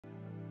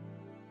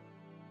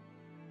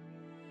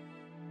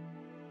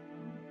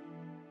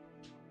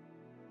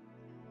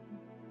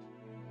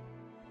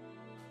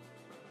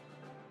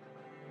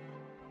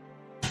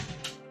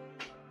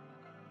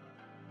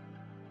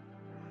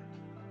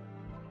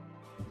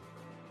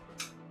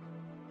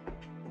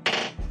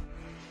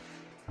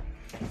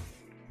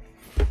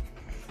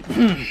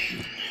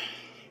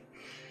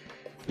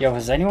Yo,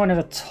 has anyone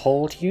ever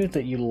told you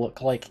that you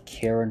look like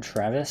Kieran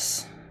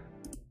Travis?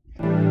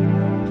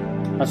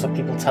 That's what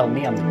people tell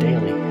me on the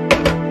daily.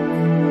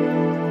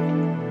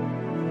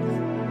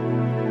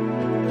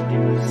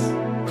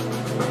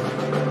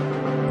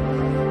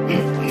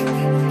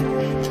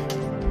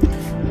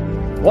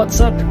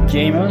 What's up,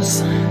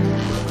 gamers?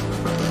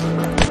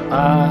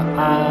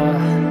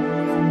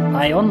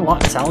 I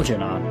unlocked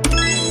Algernon.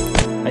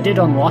 I did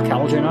unlock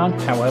Algernon,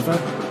 however,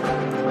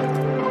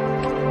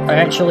 I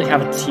actually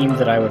have a team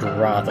that I would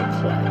rather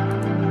play.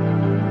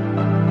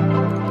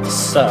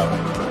 So,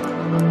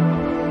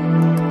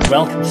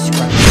 welcome to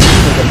Scratch.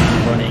 We're going to be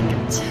running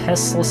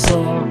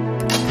Teslasaur,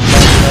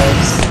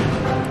 Cosmos,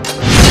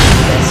 and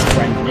best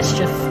friend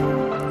Mischief.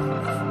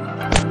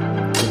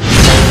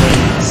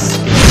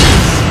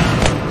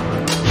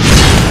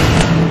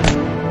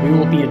 We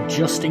will be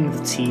adjusting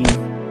the team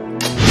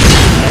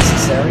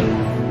necessary.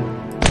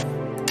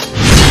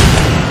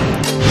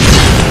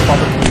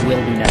 Probably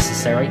will be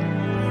necessary.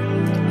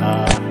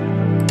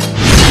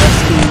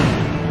 Rescue,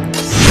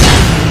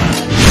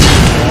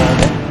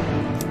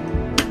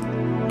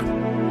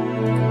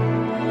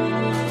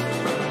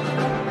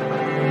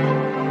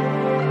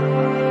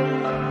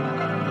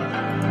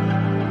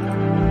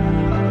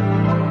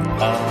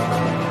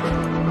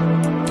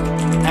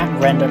 at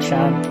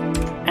RenderChan,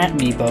 at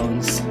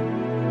MeBones.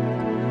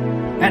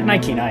 At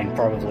 99,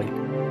 probably.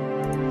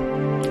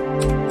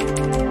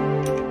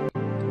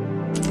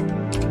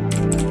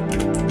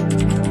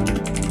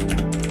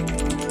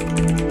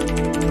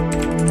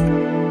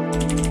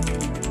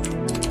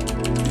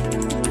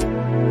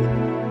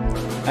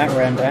 At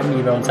Rend, at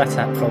MeBones, at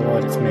Tap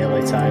Forward, it's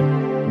Melee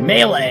time.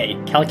 Melee!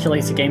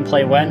 Calculator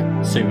gameplay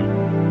when? Soon.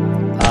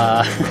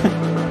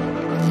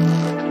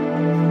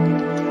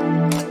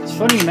 It's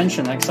funny you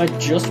mention that, because I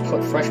just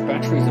put fresh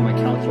batteries in my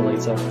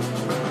calculator.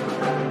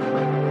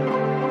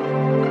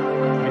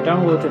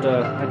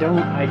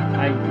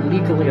 I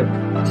legally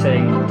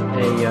obtained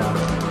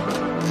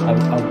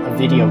a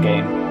video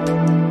game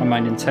on my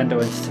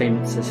Nintendo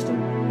Entertainment System.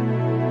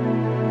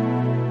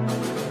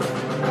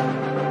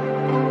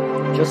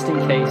 Just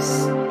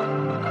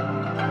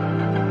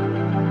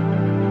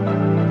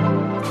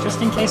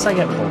in case I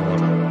get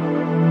bored.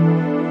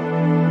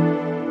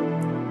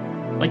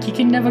 Like, you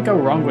can never go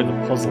wrong with a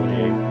puzzle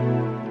game.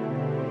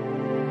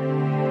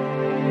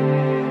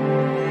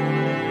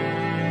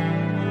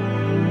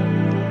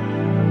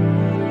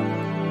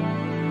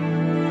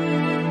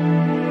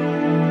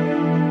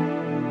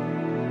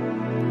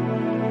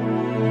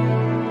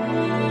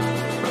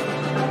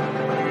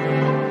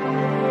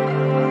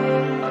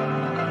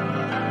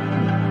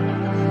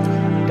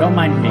 Don't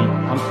mind me,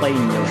 I'm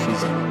playing Yoshi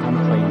for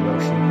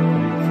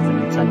the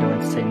Nintendo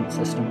Entertainment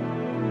System.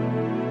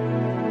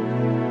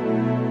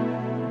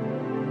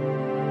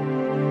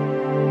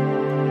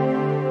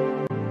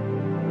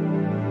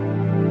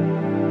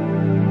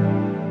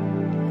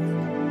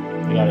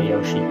 We got a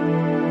Yoshi.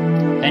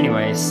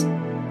 Anyways,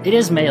 it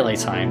is Melee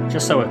time,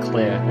 just so we're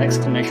clear.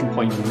 Exclamation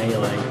point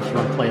Melee if you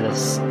want to play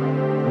this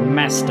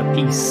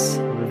masterpiece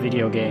of a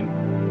video game.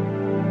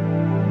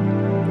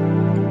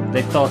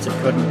 They thought it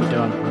couldn't be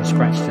done on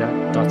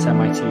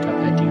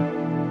scratch.mit.edu.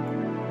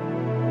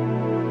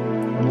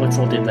 And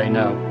little did they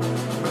know,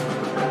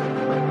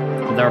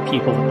 there are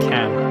people that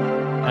can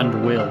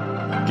and will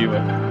do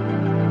it.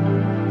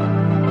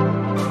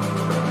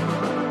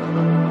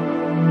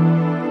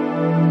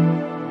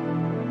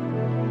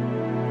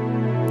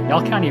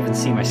 Y'all can't even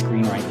see my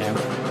screen right now.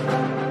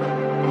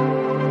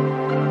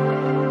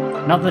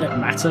 Not that it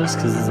matters,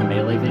 because this is a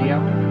Melee video.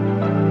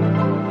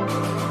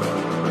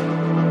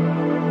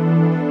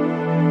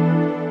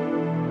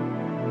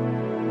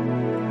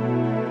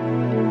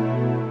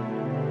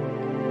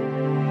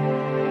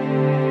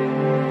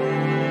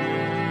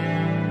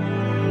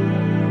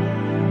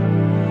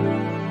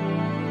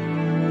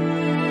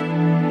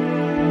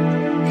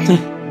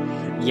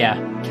 Yeah,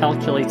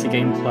 calculator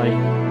gameplay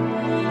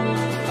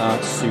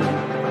soon,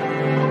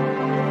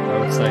 I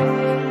would say.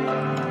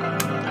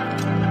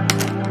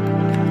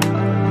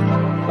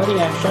 But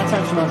yeah, shout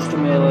out to Monster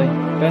Melee,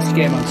 best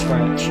game on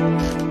Scratch.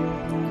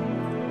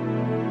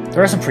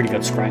 There are some pretty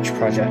good Scratch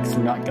projects,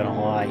 I'm not gonna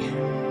lie.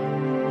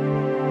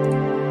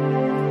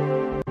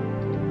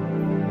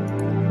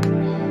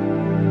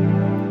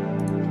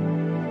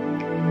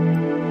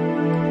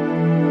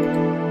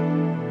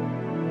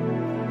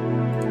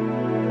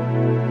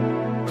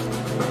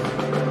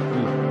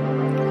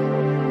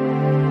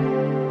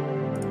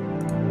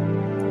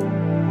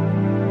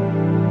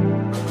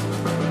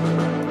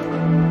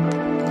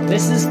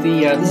 This is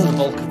the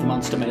bulk of the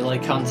Monster Melee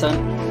content.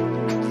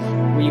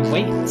 We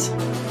wait,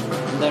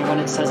 and then when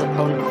it says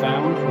opponent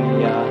found,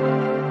 we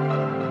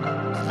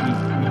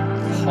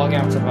hog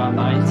out of our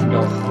minds and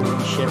go,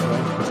 holy shit,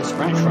 welcome to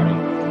Scratch running.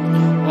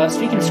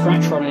 Speaking of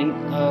Scratch running,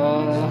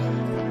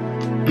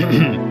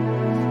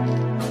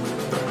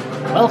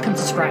 welcome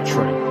to Scratch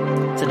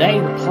running. Today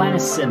the plan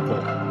is simple.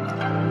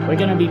 We're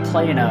going to be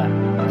playing a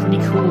pretty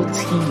cool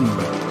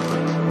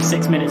team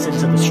 6 minutes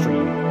into the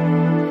stream.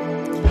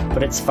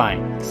 But it's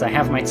fine, because I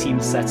have my team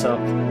set up.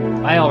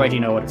 I already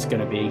know what it's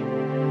going to be.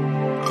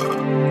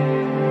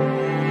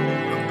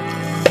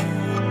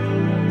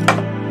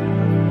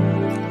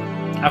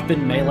 I've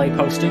been Melee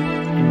posting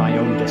in my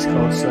own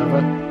Discord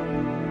server.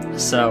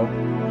 So,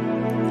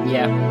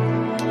 yeah.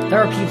 There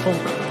are people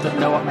that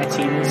know what my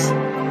team is.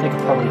 They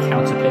could probably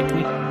counterpick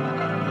me.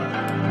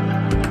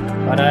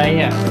 But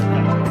yeah.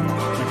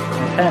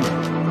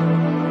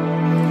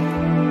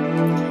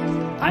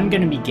 I'm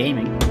going to be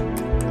gaming.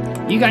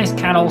 You guys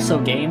can also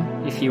game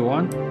if you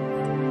want,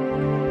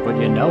 but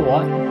you know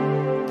what?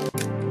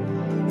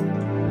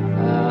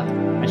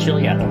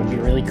 Actually, yeah, that would be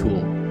really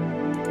cool.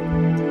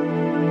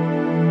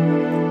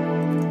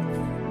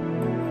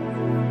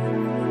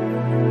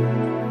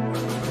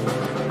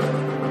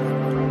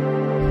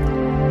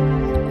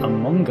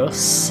 Among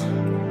Us.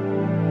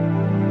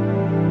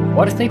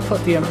 What if they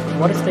put the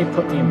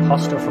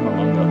imposter from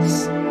Among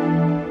Us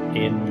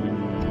in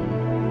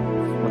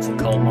what's it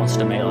called,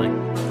 Monster Melee?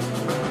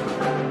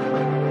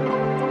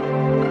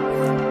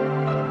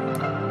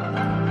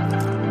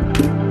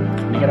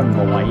 Get a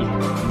Hawaii in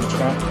the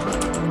chat.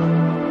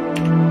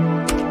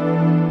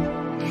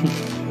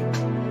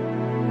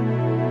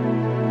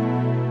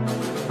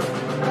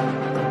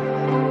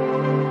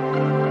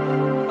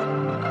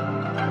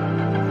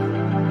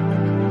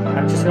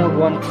 I've just got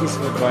one piece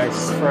of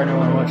advice for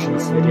anyone watching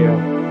this video.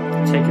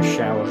 Take a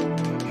shower.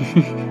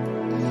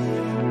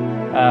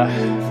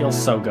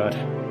 Feels so good.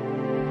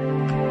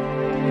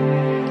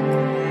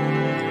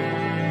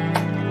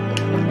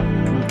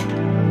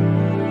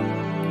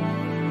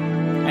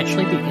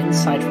 Actually, the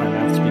inside of my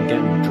mouth's been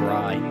getting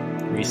dry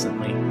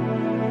recently,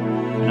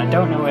 and I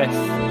don't know if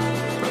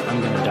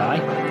I'm gonna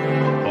die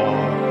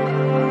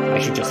or I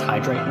should just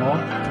hydrate more,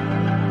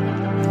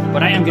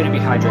 but I am gonna be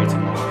hydrating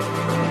more.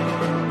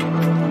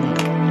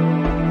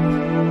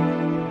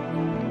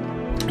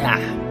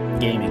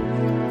 Gaming.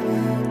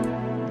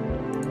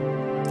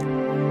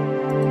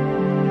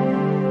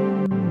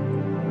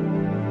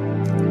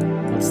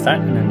 What's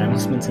that, an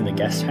announcement in the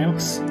guest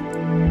house?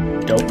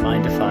 Don't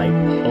mind if I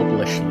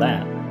publish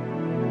that.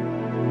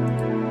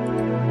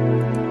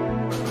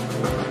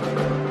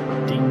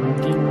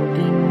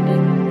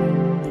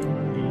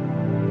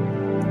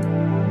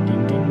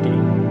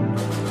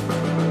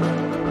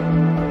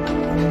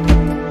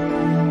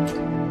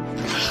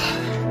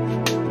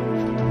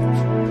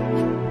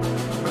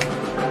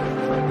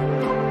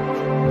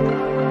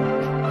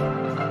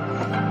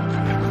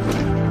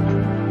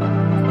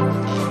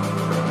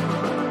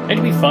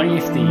 It'd be funny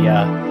if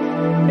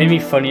it'd be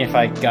funny if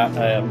I got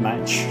a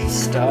match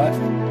start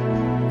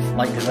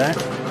like that.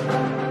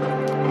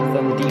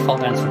 Then the default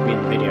dance would be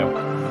in the video.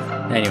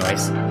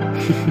 Anyways.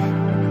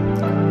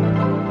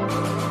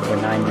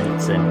 We're 9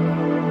 minutes in.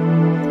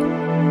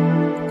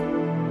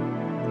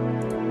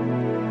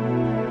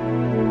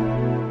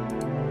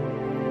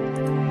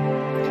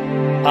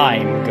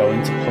 I'm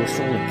going to post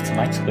a link to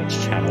my Twitch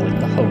channel in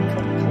the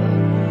Homecoming Club.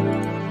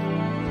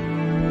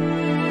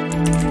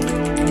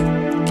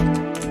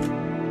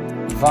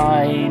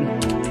 Fine,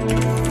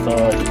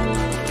 but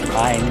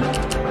I'm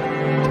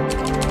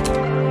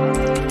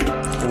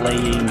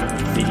playing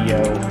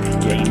video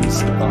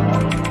games on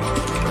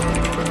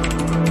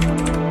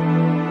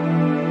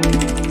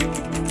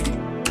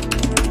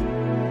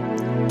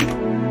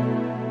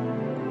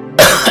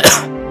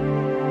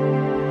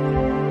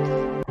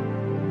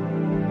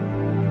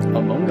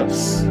Among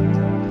Us.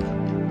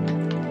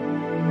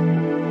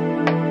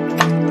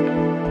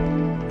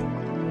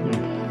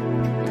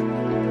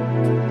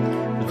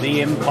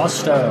 The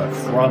imposter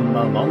from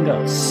Among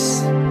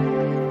Us.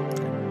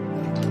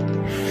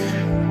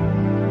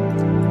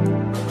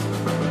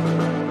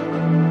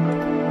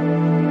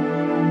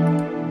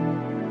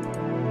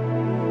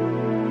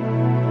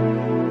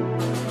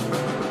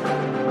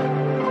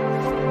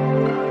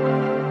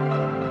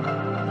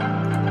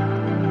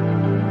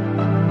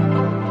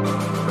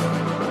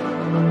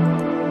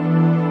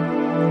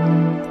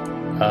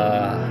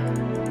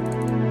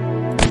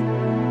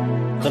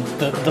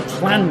 The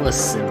plan was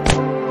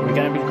simple. We're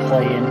going to be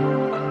playing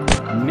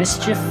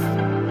Mischief,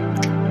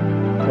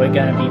 we're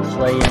going to be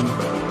playing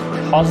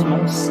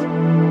Cosmos,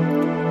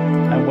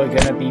 and we're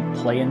going to be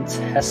playing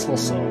Tesla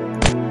Soul.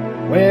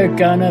 We're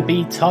going to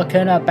be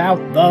talking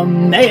about the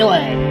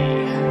Melee!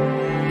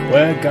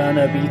 We're going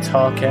to be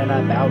talking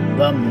about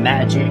the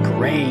Magic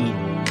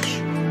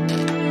Range.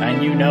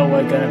 And you know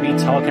we're going to be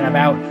talking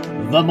about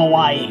the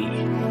Hawaii.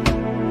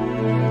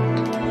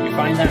 You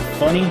find that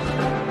funny?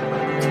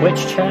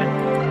 Twitch chat?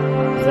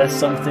 Is there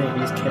something,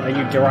 are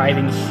you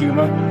deriving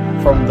humor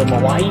from the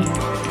Hawaii?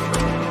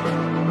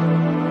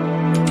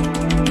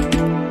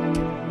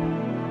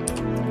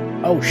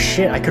 Oh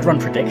shit, I could run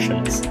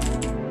predictions.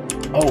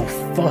 Oh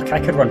fuck,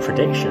 I could run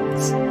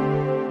predictions.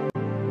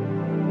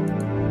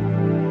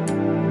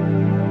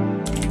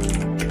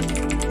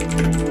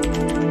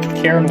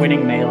 Kieran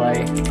winning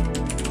Melee.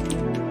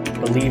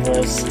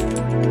 Believers.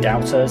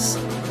 Doubters.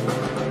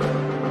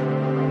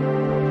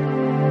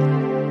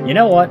 You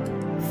know what?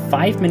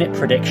 5-minute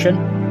prediction,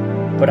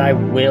 but I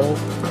will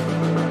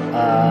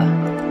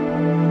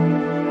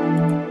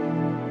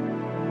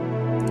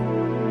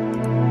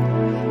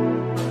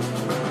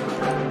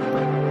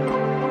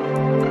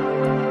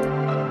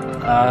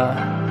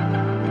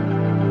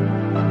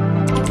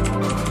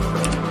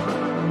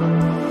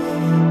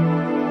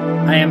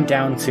I am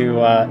down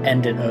to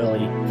end it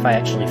early if I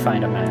actually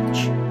find a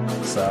match,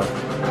 so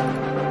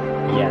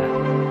yeah.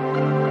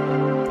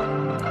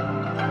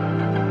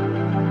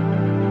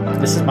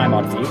 This is my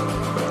mod view.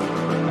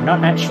 I'm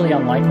not actually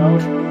on light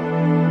mode,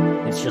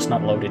 it's just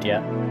not loaded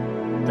yet.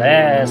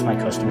 There's my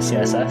custom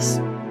CSS.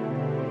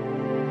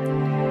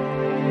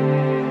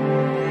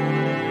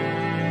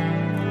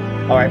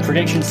 Alright,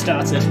 prediction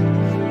started.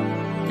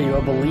 Are you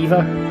a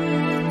believer?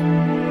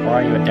 Or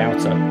are you a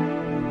doubter?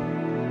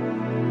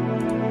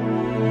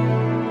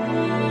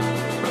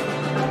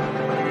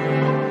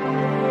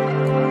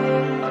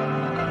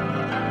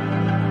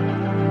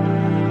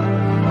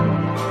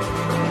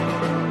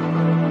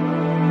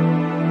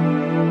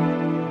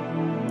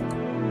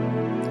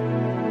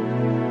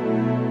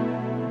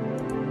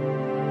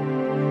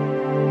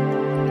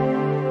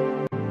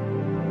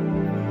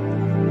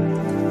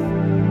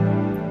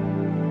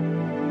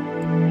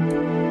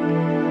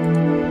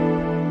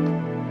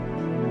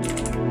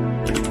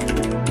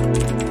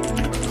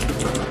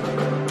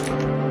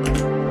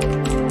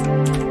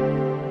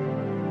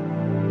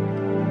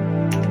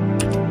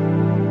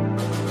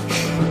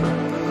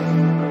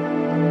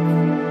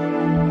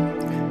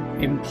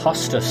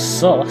 Imposter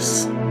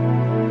sus?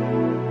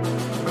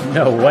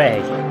 No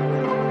way.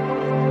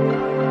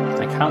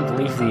 I can't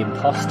believe the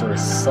imposter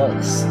is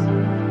sus.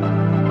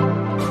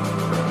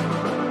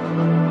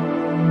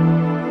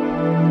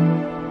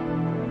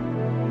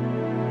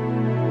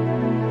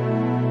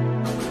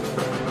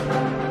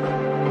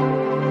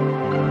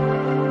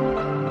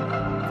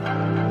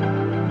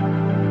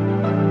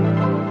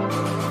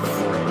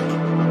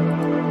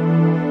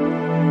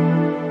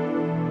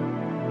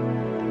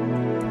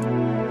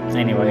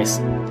 Anyways,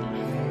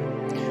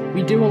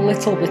 we do a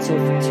little bit of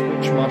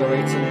Twitch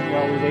moderating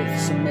while we wait for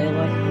some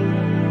Melee.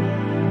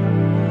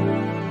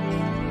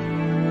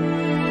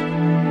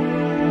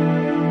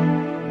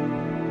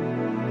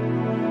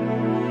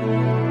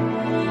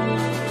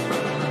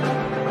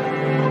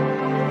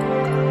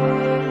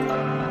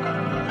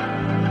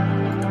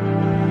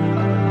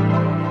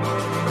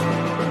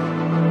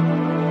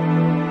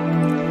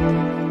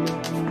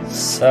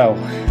 So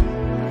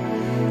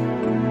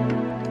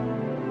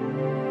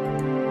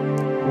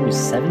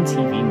 7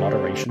 TV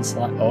moderation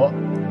slot. Oh,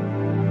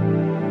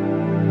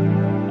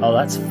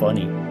 that's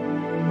funny.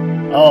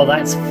 Oh,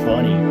 that's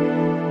funny.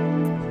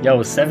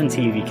 Yo, 7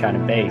 TV kind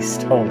of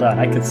based. Hold on,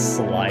 I could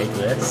slide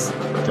this.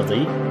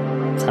 Delete.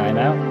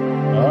 Timeout.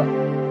 Oh.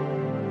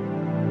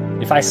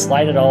 If I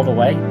slide it all the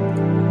way,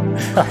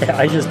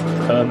 I just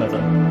perma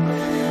them.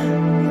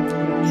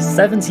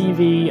 7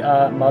 TV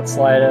mod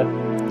slider.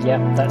 Yeah,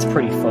 that's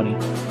pretty funny.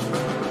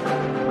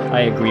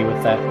 I agree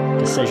with that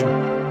decision.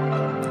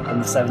 From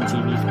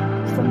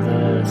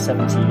the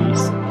 7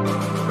 TVs.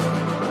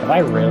 Have I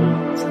really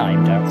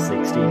timed out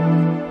 60?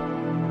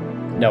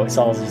 No, it's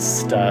all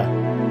just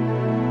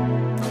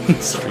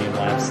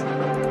Streamlabs.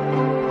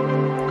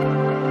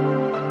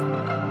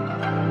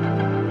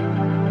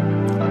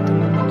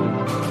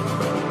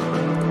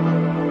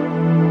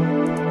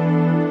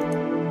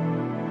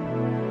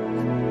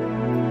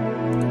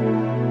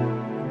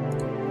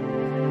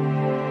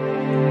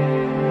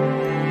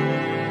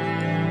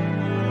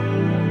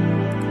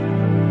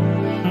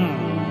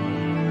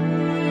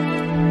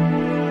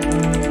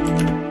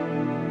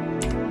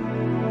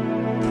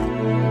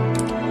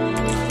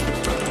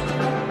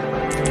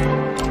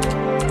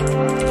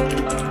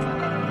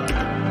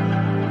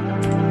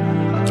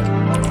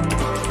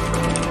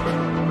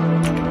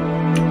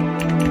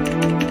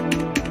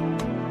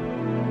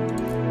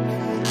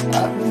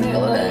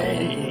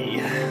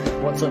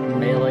 What's up,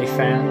 Melee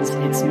fans?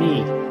 It's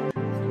me,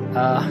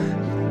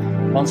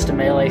 Monster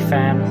Melee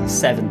Fan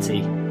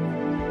 70.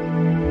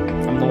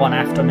 I'm the one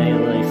after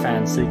Melee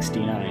Fan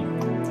 69.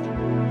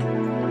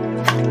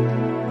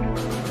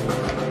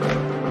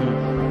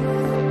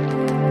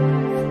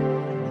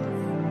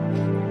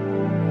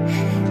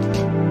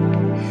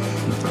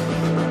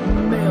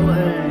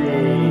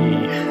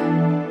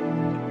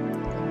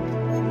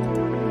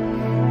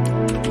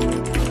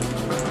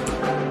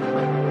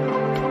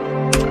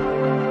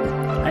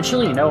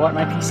 Actually, you know what?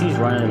 My PC's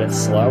running a bit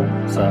slow,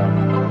 so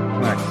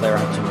I'm gonna clear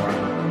out some RAM.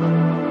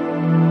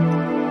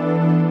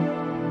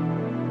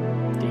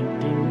 Ding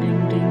ding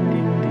ding ding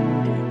ding ding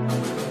ding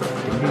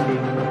ding ding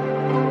ding.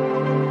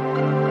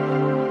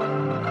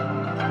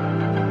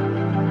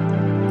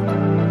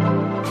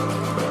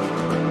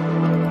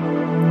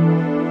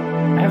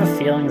 I have a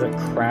feeling that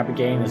Crab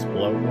Game is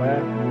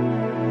bloatware,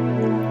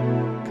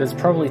 because it's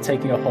probably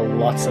taking up a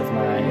lot of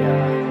my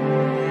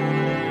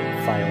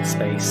file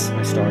space,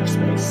 my storage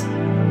space.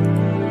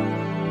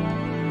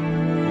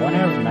 1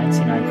 out of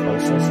 99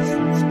 processes,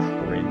 that's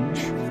cringe.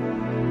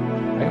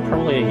 I could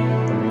probably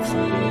remove some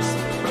of these.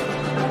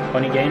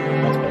 Funny game,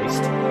 that's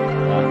based.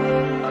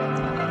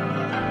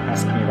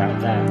 Ask me about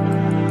that.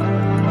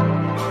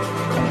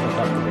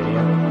 stop the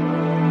video.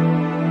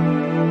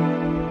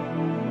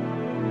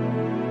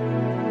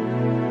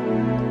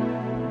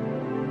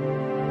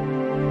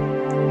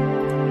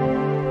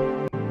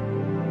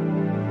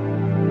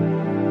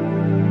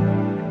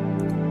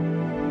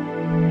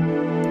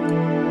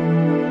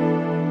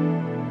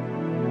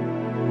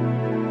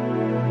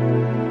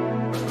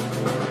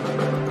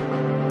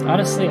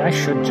 Honestly, I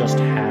should just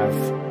have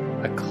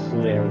a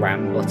clear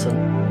RAM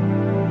button.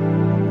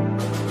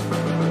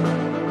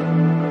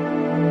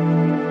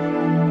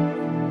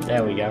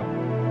 There we go.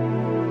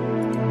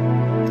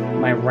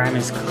 My RAM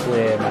is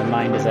clear, my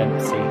mind is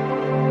empty.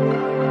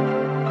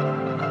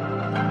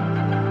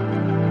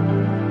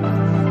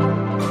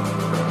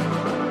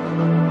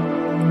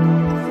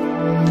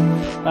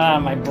 Ah,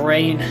 my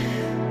brain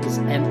is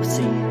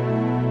empty.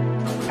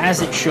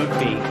 As it should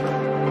be.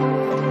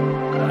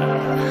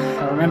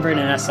 I remember in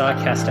an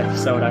SRcast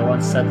episode I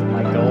once said that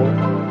my goal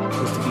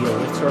was to be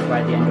illiterate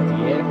by the end of the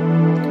year.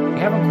 We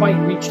haven't quite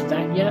reached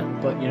that yet,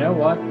 but you know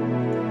what?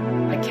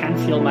 I can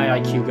feel my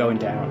IQ going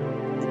down.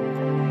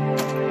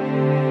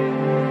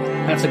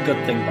 That's a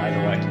good thing, by the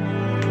way.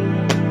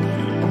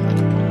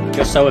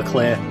 Just so we're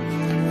clear,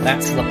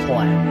 that's the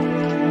plan.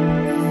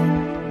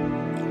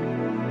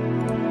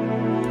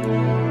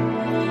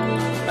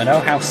 I know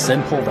how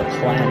simple the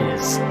plan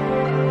is.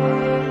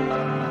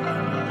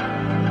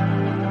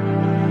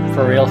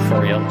 For real,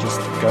 just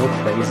go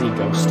crazy,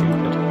 go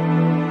stupid.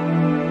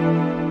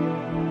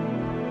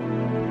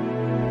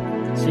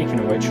 Speaking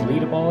of which,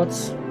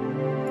 leaderboards.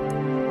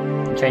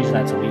 I'm changing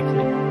that to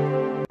weekly.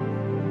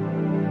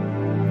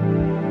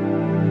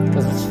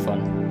 Because it's fun.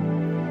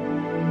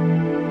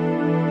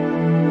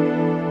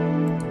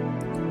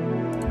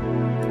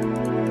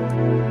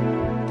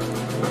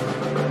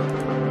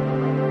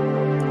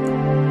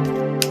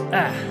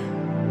 Ah!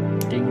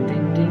 Ding,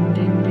 ding, ding,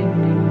 ding, ding,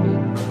 ding,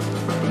 ding.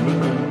 Ding, ding,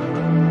 ding.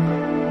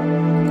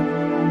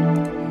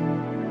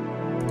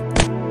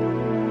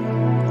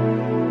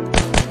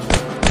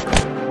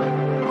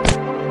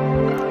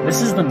 This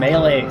is the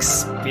Melee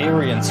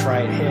experience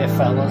right here,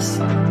 fellas.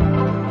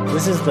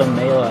 This is the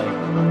Melee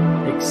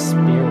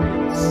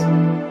experience.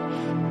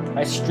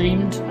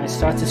 I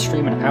started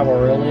streaming an hour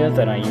earlier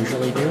than I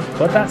usually do,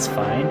 but that's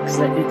fine, because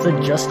it's a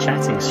just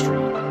chatting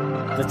stream.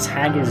 The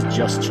tag is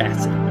just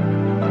chatting.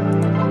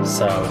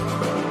 So...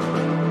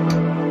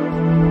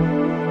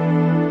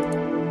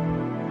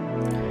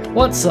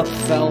 What's up,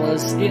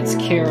 fellas? It's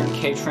Kieran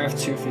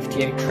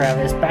KTrav258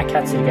 Travis, back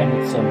at it again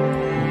with some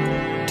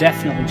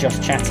definitely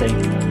just chatting.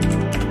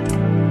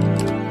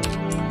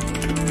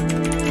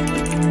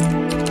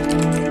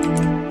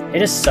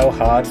 It is so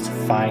hard to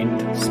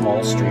find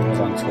small streamers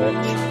on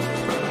Twitch.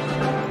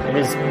 It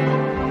is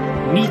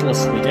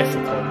needlessly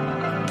difficult.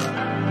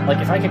 Like,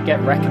 if I could get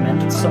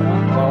recommended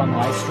someone while I'm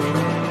live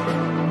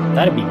streaming,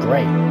 that'd be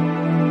great.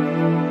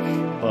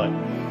 But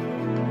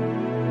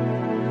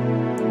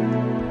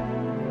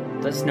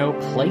there's no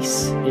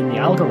place in the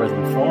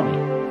algorithm for me.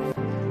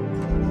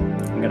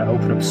 I'm gonna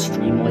open up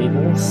stream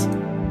labels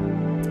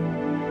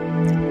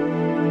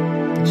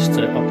just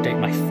to update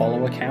my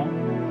follow account.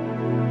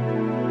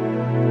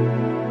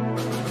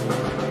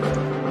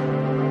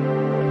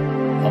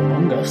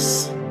 Among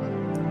Us.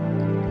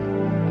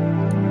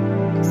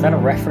 Is that a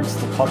reference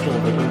to the popular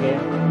video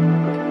game?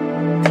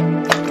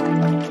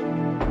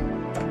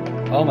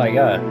 Oh my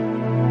god.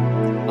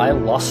 I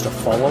lost a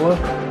follower?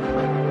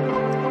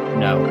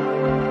 No.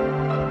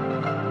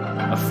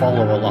 A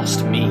follower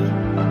lost me.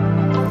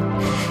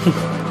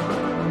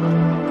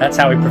 That's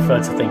how we prefer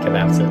to think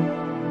about it.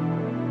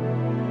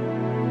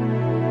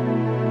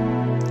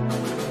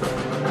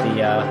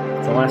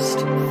 The last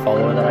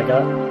follower that I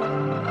got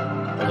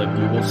was a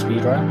Google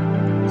speedrun,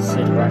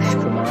 Sid Rash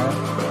Kumara.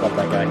 Love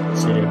that guy,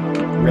 Sid,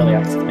 really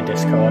active in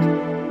Discord.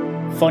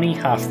 Funny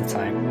half the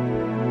time,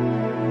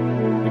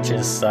 which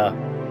is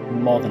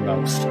more than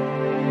most.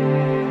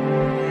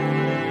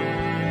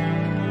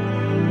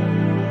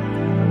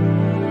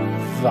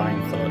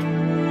 Vine Thud.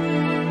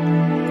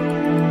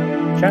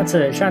 Shout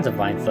out to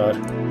Vine Thud.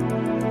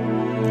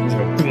 Let's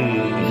go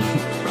boom.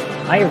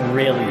 I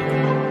really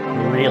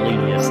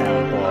need a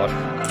soundboard.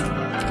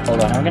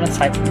 Hold on, I'm gonna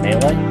type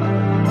Melee,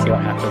 see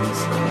what happens.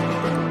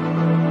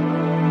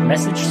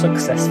 Message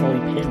successfully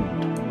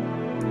pinned.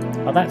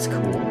 Oh, that's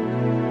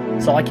cool.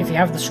 So, like, if you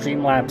have the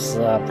Streamlabs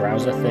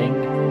browser thing,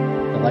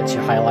 it lets you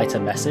highlight a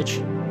message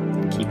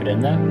and keep it in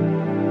there.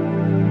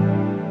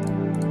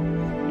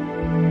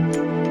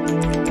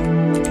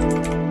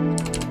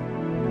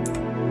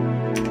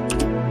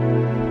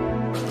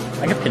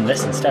 I could pin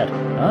this instead.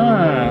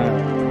 Ah,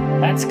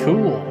 that's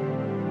cool.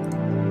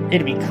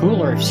 It'd be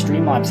cooler if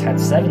Streamlabs had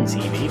 7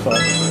 TV, but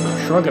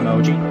shrug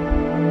emoji.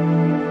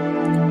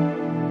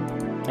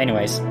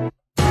 Anyways.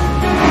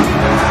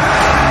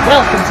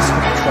 Welcome to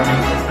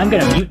Scriptrunning. I'm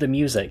gonna mute the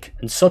music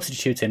and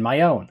substitute in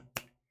my own.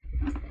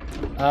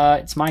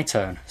 It's my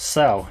turn.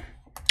 So,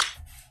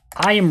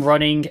 I am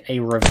running a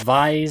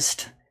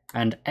revised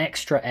and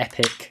extra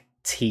epic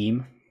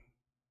team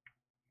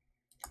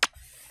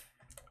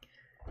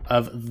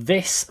of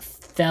this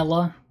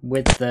fella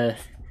with the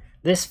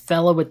this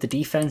fella with the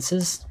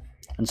defenses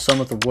and some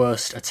of the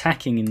worst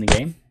attacking in the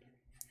game.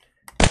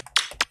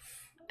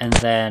 And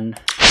then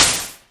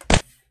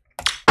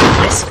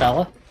this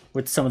fella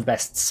with some of the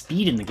best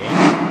speed in the game.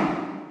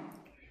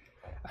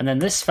 And then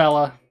this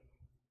fella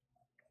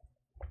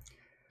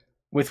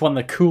with one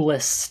of the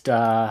coolest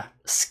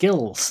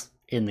skills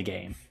in the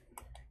game.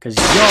 Because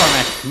you're a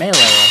magic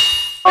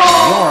meleeer,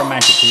 and you're a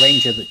magic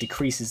ranger that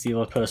decreases the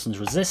other person's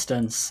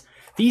resistance.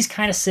 These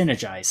kind of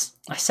synergize.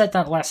 I said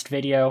that last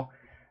video.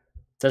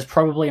 There's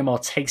probably a more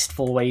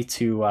tasteful way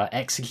to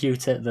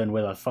execute it than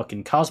with a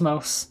fucking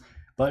Cosmos.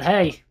 But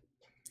hey,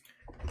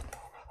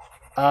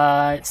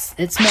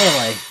 it's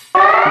melee.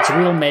 It's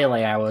real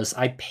melee hours.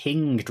 I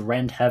pinged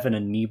Rend Heaven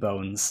and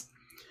Kneebones.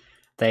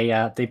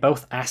 They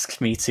both asked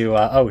me to,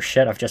 oh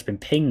shit, I've just been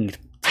pinged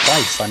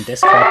twice on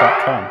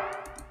Discord.com.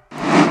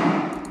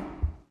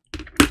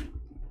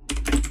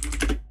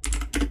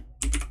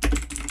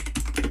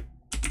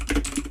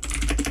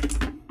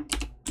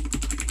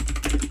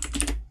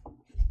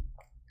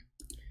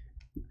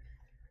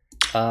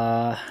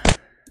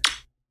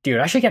 Dude,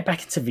 I should get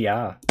back into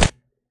VR.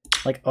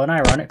 Like,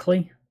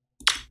 unironically,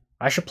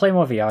 I should play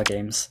more VR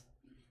games.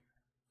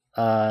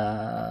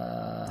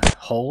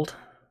 Hold.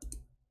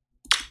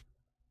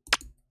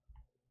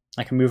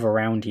 I can move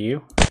around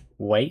you.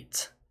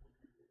 Wait.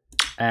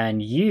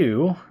 And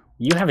you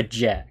have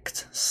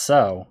eject.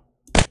 So,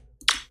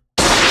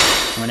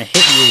 I'm gonna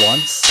hit you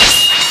once,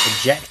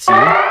 eject you.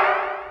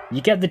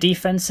 You get the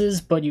defenses,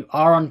 but you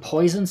are on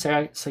poison,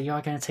 so you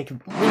are gonna take a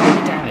little bit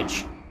of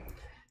damage.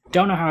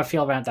 Don't know how I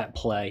feel about that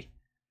play.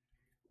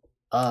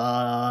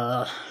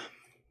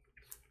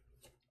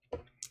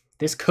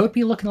 This could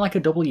be looking like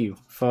a W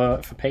for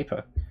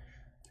Paper,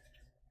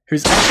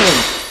 who's actually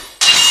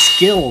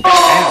skilled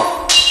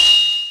out.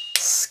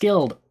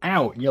 Skilled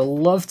out. You'll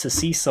love to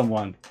see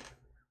someone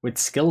with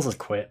skills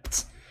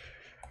equipped.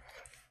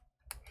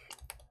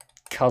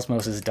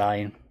 Cosmos is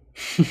dying.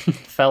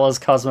 Fellas,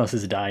 Cosmos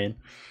is dying.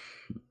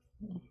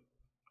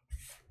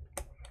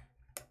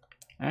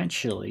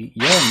 Actually,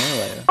 you're a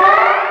melee.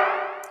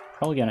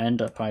 Probably gonna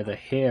end up either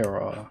here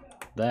or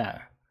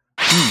there.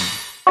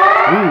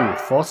 Ooh,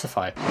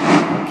 fortify.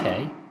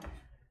 Okay.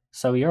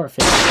 So you're at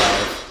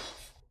 55.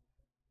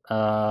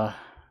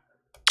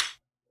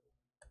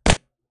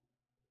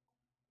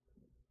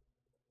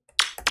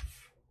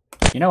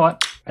 You know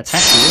what?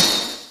 Attack you.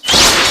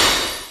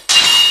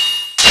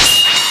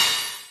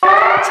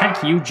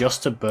 Attack you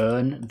just to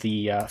burn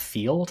the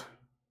field.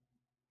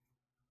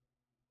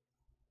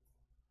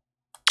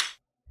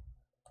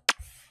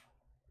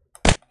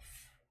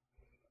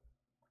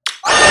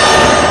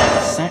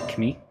 Sack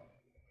me.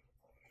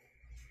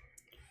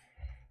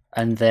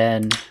 And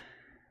then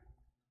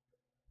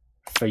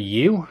for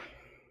you,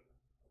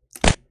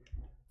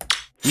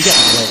 you get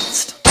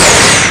blitzed.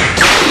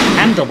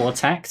 And double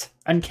attacked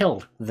and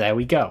killed. There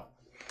we go.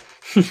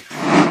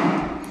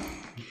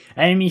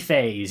 Enemy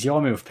phase,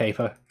 your move,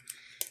 Paper.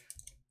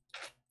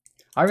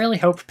 I really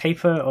hope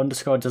Paper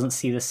 _ doesn't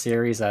see this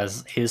series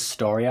as his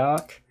story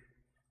arc.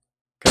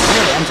 Because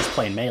really, I'm just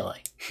playing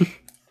melee.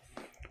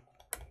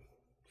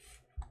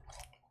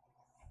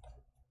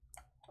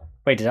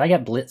 Wait, did I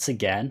get blitz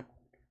again?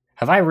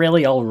 Have I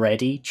really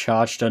already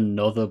charged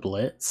another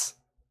blitz?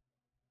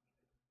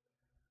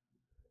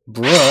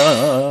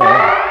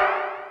 Bruh.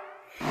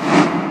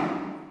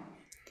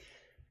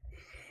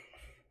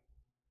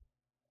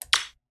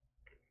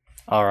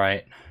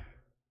 Alright.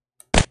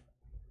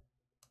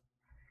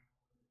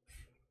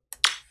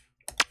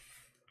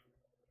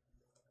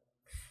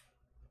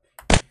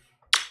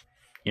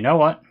 You know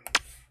what?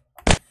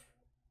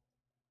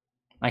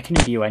 I can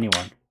imbue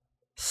anyone.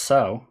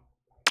 So,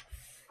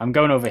 I'm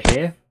going over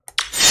here.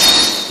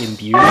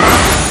 Imbue.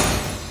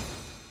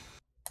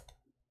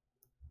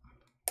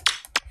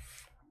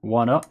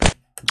 One up.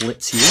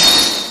 Blitz you.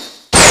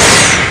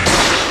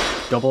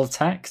 Double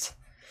attacked.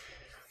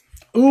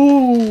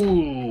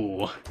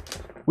 Ooh!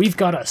 We've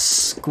got a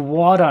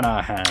squad on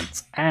our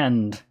hands,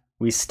 and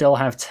we still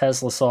have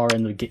Teslasaur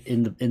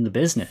in the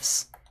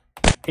business.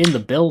 In the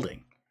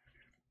building.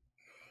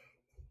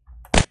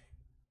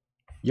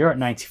 You're at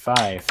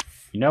 95.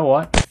 You know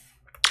what?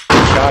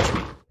 Charge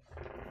me.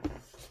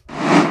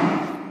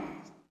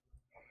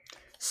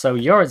 So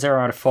you're at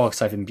 0 out of 4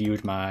 because I've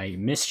imbued my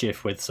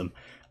Mischief with some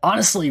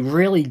honestly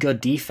really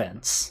good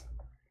defense.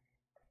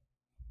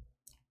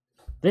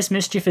 This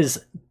Mischief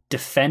is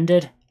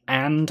defended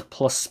and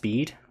plus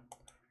speed.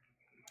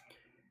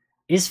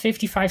 Is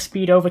 55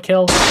 speed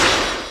overkill?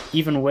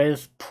 Even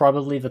with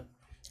probably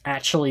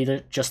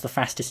just the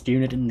fastest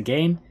unit in the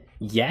game?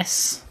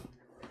 Yes.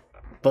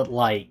 But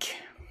like,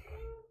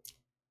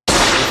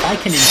 if I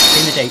can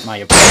intimidate my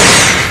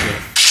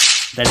opponent,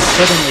 then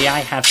suddenly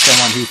I have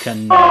someone who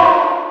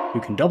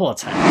can double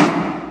attack.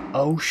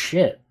 Oh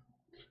shit.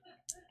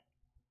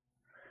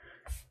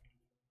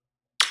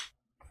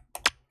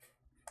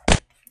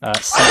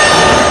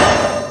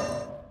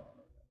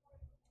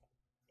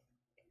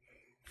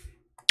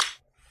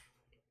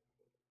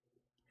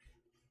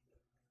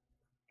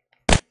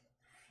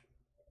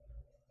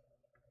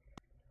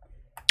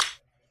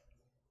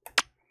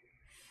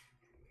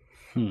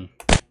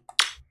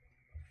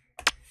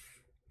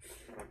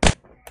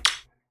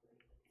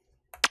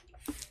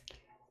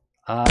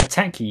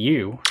 Attack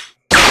you.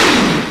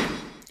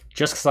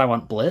 Just because I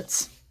want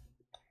Blitz.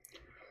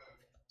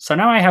 So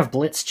now I have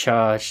Blitz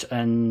charged,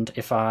 and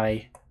if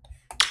I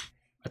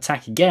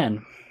attack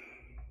again...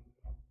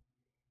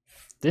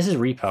 This is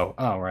Repo.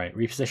 Oh, right.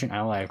 Reposition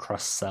ally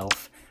across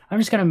self. I'm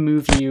just going to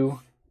move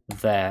you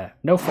there.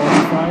 No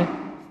Fortify.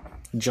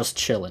 Just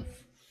chilling.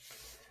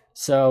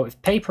 So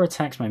if Paper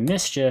attacks my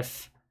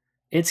Mischief,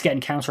 it's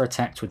getting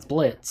counterattacked with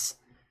Blitz.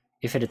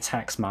 If it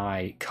attacks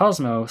my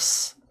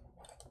Cosmos,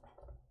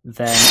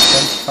 then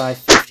 25,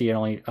 50, and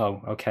only...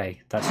 Oh,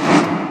 okay.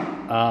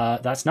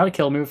 That's not a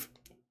kill move.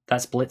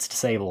 That's Blitz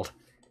disabled.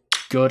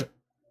 Good.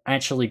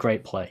 Actually,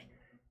 great play.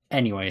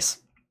 Anyways.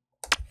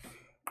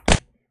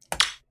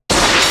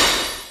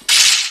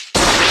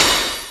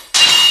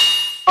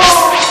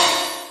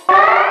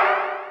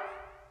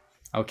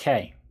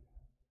 Okay.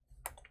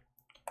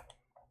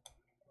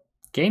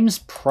 Game's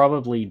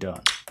probably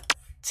done.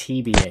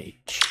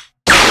 TBH.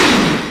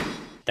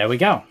 There we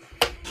go.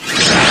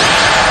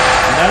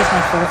 And that is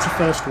my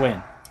 41st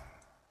win.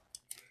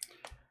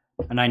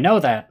 And I know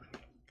that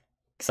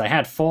because I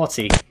had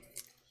 40.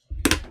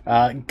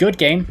 Good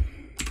game.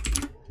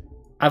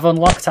 I've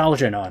unlocked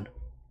Algernon.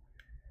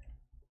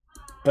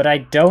 But I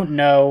don't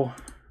know...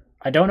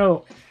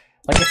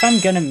 Like, if I'm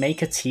gonna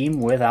make a team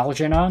with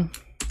Algernon,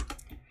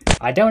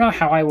 I don't know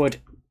how I would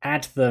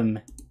add them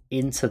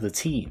into the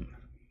team.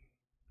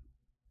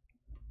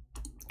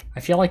 I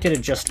feel like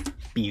it'd just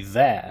be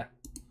there.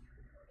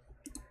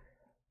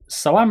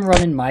 So I'm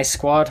running my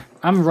squad.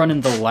 I'm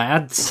running the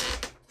lads.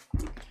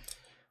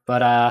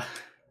 But,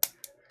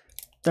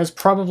 there's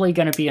probably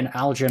going to be an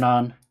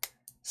Algernon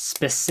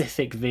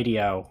specific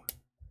video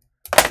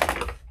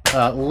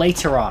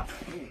later on.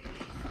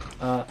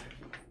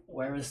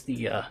 Where is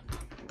the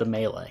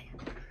Melee?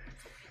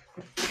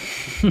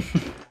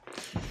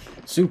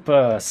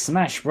 Super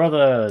Smash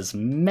Brothers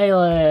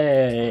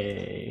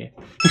Melee!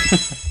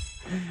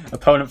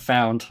 Opponent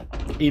found.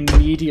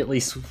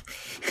 Immediately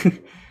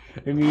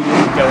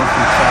immediately going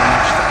from fair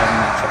match to heavy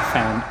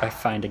match. I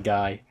find a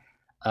guy.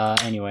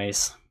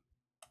 Anyways.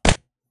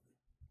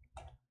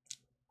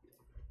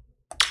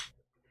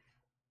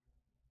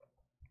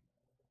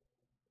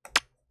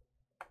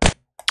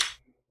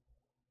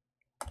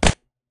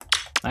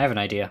 I have an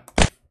idea.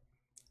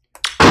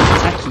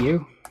 Attack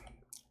you.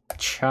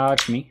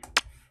 Charge me.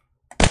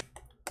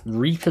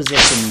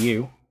 Reposition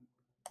you.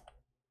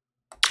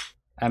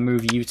 And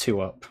move you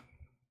two up.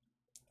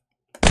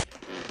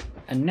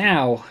 And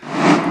now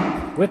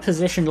we're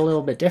positioned a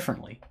little bit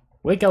differently.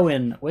 We're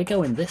going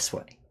this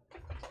way.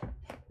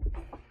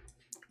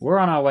 We're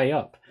on our way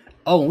up.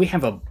 Oh, and we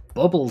have a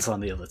Bubbles on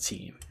the other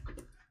team.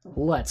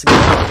 Let's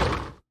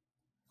go.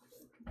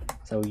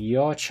 So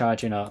you're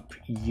charging up.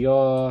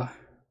 You're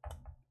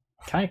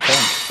kind of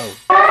current.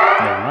 Oh,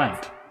 never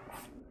mind.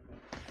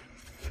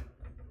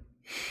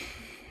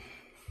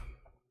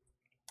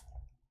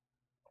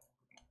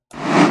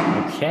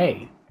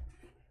 Okay,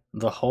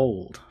 the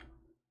hold.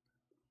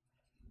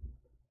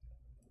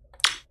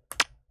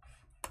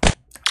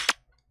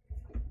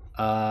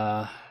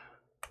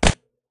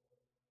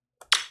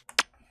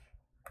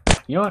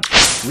 You know what?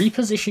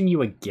 Reposition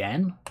you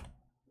again.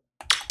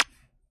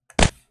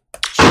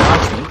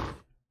 Charge me.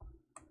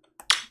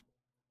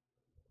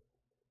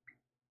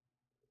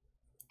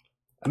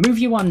 I move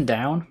you one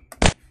down.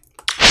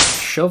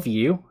 Shove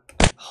you.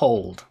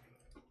 Hold.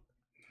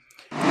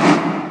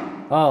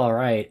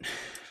 Alright.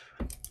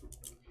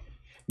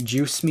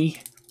 Juice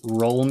me.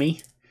 Roll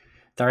me.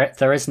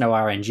 There is no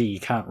RNG, you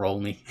can't roll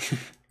me.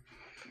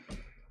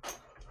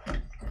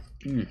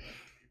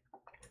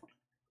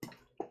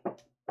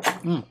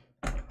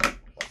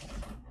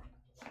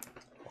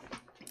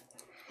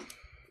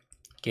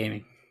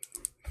 Gaming.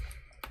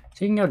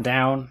 So you can go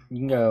down, you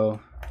can go,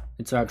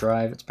 it's about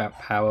drive, it's about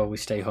power, we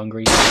stay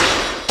hungry. You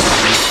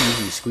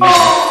squeeze me.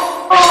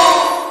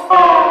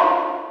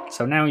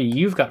 So now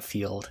you've got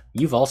field,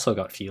 you've also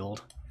got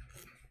field.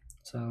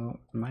 So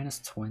minus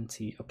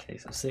 20, okay,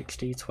 so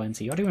 60,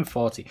 20, you're doing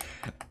 40.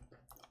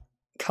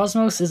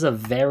 Cosmos is a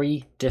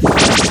very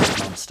defensive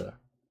monster.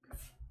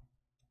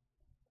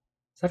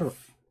 Is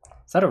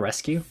that a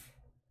rescue?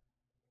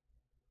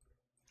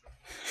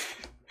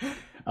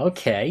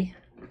 Okay.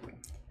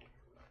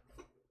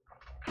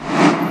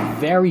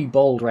 Very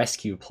bold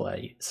rescue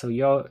play. So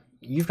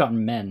you've got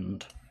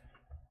mend.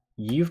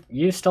 You've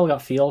still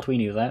got field, we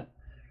knew that.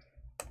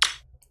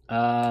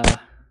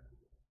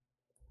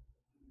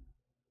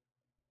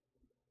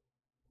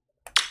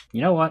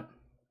 You know what?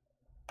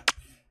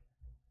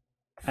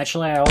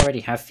 Actually, I already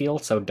have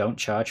field, so don't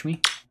charge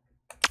me.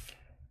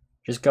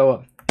 Just go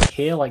up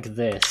here like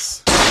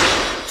this.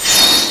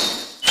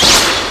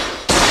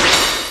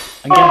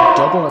 And get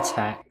double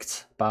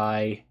attacked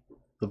by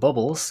the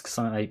bubbles, because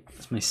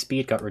my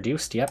speed got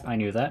reduced. Yep, I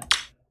knew that.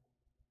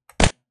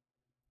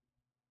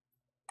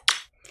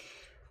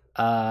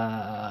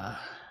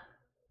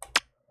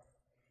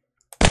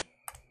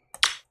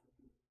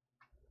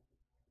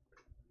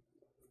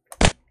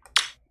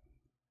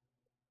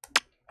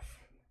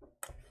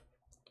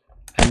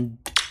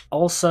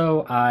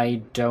 Also,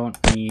 I don't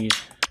need...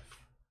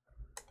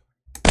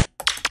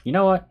 You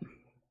know what?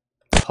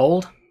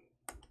 Hold.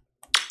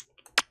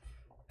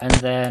 And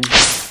then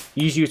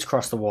use you to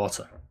cross the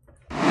water.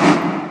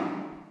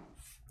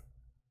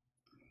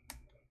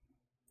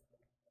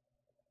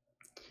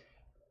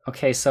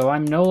 Okay, so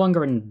I'm no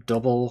longer in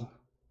double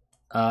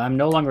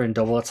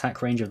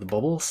attack range of the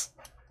bubbles,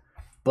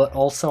 but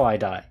also I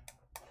die.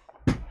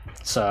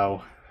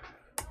 So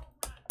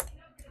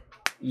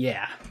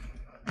yeah.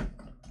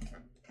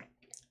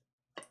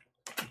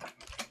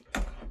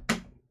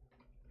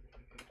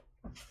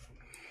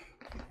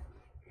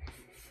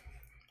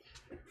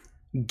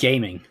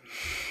 Gaming.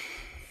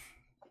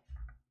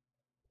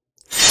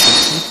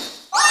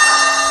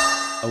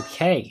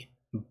 Okay,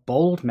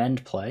 bold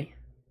mend play.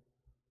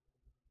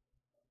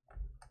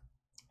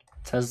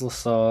 Tesla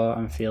saw,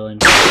 I'm feeling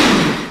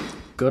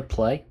good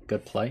play,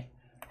 good play.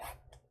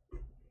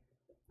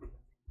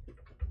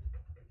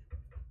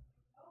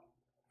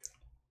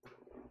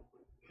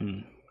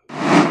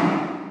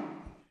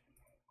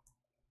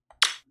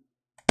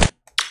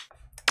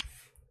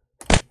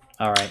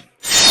 All right.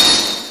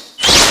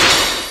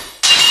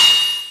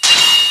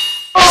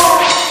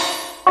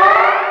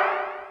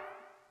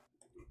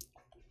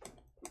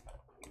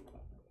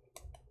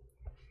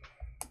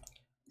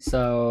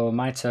 So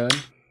my turn.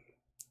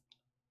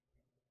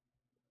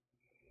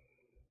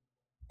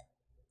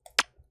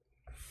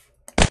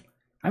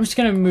 I'm just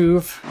going to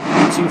move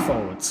 2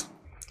 forwards.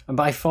 And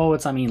by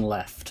forwards, I mean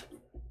left.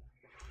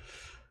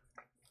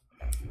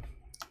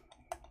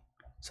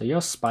 So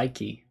you're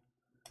spiky.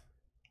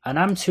 And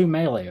I'm 2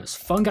 meleeers.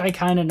 Fungi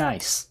kind of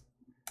nice.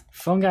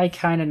 Fungi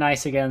kind of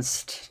nice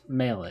against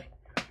melee.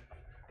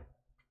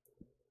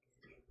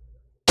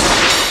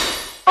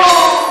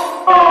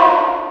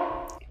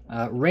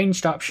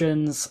 Ranged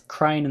options,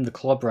 crying in the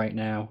club right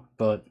now,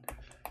 but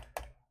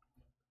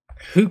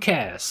who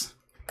cares?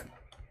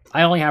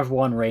 I only have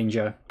 1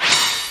 ranger.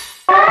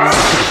 This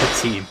is a good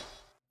team.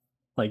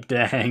 Like,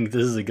 dang,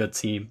 this is a good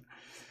team.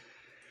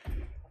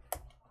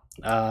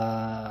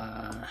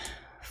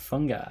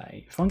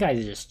 Fungi. Fungi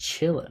is just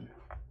chilling.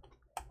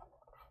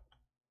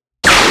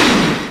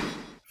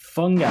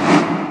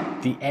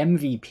 Fungi, the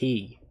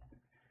MVP.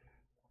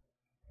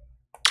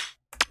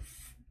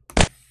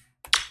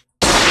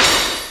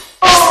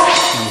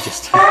 Let me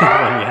just let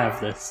me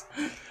have this.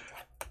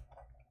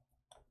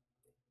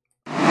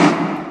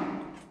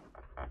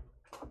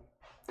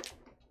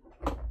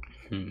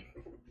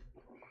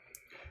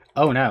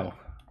 Oh no.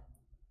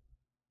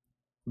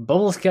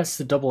 Bubbles gets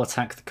to double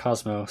attack the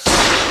Cosmos.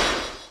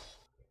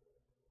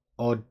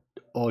 Or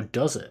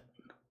does it?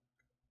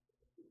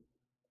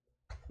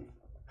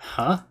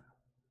 Huh?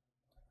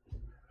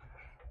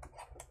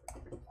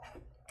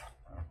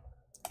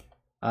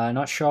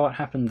 Not sure what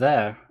happened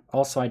there.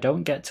 Also, I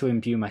don't get to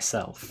imbue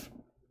myself.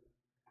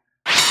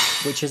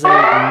 Which is a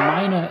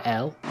minor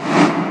L.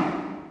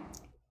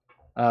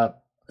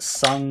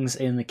 Songs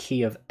in the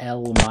key of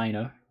L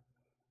minor.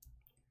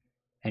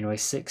 Anyway,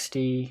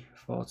 60,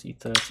 40,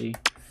 30.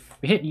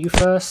 We hit you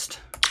first.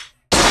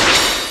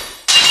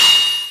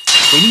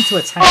 We need to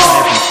attack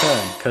on every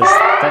turn,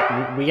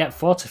 because we get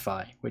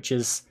Fortify, which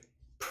is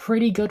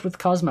pretty good with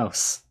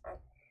Cosmos.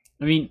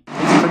 I mean,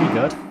 it's pretty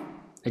good.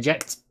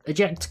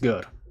 Eject's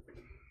good.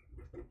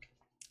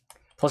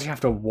 Plus you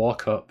have to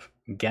walk up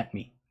and get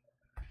me.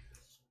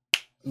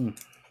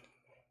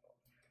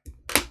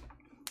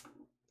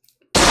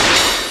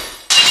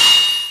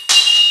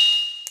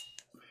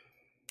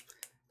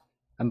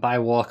 And by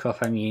walk up,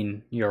 I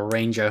mean you're a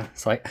ranger.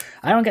 It's like,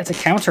 I don't get to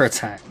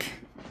counterattack.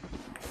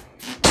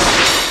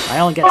 I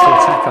only get to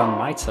attack on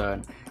my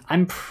turn.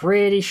 I'm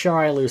pretty sure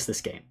I lose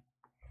this game.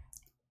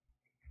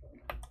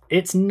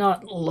 It's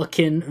not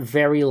looking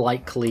very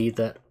likely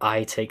that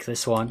I take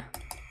this one.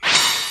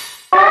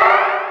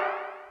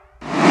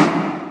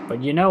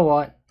 But you know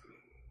what?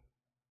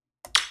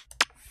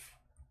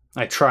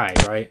 I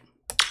tried, right?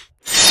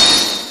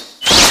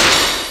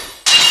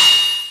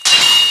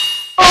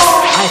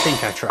 I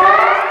think I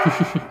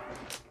tried.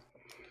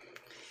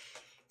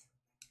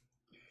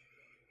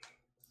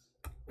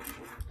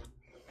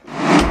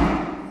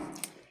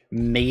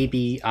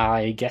 Maybe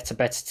I get a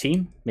better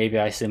team. Maybe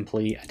I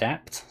simply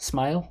adapt,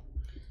 smile.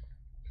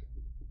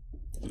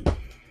 Maybe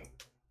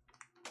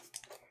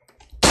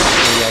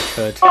I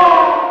could...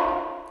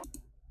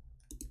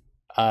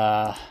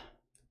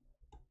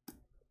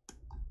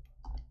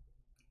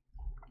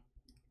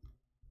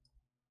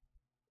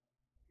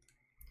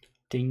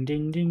 Ding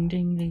ding ding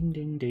ding ding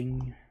ding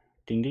ding.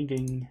 Ding ding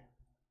ding.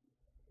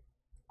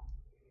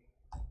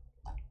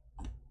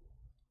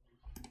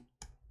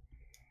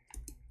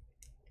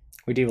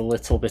 We do a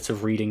little bit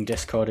of reading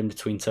Discord in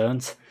between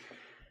turns.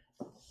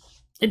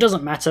 It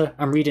doesn't matter,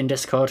 I'm reading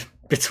Discord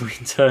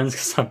between turns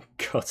because I'm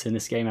cutting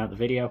this game out of the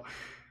video.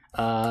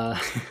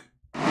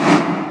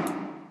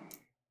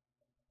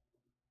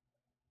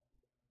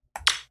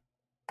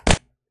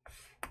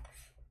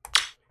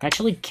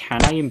 Actually,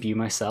 can I imbue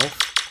myself?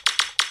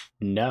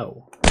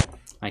 No,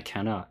 I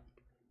cannot.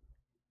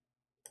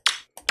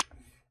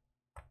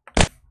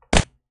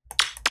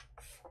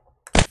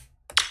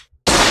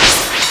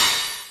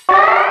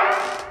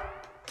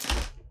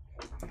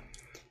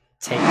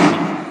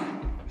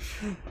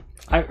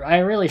 I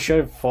really should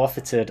have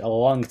forfeited a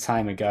long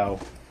time ago.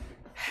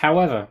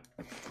 However,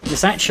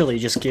 this actually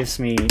just gives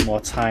me more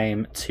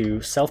time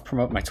to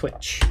self-promote my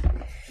Twitch.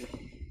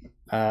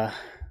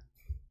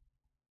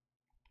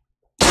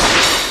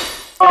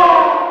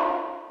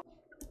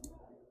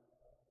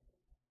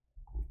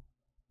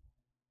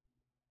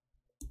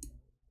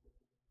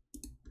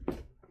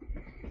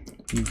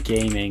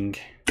 Gaming.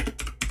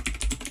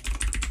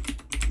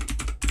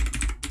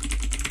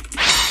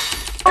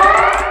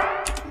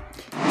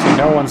 To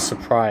no one's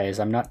surprise,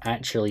 I'm not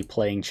actually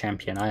playing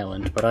Champion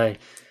Island, but I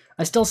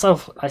still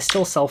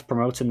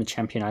self-promote in the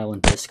Champion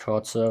Island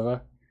Discord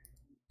server,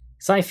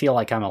 because I feel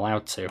like I'm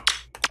allowed to.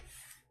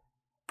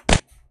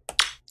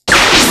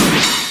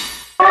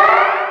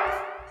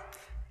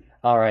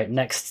 Alright,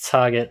 next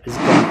target is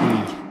going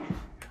to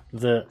be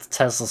the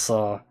Tesla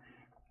Saw.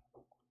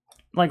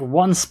 Like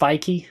one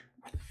spiky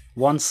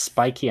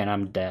and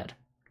I'm dead.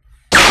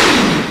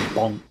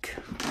 Bonk.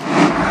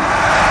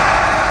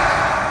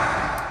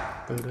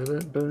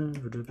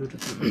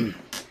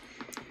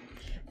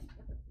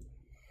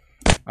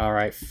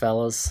 Alright,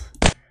 fellas.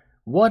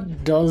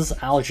 What does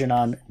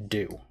Algernon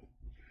do?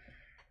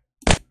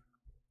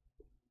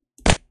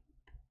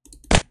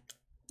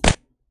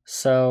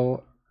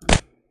 So...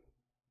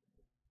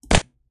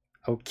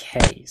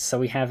 okay, so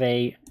we have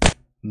a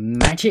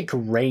magic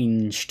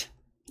ranged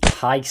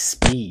high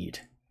speed.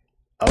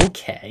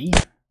 Okay.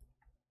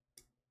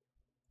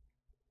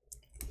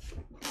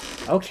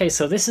 Okay,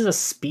 so this is a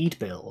speed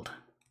build.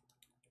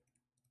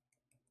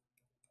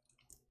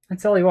 I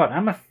tell you what,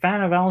 I'm a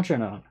fan of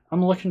Algernon.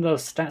 I'm looking at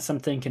those stats, I'm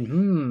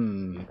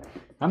thinking,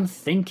 I'm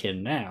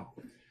thinking now.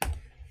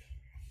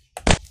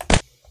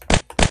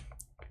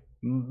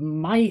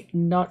 Might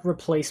not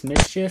replace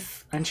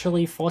Mischief.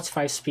 Actually,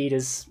 45 speed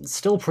is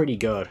still pretty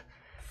good.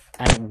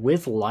 And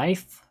with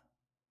life,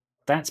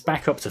 that's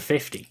back up to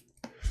 50.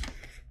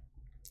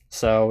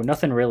 So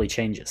nothing really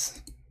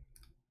changes.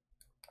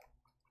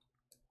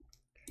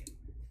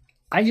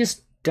 I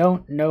just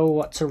don't know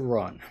what to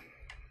run.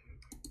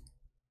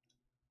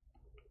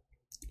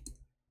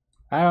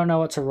 I don't know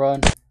what to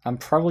run. I'm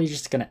probably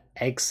just going to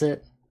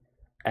exit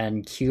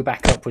and queue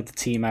back up with the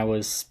team I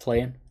was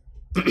playing.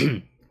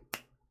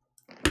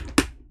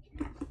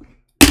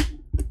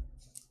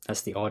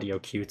 That's the audio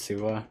cue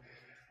to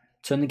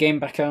turn the game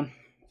back on.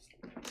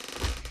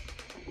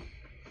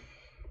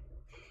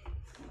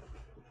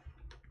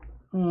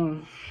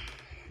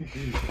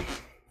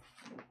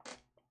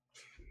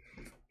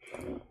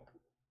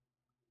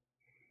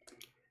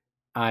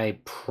 I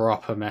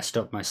proper messed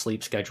up my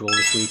sleep schedule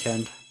this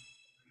weekend.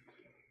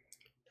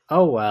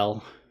 Oh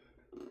well.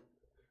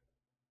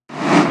 You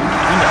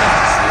kinda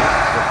have to see it,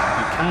 but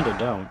you kinda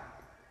don't.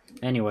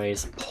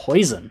 Anyways,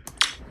 poison.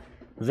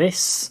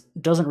 This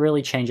doesn't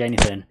really change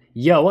anything.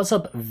 Yo, what's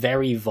up,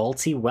 Very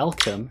Vaulty?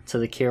 Welcome to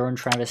the Kieran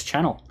Travis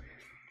channel.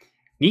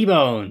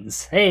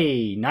 Kneebones!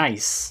 Hey,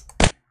 nice.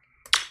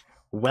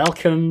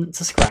 Welcome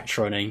to Scratch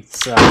Running.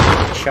 So,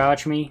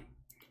 charge me.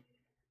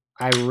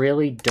 I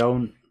really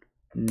don't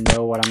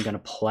know what I'm going to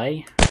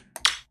play.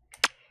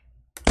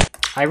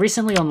 I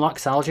recently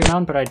unlocked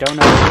Algernon, but I don't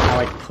know how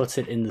I'd put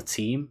it in the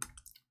team.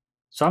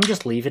 So I'm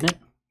just leaving it.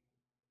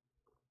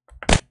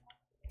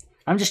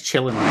 I'm just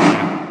chilling right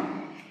now.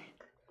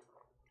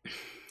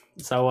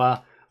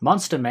 So,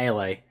 Monster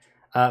Melee.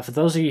 For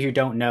those of you who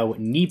don't know,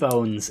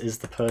 Kneebones is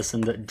the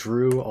person that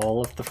drew all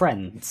of the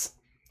friends.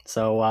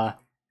 So,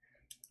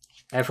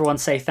 everyone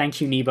say thank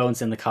you,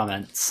 Kneebones, in the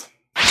comments.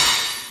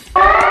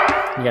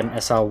 You get an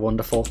SR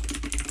Wonderful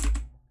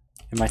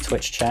in my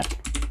Twitch chat.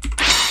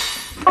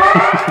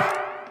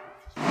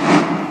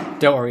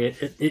 Don't worry,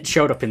 it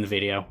showed up in the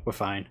video. We're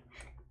fine.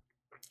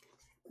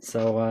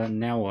 So,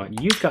 now what?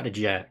 You've got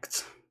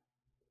eject.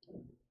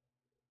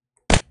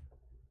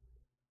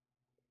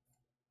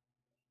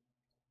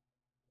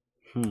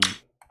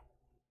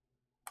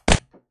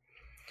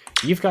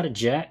 You've got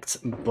eject,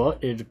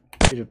 but it'd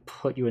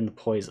put you in the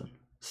poison.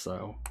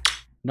 So,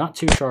 not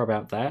too sure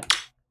about that.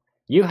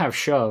 You have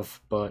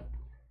shove, but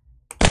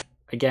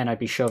again, I'd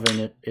be shoving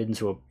it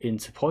into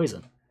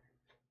poison.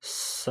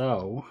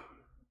 So,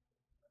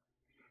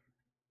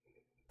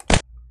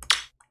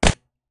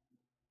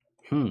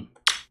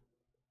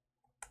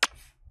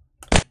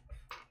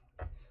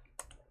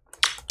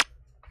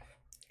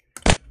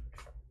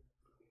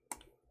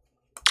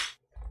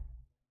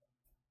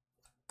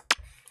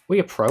 we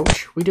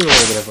approach. We do a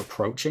little bit of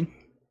approaching.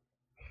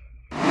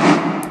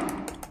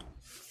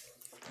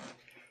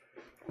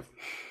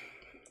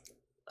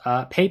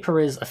 Paper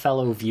is a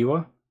fellow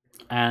viewer,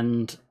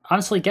 and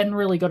honestly getting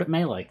really good at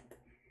Melee.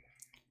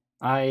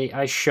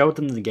 I showed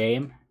them the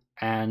game,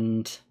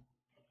 and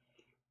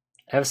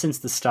ever since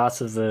the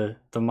start of the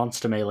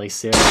Monster Melee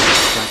series, they've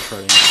just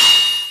been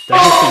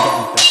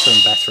getting better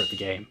and better at the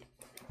game.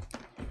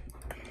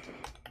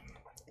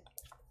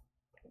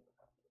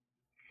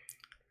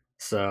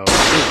 So,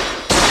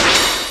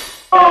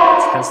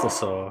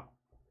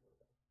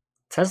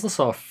 Tesla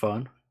Saw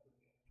fun.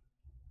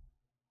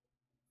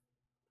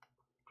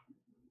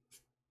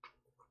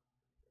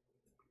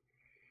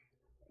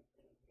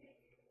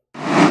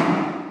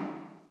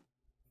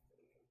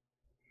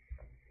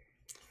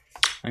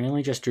 I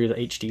only just drew the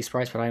HD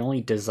sprites, but I only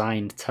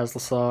designed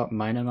Teslasaur,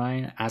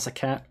 Mine,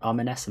 Azacat,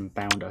 Ominous, and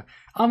Bounder.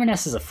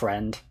 Ominous is a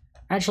friend.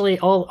 Actually,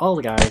 all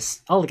the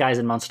guys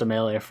in Monster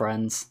Melee are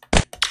friends.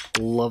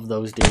 Love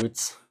those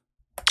dudes.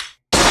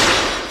 You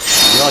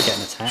are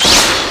getting attacked.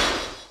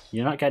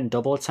 You're not getting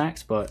double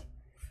attacks, but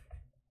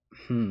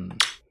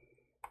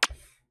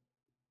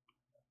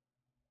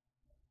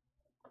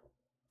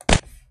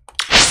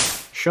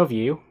shove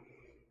you,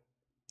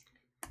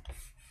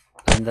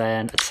 and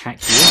then attack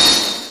you.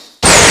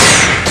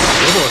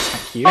 Double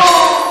attack you.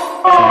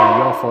 So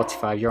you're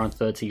 45, you're on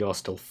 30, you're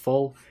still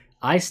full.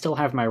 I still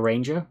have my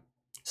Ranger,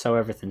 so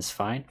everything's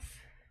fine.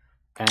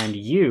 And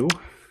you...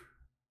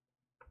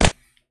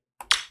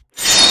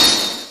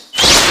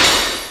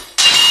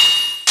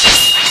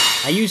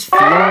 I use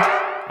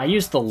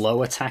the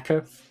low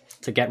attacker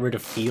to get rid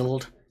of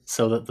field,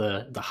 so that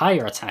the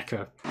higher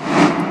attacker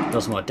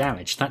does more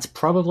damage. That's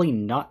probably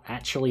not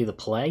actually the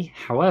play.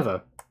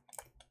 However,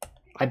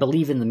 I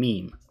believe in the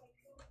meme.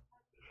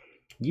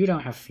 You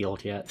don't have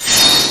field yet.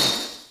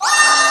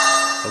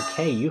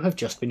 Okay, you have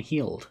just been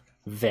healed.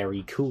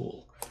 Very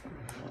cool.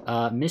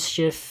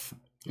 Mischief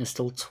is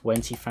still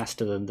 20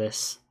 faster than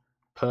this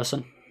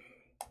person.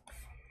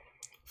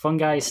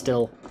 Fungi is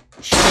still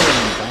chilling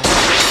back.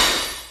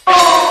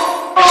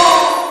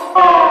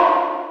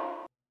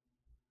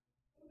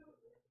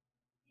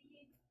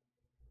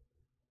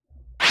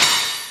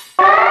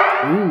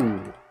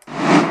 Ooh.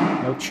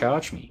 No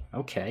charge me.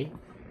 Okay.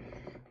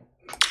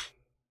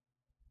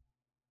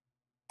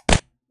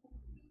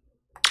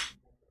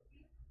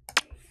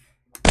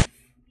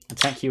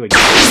 Attack you again.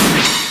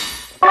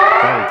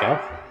 There we go.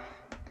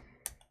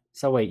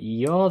 So wait,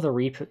 you're the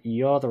Reaper,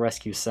 you're the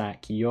Rescue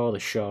Sack, you're the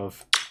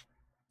Shove.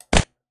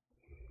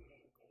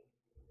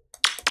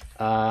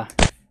 Attack.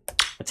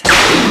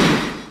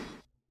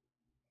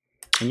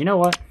 And you know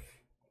what?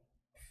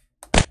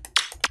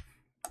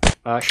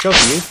 Shove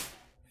you.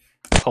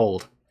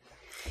 Hold.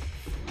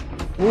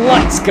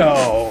 Let's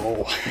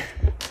go!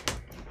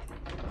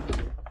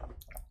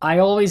 I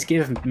always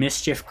give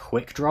Mischief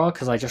Quick Draw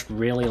because I just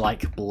really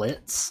like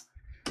Blitz.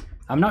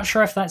 I'm not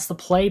sure if that's the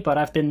play, but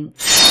I've been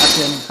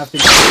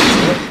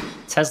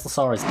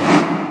Teslasaur is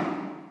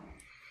dead.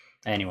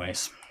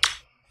 Anyways.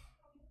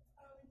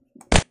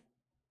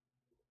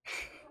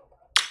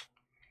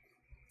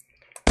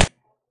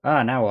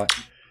 Now what?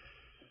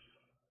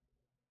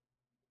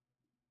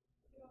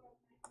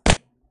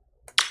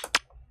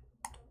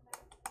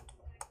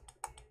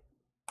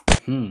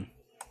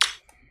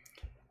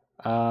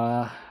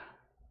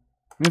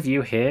 Move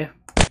you here.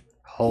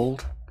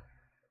 Hold.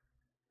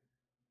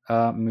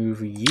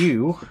 Move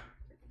you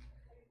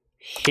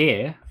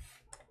here.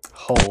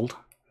 Hold.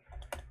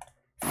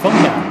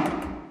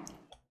 Fungi.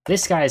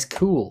 This guy is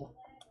cool.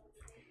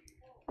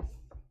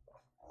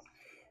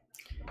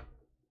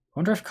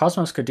 Wonder if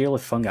Cosmos could deal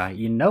with fungi.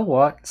 You know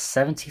what?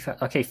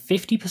 75. Okay,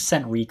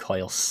 50%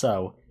 recoil.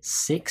 So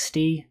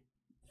 60.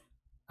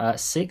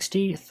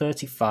 60,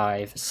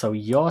 35. So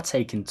you're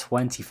taking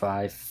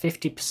 25.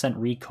 50%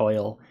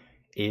 recoil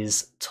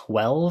is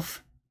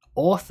 12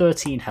 or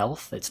 13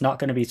 health. It's not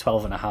going to be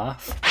 12 and a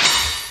half.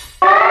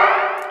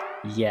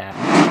 Yeah,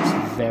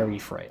 it's very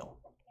frail.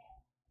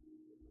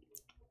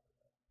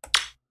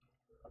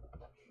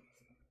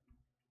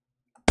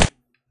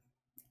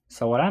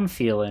 So what I'm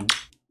feeling...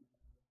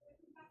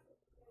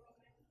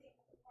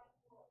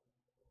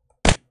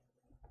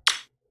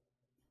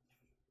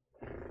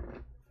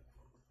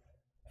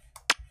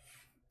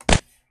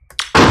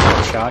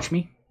 Charge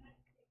me?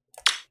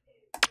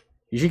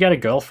 You should get a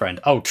girlfriend.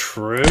 Oh,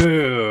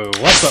 true.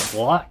 What's up,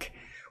 Block?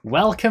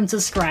 Welcome to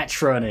Scratch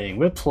Running.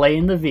 We're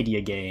playing the video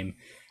game.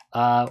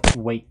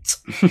 Wait.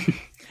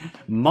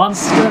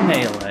 Monster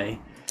Melee.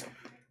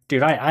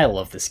 Dude, I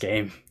love this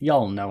game.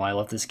 Y'all know I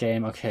love this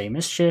game. Okay,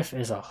 Mischief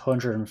is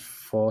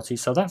 140,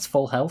 so that's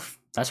full health.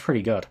 That's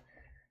pretty good.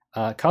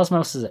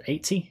 Cosmos is at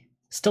 80.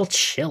 Still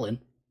chilling.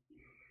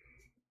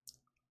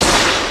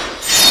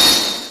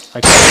 I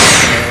can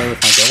melee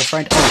with my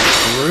girlfriend. Oh,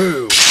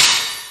 true.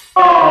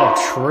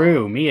 Oh,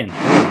 true. Me and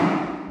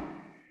who?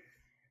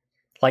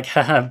 Like,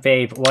 haha,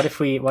 babe. What if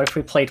we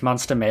played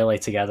Monster Melee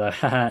together?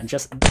 Haha,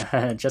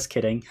 just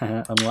kidding.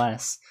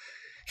 Unless.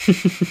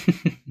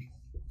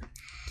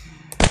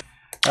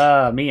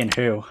 Me and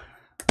who?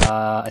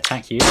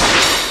 Attack you.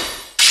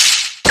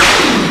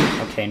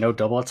 Okay, no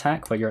double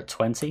attack, but you're at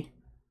 20.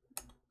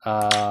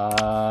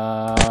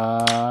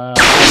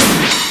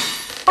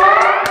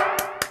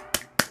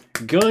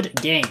 Good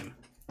game.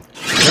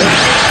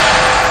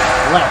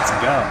 Let's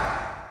go.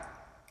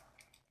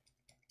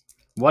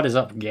 What is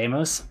up,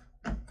 gamers?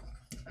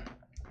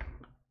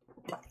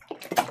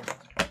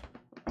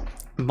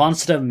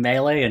 Monster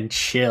Melee and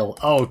chill.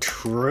 Oh,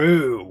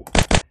 true.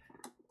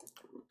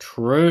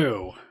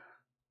 True.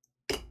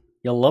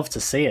 You'll love to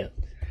see it.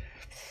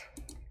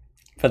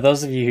 For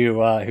those of you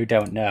who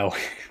don't know,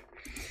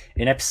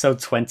 in episode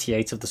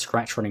 28 of the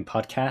Scratch Running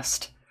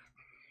podcast,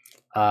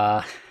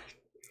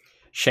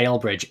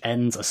 Shalebridge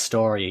ends a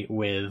story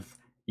with,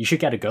 "You should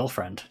get a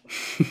girlfriend."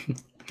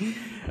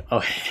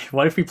 Oh,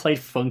 what if we played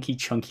Funky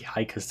Chunky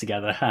Hikers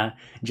together?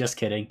 Just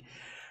kidding.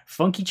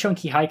 Funky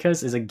Chunky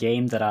Hikers is a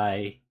game that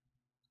I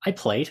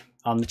played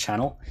on the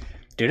channel.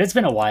 Dude, it's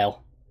been a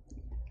while.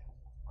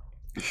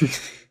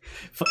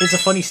 It's a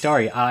funny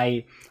story.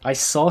 I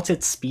sorted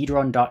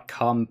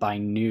speedrun.com by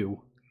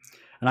new,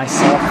 and I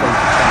saw Funky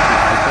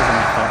Chunky Hikers, and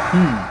I thought,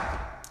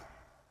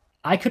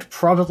 I could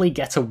probably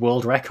get a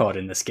world record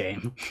in this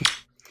game.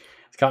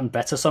 It's gotten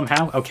better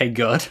somehow. Okay,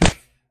 good.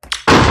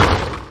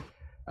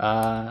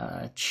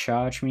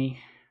 Charge me.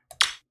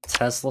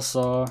 Tesla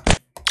saw.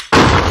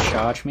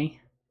 Charge me.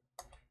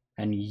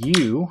 And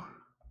you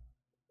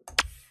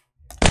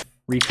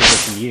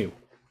reposition you.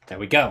 There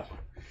we go.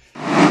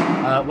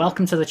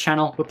 Welcome to the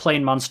channel. We're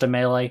playing Monster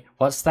Melee.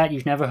 What's that?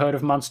 You've never heard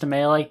of Monster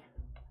Melee?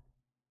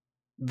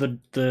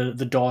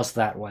 The door's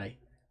that way.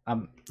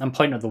 I'm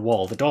pointing at the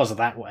wall. The doors are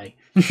that way.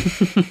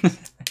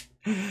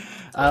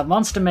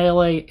 Monster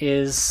Melee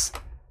is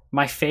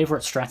my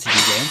favorite strategy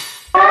game.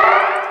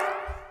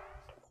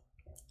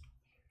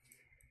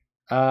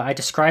 I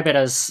describe it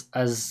as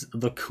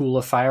the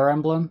cooler Fire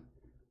Emblem,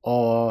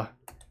 or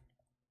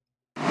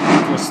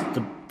just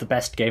the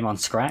best game on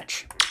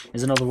Scratch,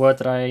 is another word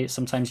that I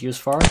sometimes use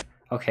for it.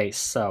 Okay,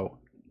 so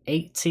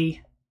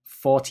 80,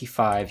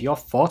 45. You're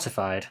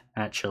fortified,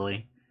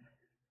 actually.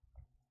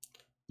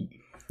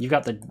 You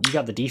got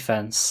the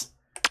defense.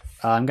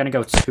 I'm gonna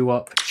go 2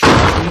 up,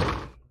 charge me,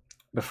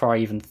 before I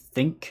even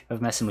think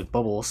of messing with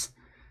bubbles.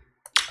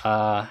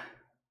 I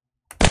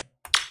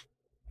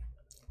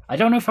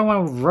don't know if I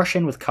want to rush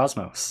in with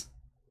Cosmos.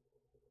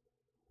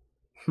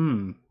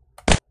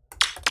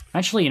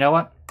 Actually, you know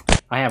what?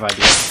 I have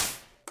ideas.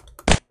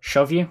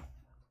 Shove you.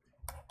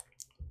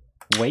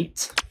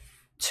 Wait.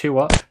 2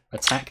 up.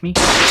 Attack me.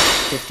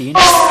 15.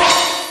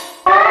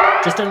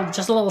 Just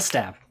a little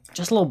stab.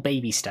 Just a little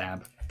baby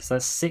stab. So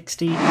that's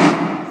 60,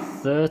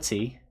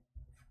 30.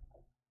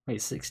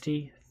 Wait,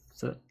 60,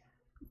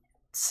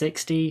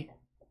 60,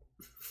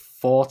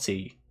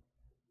 40.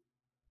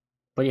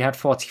 But you had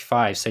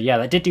 45, so yeah,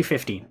 that did do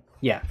 15.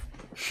 Yeah.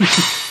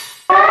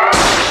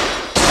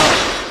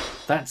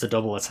 Oh, that's a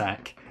double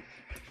attack.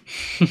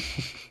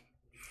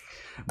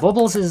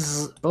 Bubbles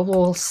is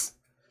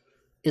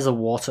a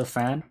water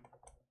fan.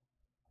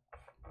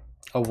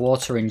 A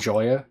water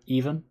enjoyer,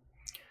 even.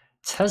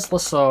 Tesla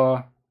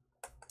saw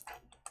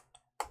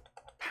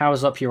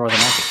powers up your other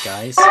magic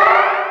guys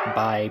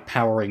by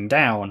powering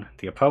down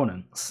the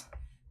opponents.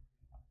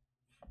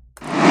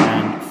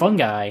 And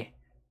Fungi,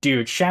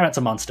 dude, shout out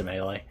to Monster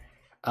Melee.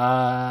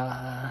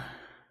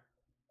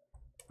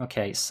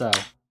 Okay, so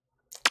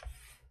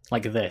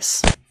like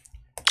this.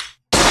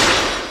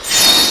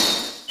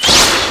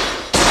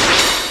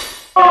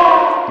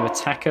 You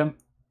attack them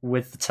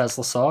with the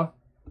Tesla Saw.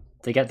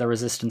 They get the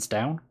resistance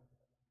down.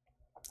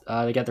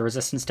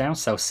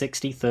 So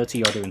 60, 30,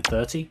 you're doing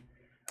 30.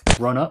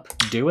 Run up,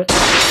 do it.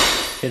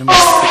 Hit them with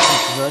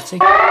 60 to 30.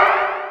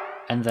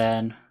 And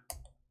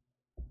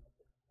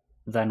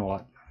then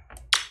what?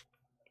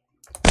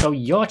 So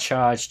you're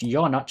charged,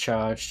 you're not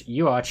charged,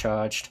 you are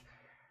charged.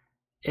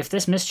 If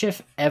this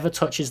mischief ever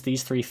touches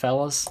these 3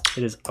 fellas,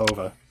 it is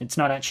over. It's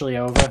not actually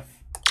over,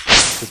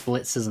 because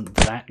Blitz isn't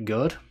that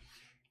good.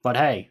 But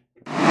hey.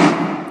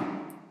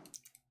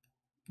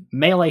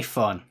 Melee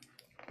fun.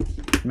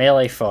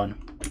 Melee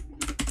fun.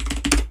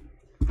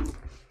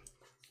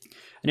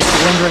 And if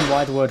you're wondering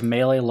why the word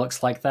melee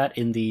looks like that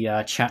in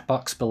the chat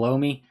box below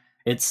me,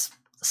 it's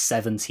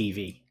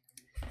 7TV.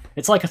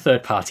 It's like a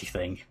third-party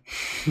thing.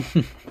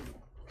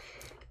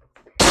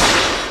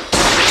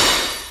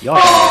 You're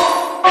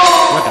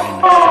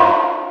dying next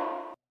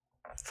time.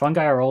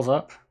 Fungi rolls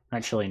up.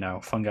 Actually, no.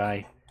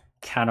 Fungi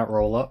cannot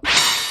roll up.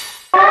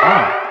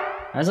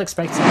 Ah, I was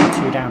expecting a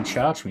 2-down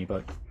charge me,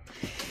 but...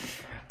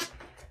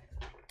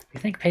 You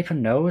think Paper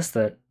knows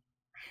that...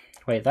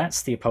 Wait,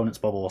 that's the opponent's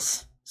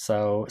bubbles.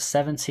 So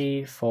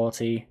 70,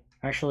 40...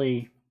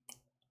 Actually,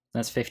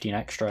 that's 15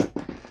 extra.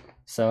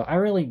 So I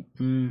really...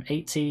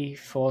 80,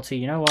 40,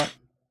 you know what?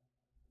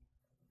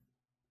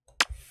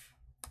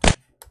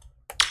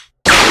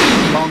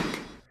 Bonk.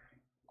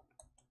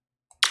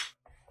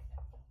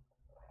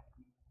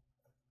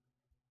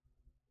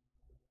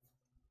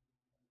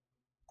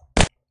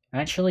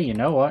 Actually, you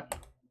know what?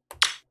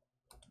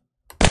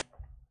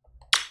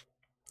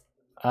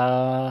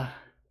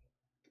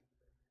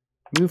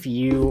 Move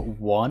you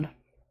 1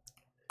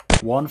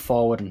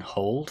 forward and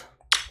hold.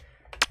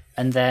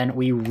 And then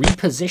we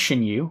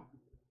reposition you.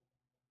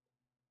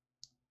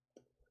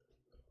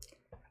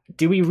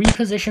 Do we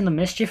reposition the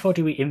mischief or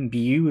do we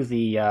imbue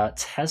the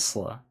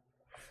Tesla?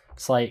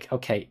 It's like,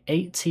 okay,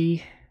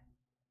 80.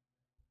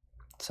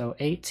 So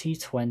 80,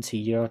 20,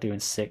 you're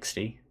doing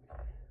 60.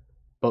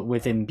 But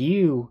with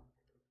imbue,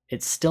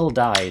 it still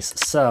dies.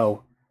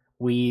 So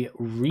we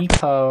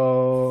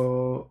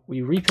repos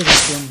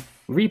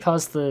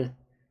the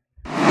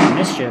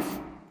mischief.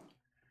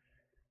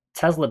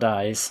 Tesla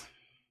dies.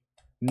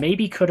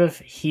 Maybe could have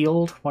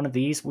healed one of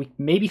these. We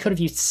maybe could have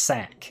used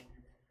sack.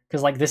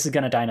 Because like this is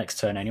gonna die next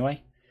turn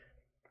anyway.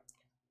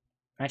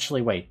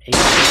 Actually, wait. 80.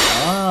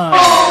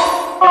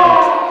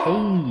 Ah!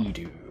 Hey,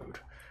 dude.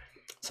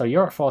 So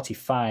you're at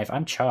 45.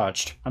 I'm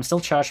charged. I'm still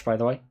charged, by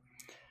the way.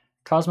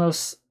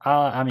 Cosmos,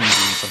 I'm in doing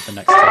something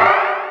next time.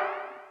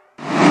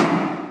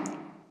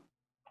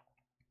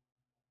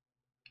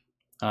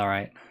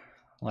 Alright,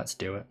 let's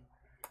do it.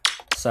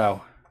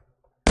 So,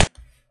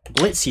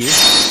 blitz you.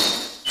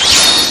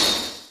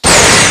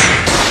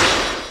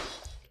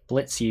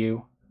 Blitz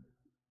you.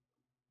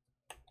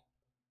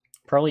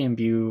 Probably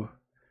imbue.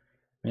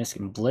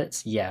 Missing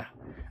blitz? Yeah.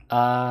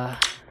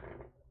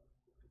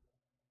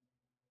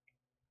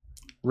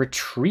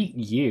 Retreat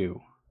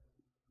you.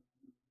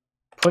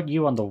 Put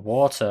you on the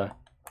water.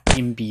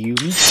 Imbue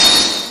me.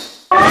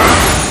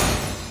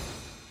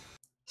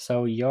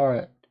 So you're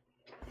at...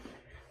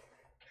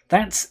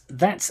 That's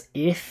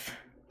if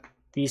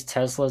these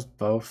Teslas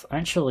both...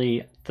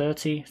 Actually,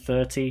 30,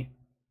 30...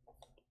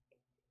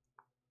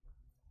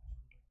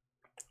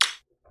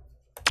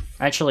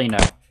 Actually, no.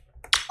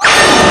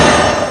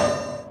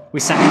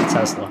 We sacked the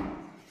Tesla.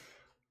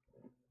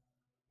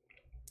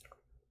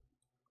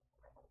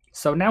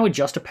 So now with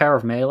just a pair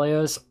of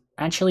meleeers,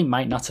 actually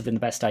might not have been the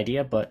best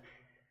idea, but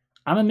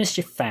I'm a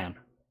Mischief fan.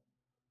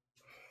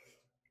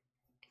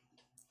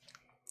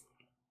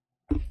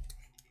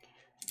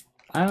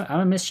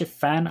 I'm a Mischief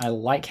fan. I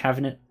like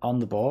having it on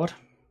the board.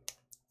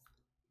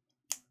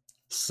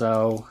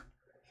 So...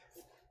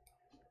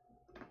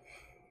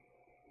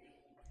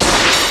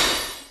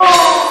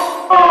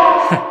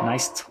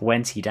 Nice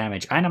 20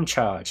 damage. And I'm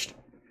charged.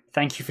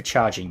 Thank you for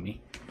charging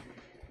me.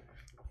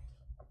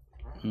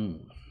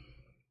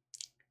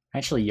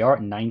 Actually, you're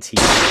at 19.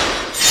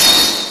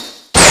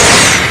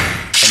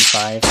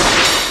 25.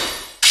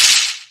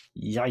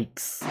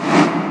 Yikes.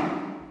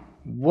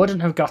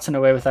 Wouldn't have gotten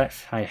away with that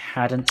if I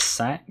hadn't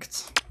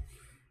sacked.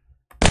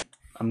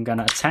 I'm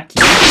gonna attack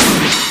you.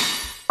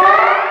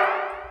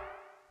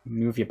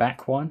 Move you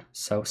back one.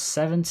 So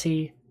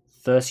 70,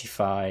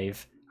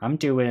 35. I'm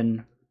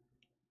doing...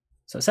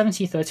 So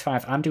 70,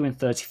 35, I'm doing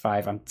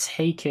 35. I'm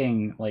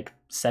taking, like,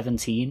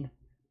 17.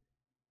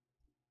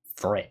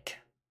 Frick.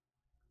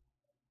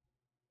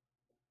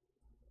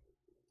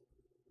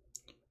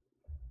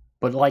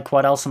 But, like,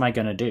 what else am I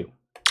gonna do?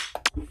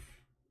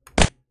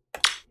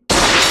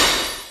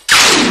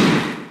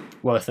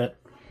 Worth it.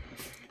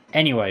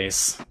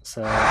 Anyways,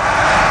 so...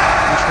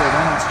 Actually,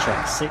 let's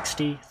check.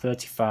 60,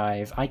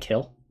 35, I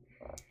kill.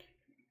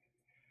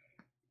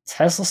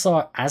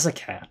 Teslasaur as a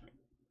cat.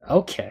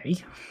 Okay.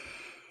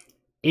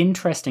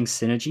 Interesting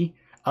synergy.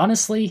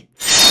 Honestly,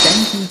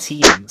 send me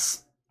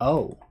teams.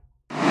 Oh.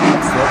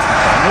 That's the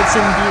ultimate. It's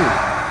imbue.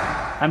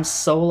 I'm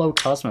solo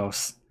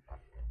Cosmos.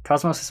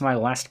 Cosmos is my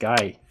last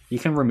guy. You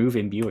can remove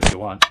imbue if you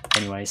want.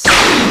 Anyways.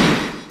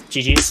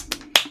 GG's.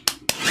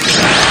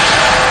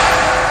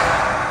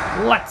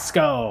 Let's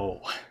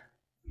go!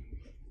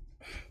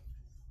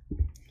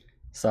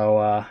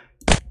 So,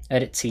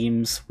 edit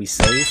teams, we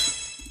save.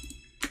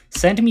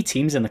 Send me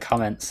teams in the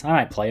comments. I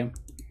might play them.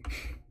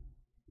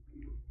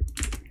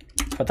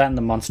 Put that in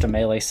the Monster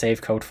Melee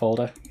save code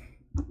folder.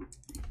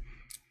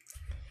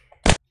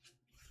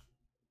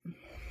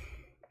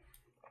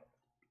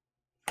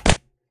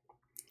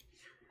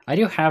 I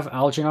do have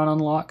Algernon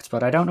unlocked,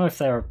 but I don't know if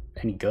they're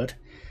any good.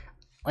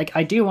 Like,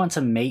 I do want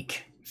to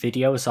make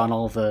videos on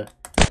all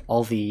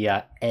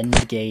the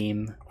end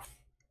game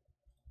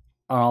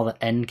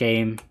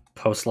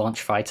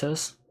post-launch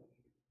fighters.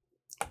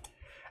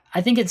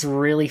 I think it's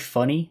really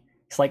funny.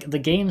 It's like the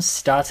game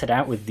started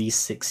out with these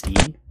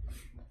 16,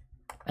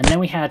 and then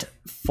we had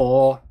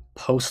 4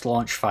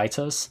 post-launch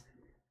fighters,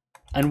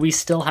 and we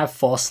still have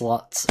 4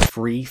 slots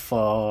free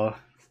for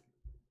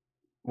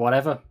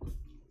whatever.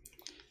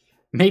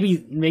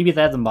 Maybe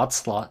they're the mod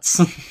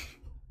slots.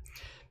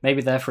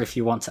 Maybe they're for if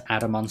you want to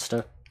add a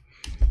monster.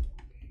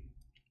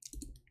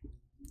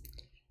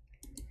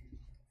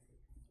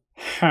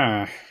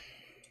 Huh.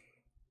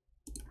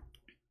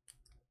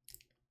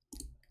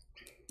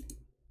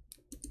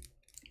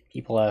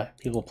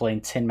 People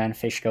playing Tin Man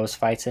Fish Goes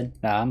Fighting.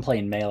 Nah, I'm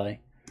playing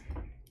Melee.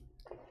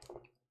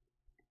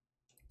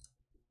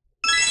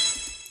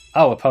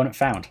 Oh, opponent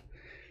found.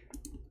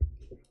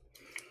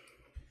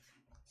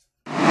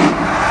 Yo,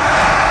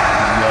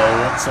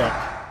 what's up?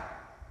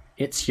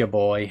 It's your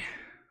boy.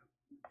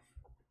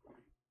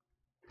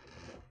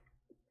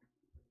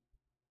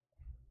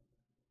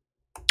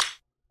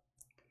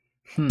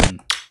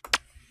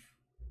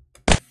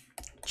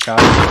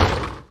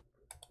 Charge.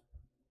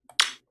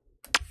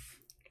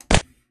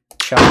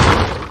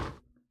 Charge.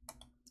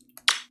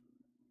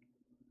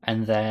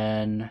 And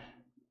then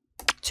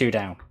 2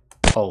 down.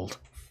 Hold.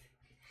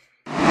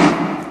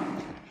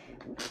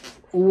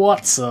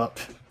 What's up?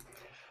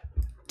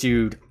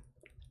 Dude,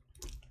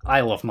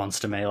 I love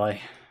Monster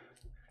Melee.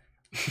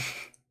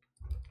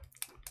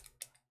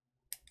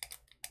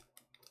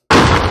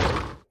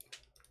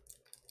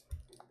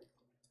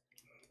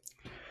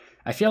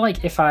 I feel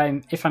like if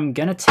I'm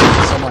gonna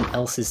take someone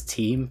else's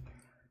team,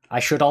 I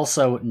should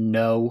also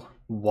know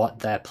what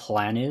their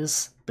plan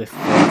is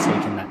before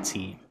taking that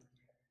team.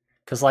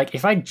 Because, like,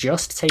 if I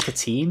just take a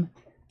team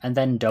and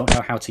then don't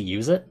know how to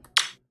use it,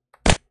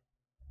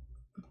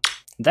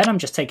 Then I'm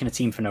just taking a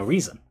team for no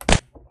reason.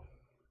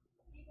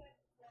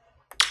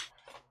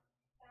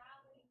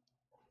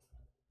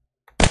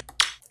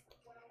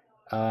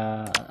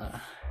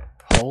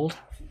 Hold.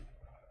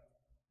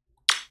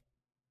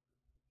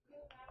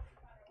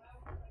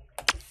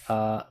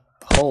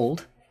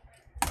 Hold.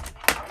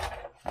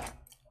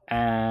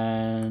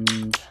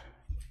 And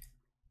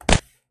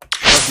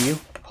shove you.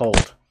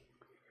 Hold.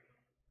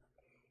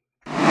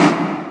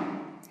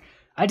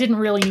 I didn't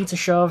really need to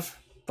shove,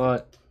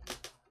 but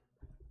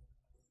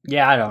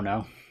yeah, I don't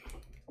know.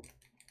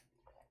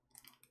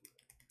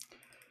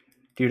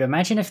 Dude,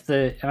 imagine if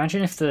the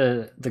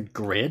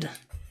grid,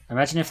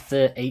 imagine if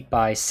the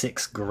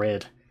 8x6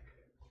 grid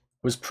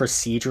was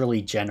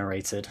procedurally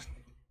generated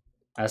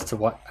as to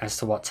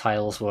what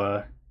tiles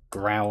were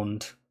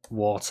ground,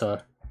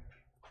 water,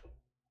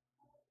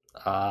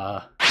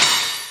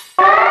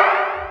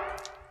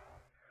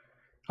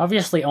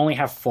 obviously only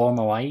have 4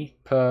 Moai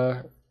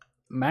per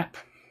map,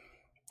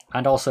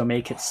 and also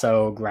make it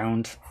so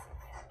ground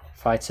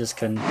fighters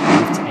can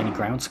move to any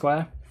ground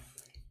square.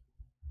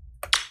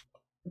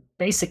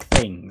 Basic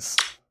things,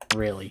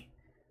 really.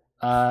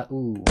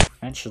 Ooh,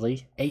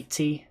 actually,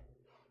 80,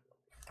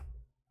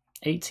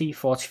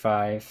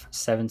 45,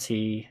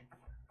 70,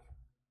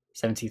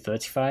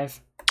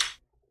 35.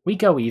 We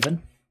go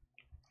even.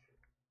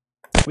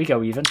 We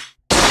go even.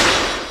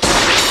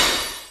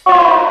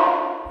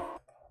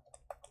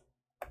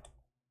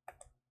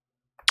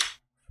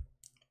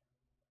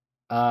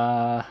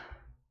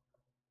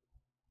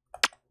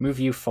 Move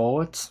you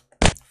forwards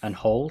and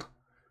hold.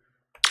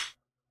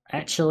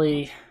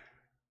 Actually,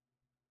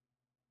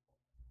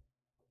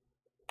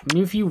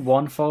 move you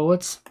 1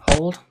 forwards,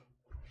 hold.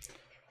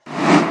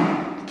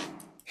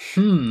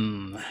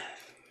 This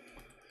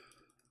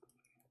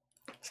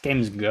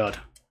game's good.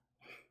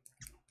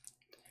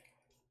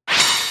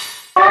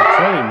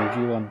 Okay, move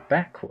you 1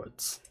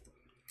 backwards.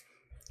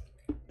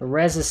 The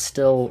res is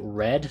still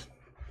red,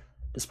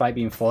 despite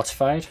being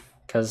fortified,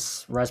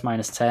 because res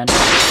 -10.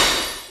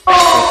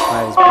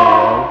 45 is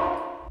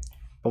below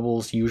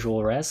Bubble's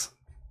usual res.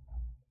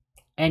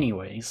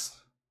 Anyways.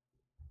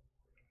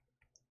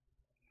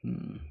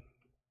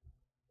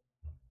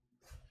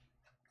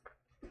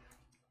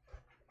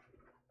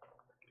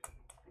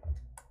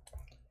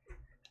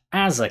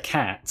 As a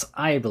cat,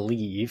 I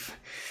believe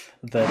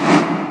that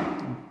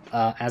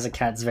as a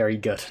cat's very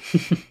good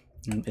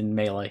in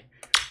Melee.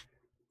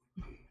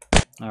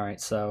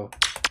 Alright, so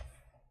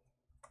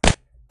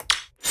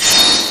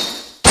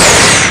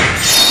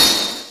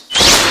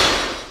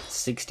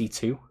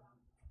 62.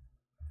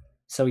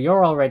 So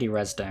you're already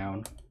res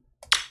down.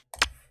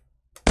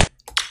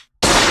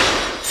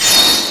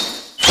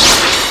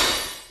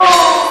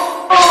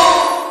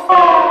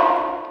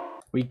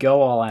 We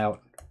go all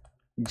out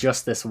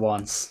just this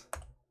once.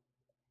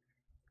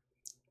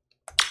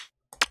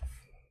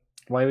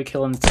 Why are we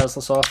killing the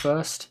Teslasaur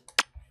first?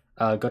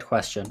 Good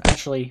question.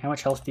 Actually, how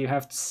much health do you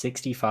have?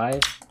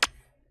 65?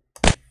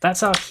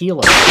 That's our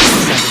healer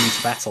sending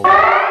into battle.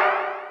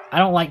 I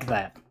don't like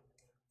that.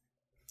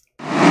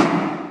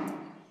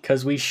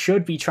 Because we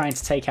should be trying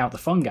to take out the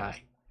fungi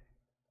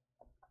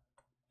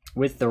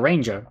with the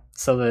ranger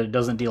so that it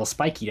doesn't deal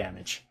spiky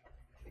damage.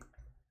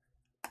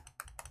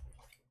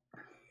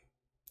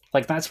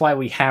 Like, that's why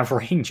we have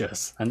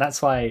rangers, and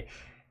that's why...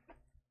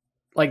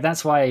 Like,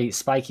 that's why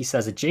Spiky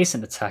says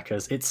adjacent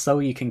attackers. It's so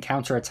you can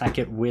counterattack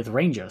it with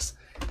rangers.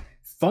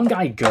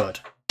 Fungi, good.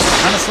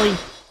 Honestly,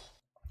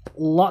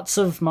 lots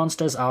of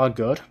monsters are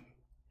good.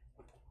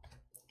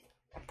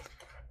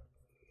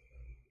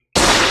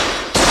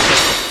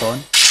 Just for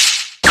fun.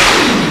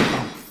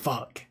 Oh,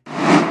 fuck.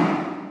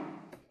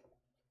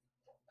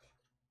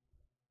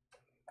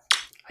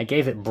 I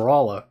gave it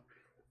Brawler.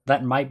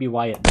 That might be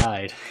why it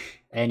died.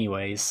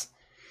 Anyways.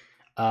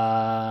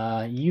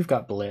 You've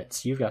got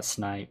Blitz. You've got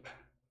Snipe.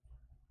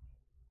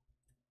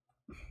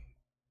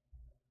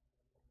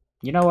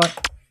 You know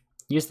what?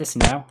 Use this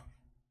now.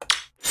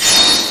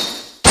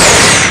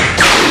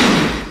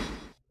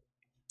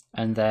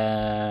 And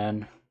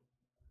then...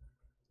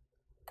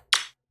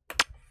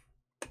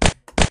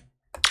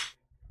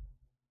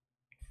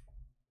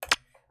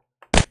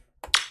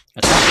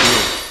 attack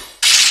you.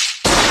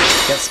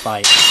 Get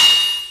Spike.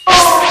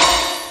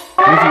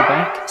 Move you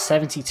back.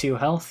 72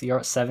 health. You're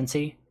at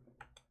 70.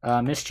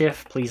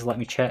 Mischief, please let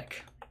me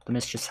check the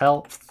Mischief's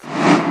health.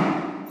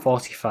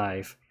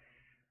 45.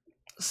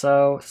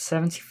 So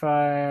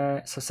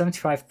 75. So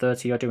 75,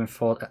 30. You're doing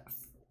 4.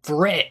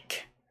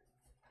 Frick!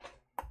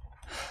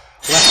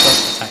 Left don't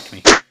attack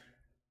me.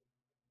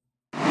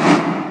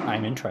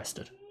 I'm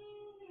interested.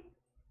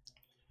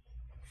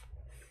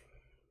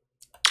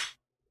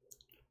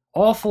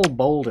 Awful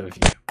bold of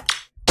you.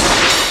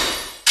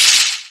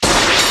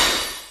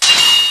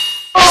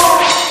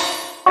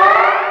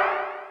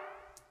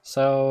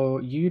 So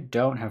you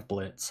don't have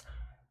Blitz.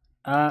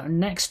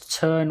 Next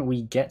turn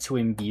we get to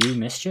imbue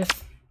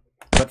Mischief.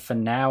 But for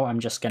now, I'm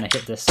just going to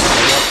hit this double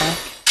attack.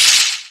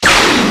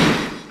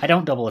 I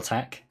don't double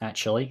attack,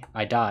 actually.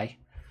 I die.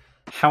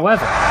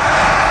 However,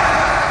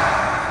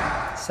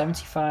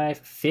 75,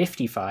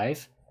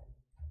 55.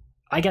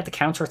 I get the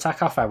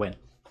counterattack off, I win.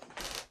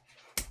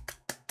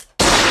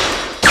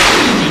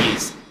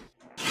 Jeez.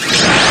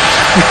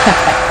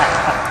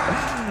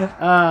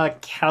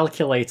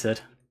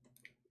 Calculated.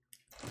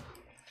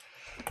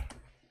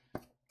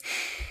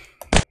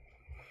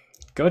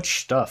 Good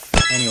stuff.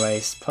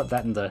 Anyways, put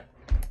that in the...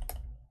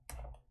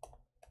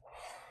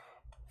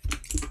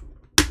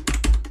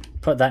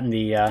 Put that in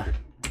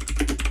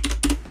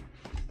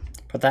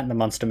the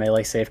Monster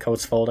Melee save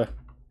codes folder.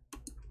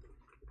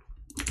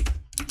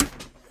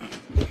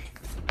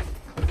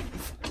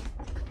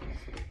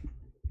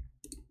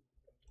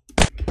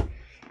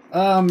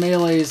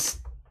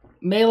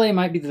 Melee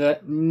might be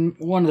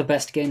one of the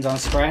best games on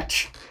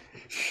Scratch.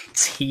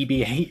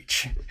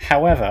 TBH.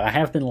 However, I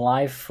have been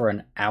live for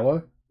an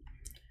hour,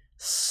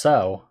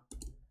 so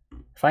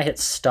if I hit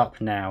stop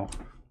now,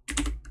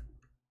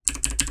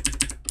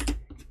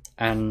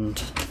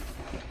 and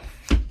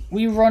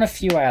we run a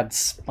few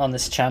ads on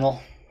this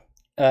channel,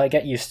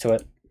 get used to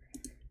it.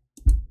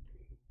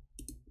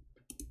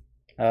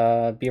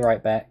 Be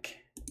right back.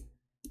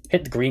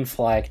 Hit the green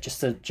flag just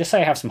so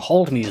I have some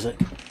hold music.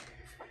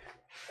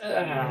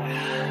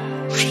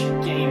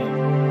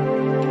 Gaming.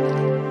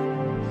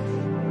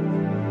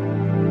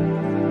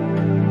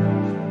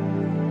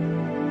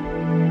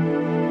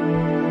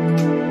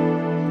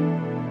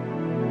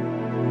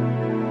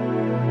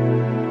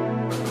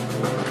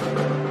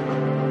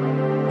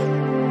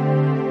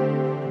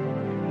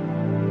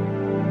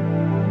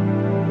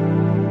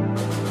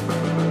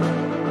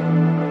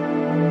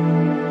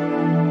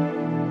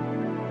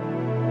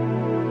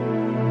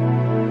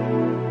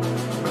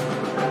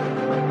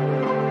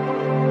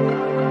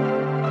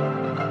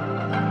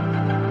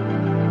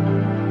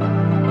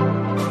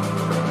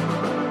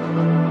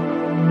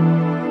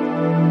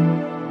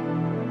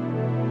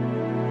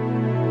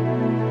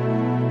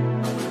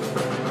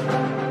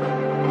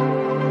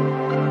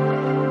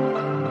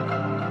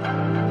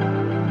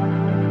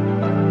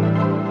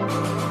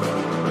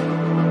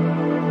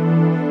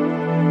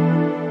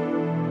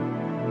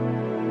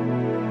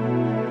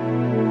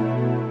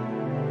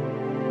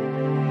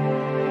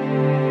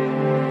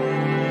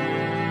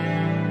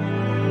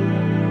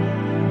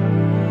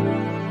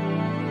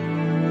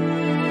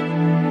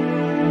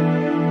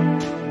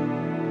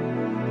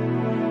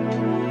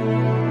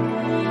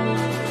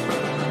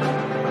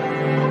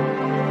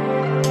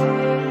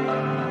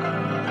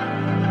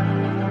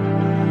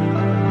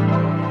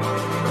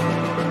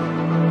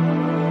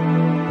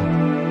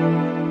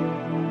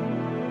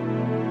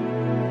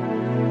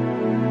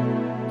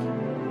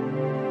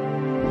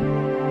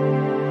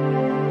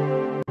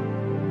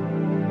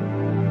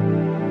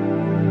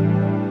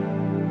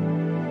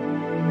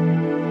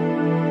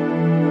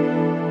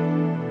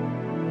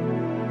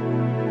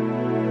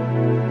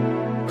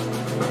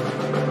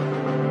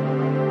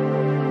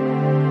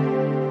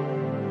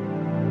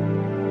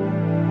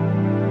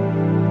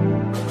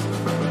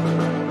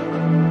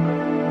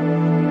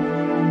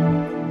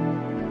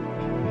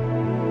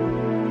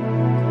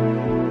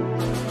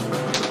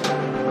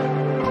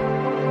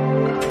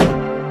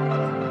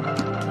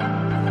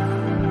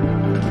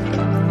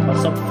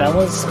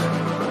 Fellas.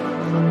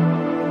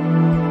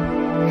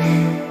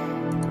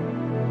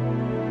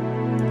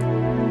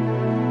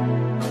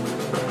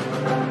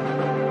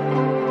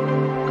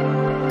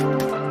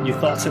 You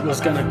thought it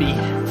was gonna be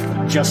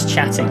just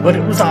chatting, but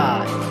it was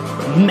I,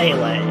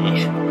 Melee.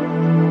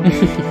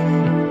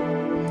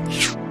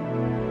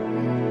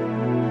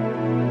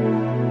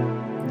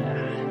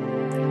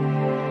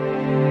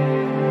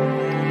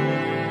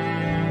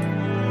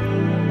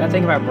 Bad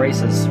thing about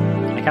braces,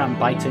 I can't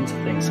bite into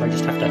things, so I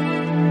just have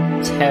to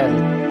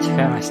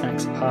tear my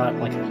snacks apart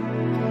like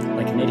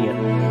an idiot.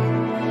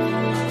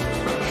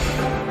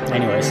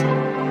 Anyways.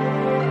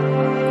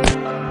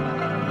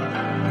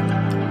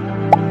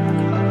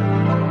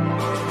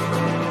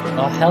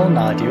 Oh hell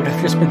nah, dude,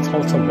 I've just been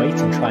told to wait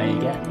and try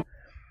again.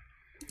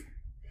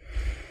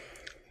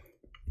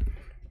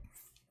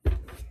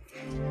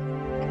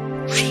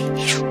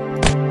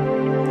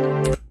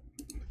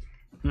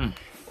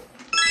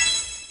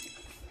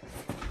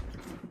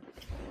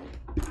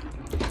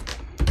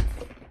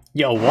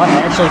 Yo, what?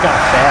 I actually got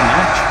a fair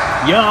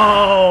match?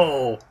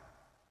 Yo!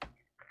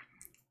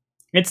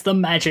 It's the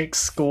Magic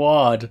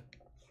Squad.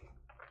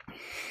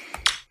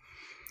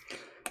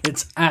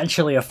 It's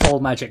actually a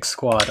full Magic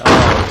Squad.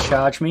 Oh,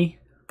 charge me.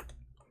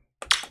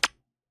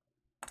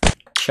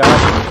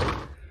 Charge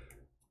me.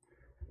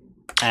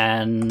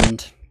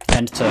 And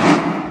end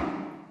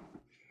turn.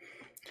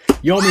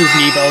 Your move,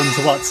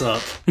 Kneebones, what's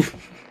up?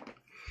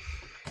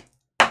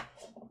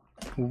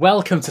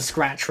 Welcome to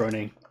Scratch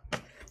Running.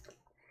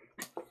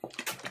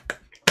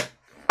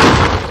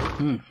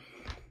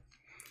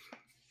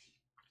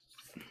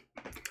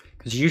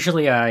 Because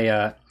usually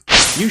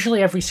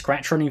usually every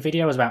Scratch Running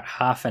video is about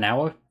half an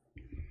hour.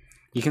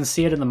 You can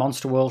see it in the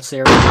Monster World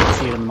series, you can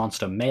see it in the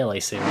Monster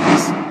Melee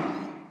series.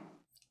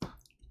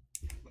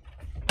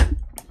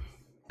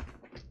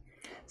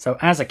 So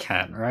as a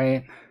cat,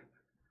 right?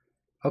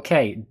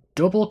 Okay,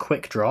 double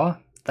quick draw,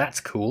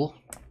 that's cool.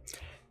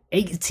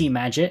 80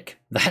 magic.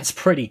 That's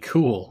pretty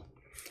cool.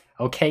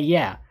 Okay,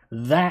 yeah.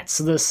 That's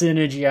the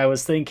synergy I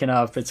was thinking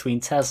of between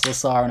Tesla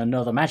Saw and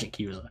another magic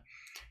user.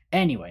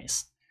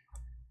 Anyways.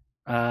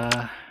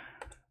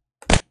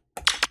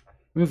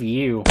 Move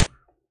you.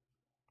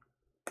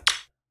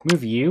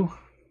 Move you.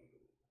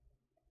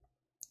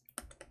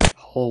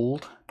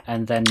 Hold.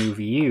 And then move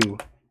you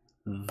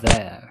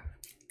there.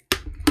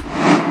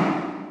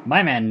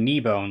 My man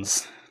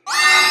Kneebones.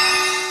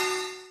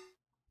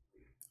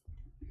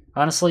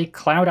 Honestly,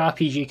 Cloud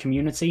RPG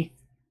community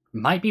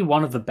might be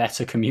one of the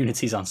better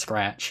communities on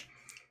Scratch.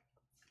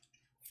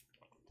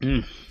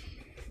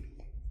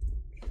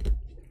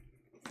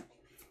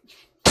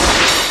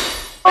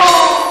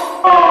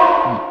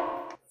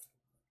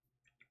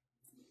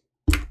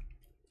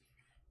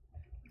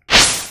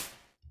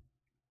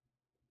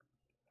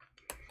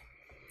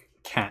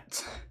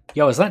 Cat.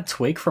 Yo, is that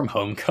Twig from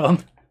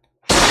Homecoming?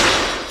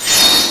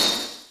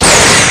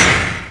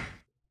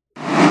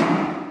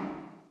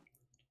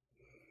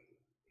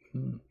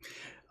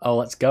 Oh,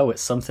 let's go.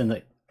 It's something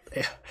that...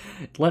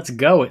 Let's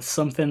go. It's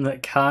something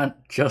that can't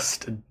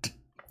just...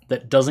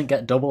 That doesn't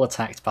get double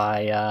attacked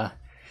by...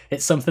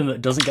 It's something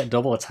that doesn't get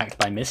double attacked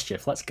by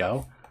Mischief. Let's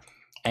go.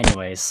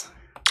 Anyways.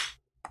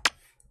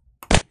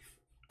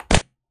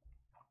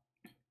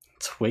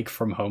 Twig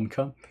from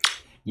Homecoming?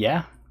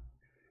 Yeah.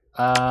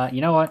 You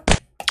know what?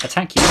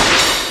 Attack you.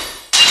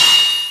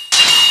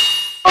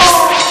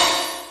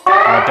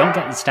 Don't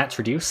get your stats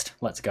reduced.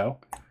 Let's go.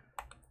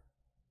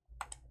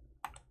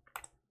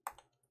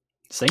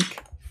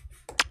 Sink.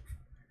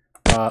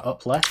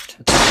 Up left.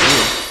 Attack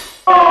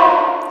you.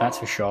 That's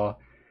for sure.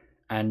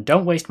 And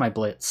don't waste my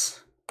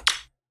blitz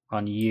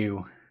on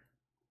you.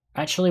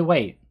 Actually,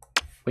 wait.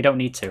 We don't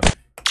need to.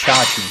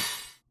 Charge me.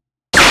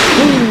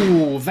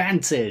 Ooh,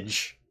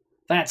 Vantage!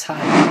 That's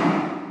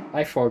high.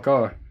 I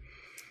forgot.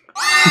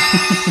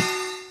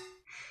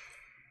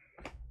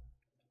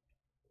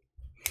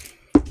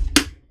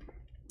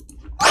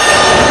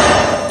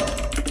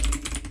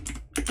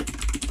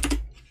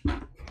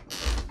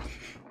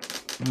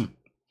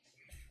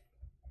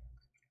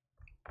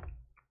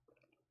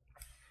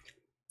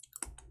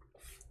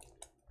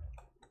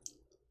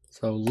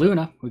 So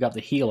Luna, we got the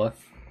healer.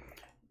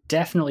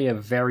 Definitely a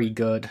very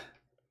good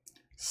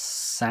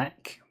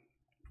sack.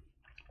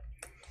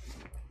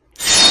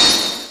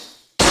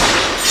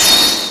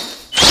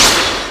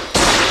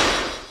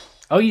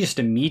 Oh, you just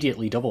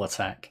immediately double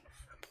attack.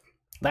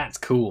 That's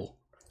cool.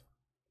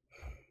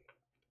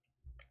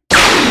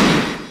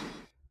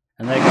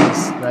 And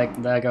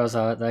there goes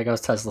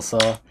Tesla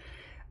Saw.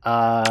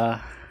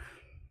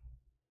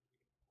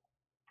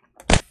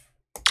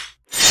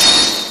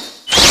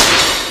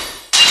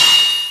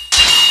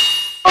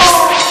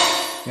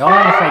 You know,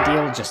 if I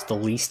deal just the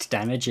least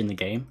damage in the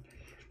game.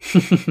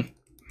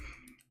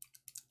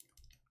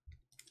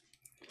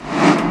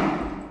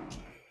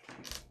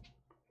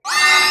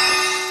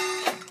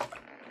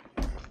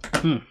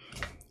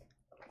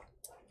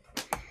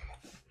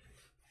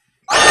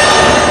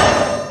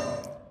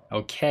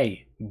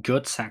 Okay,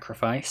 good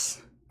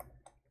sacrifice.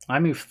 I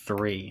move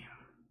 3.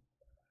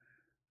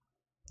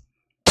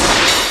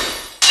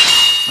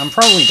 I'm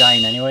probably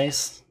dying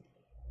anyways.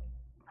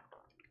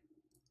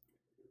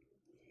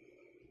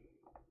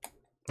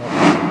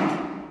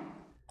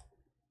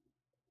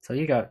 So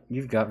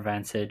you've got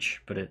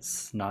Vantage, but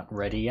it's not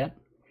ready yet.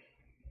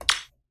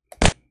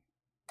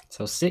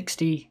 So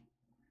 60,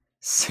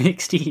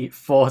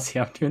 40,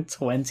 I'm doing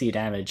 20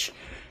 damage.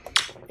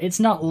 It's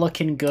not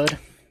looking good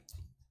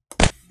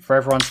for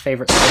everyone's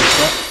favorite space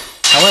drop.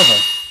 However,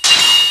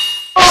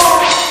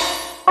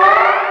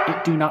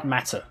 it do not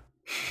matter.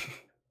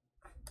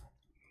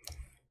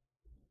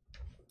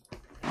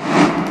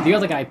 The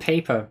other guy,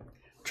 Paper,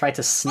 tried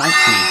to snipe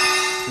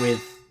me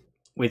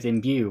with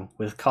Imbue,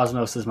 with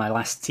Cosmos as my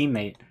last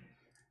teammate.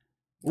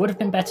 Would have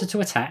been better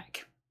to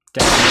attack,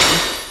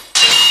 definitely.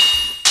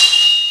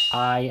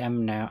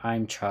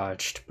 I'm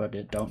charged, but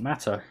it don't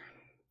matter,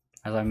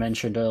 as I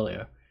mentioned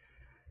earlier.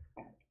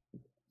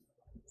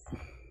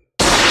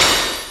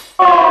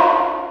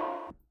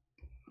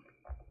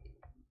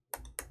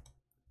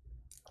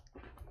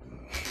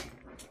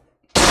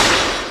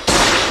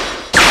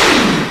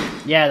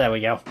 Yeah, there we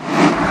go.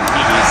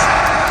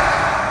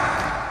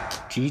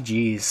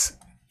 GG's.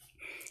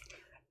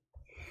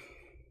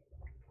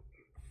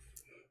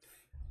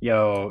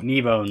 Yo,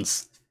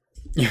 Kneebones,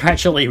 you're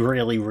actually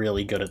really,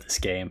 really good at this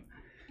game.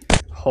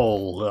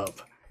 Hold up.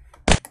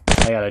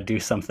 I gotta do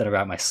something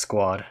about my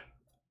squad.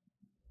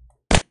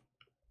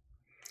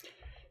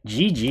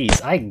 GG's,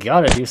 I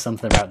gotta do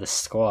something about this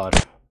squad.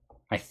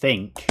 I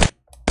think.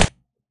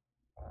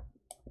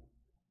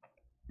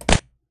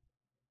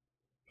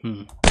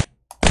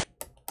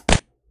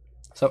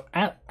 So,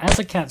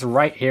 Azakat's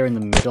right here in the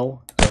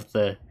middle of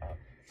the...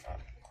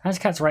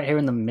 Azakat's right here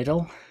in the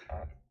middle.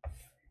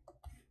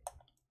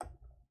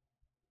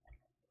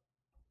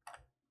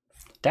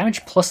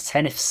 Damage plus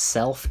 10 if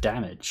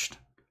self-damaged.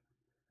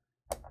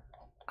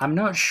 I'm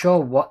not sure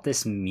what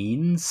this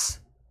means.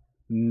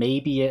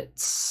 Maybe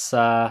it's...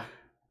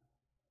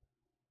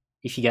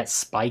 if you get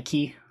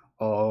spiky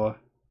or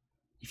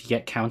if you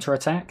get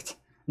counterattacked.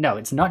 No,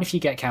 it's not if you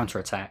get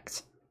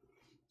counterattacked.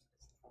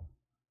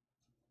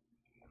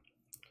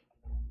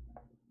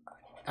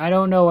 I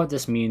don't know what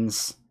this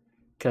means,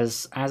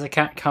 because as a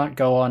cat can't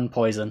go on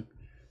poison.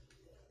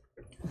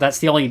 That's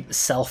the only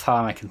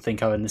self-harm I can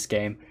think of in this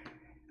game.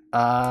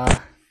 I'm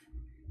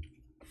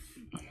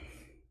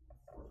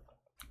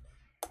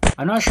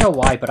not sure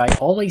why, but I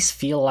always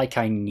feel like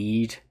I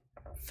need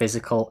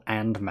physical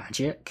and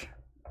magic.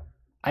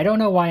 I don't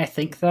know why I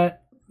think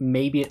that.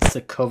 Maybe it's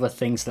to cover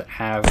things that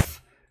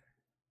have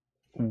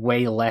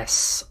way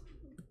less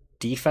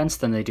defense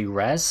than they do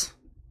res.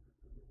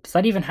 Does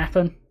that even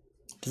happen?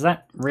 Does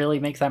that really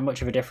make that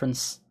much of a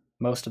difference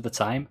most of the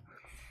time?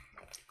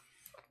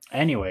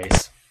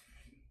 Anyways.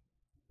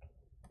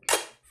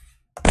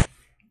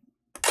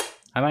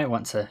 I might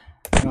want to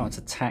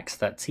tax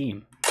that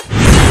team.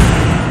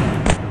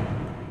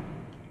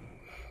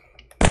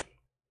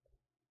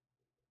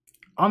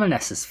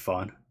 Ominous is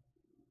fun.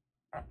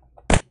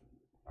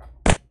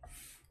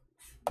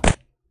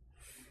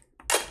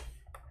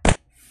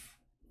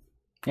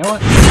 You know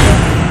what?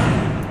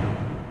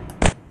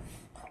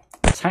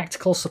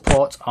 Tactical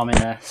support,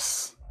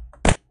 Ominous.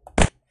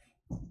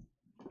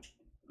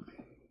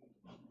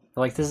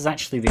 Like, this is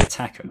actually the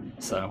attacker,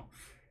 so...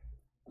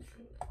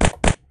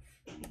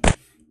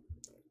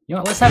 You know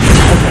what, let's have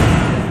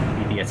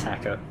Alden be the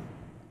attacker.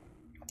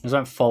 This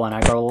went full on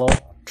aggro lol.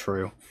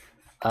 True.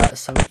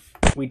 So,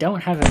 we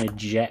don't have an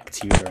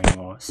eject user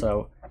anymore,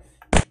 so...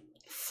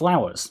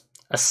 Flowers.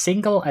 A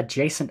single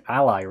adjacent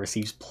ally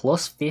receives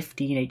plus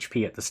 15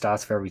 HP at the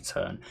start of every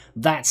turn.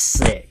 That's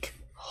sick.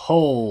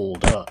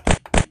 Hold up.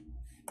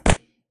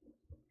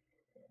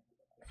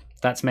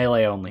 That's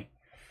melee only.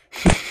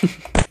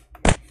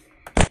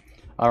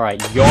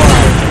 Alright, you're our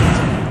agent.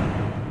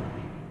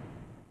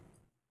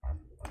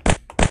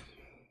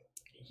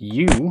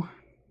 You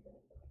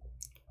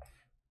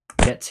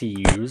get to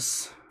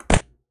use...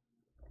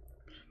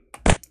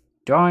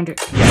 Do I want to...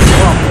 Yeah,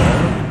 you're on board.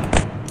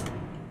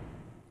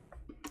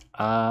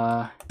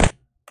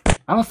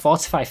 I'm a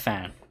Fortify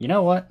fan. You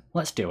know what?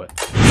 Let's do it.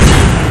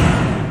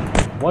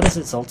 What is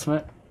its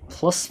ultimate?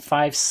 Plus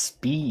 5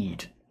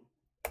 speed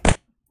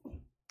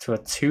to a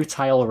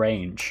 2-tile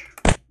range.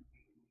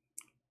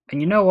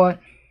 And you know what?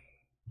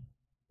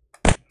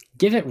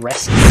 Give it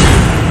rescue.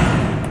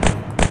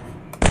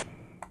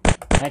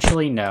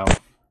 Actually, no.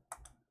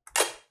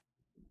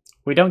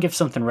 We don't give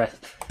something like...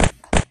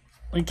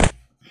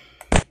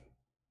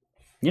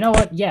 You know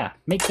what? Yeah,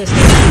 make this the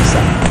rescue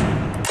set.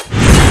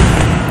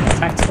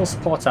 Tactical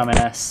support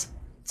Ominous.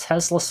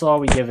 Tesla Saw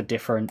we give a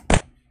different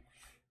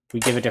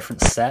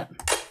set.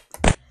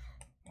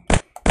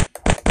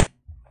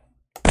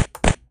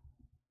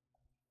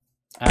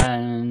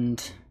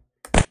 And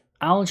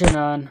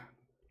Algernon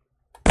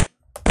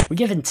we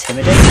give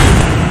Intimidate,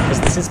 because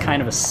this is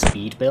kind of a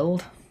speed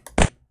build.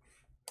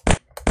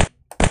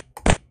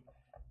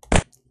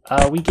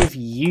 We give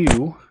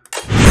you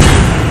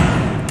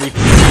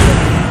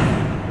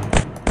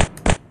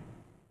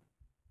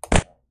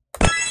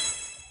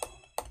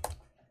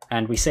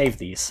and we save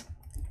these.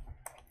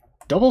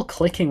 Double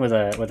clicking with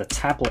a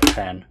tablet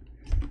pen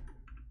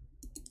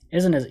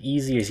isn't as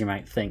easy as you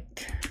might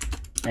think.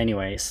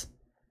 Anyways,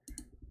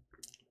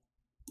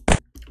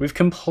 we've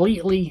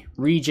completely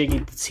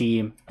rejiggered the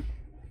team.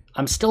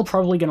 I'm still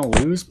probably gonna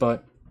lose,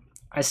 but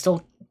I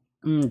still...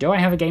 do I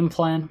have a game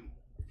plan?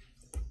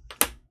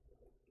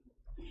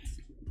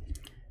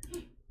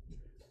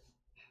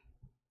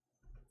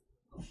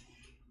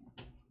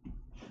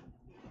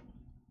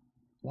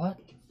 What?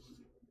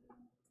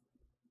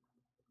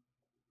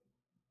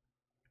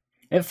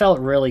 It felt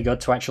really good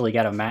to actually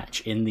get a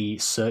match in the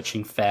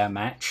searching fair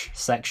match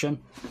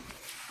section.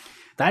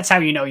 That's how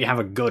you know you have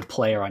a good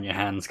player on your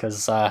hands,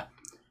 because I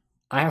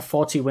have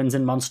 40 wins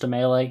in Monster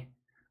Melee.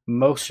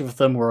 Most of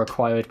them were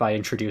acquired by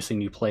introducing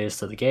new players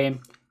to the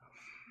game.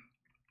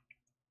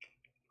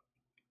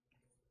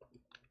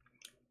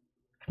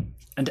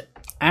 And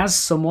as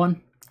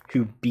someone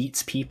who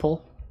beats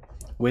people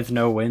with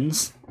no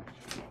wins,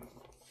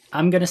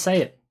 I'm gonna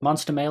say it.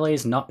 Monster Melee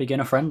is not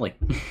beginner friendly.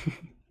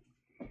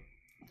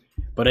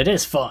 But it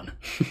is fun.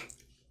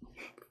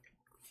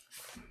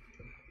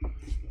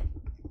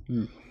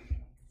 Well,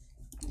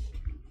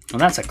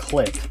 that's a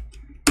click.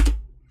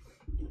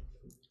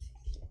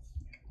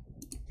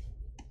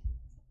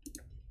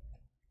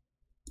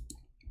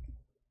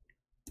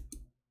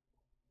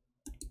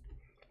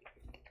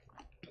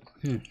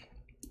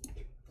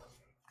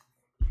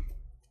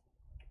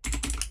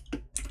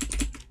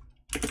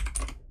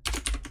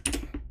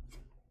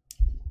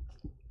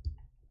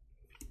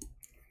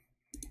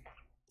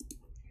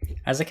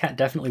 As a cat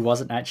definitely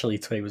wasn't actually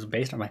toy, it was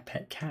based on my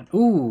pet cat.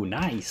 Ooh,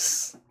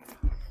 nice.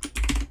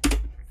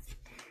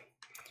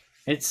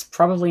 It's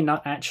probably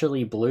not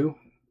actually blue,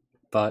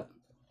 but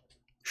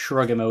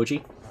shrug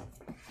emoji.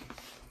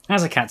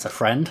 As a cat's a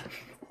friend.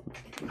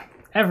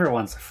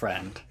 Everyone's a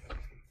friend.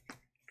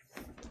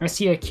 I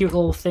see a cute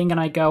little thing and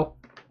I go,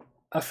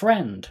 a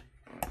friend.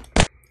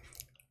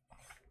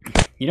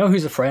 You know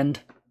who's a friend?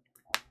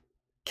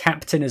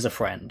 Captain is a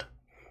friend.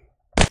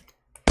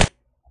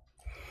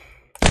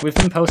 We've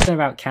been posting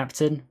about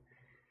Captain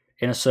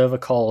in a server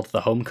called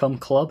the Homecome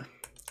Club.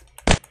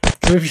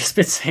 So we've just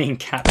been saying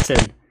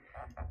Captain.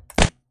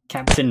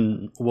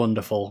 Captain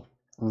Wonderful.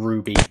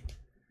 Ruby.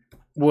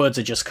 Words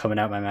are just coming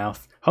out my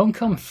mouth.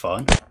 Homecome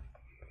fun.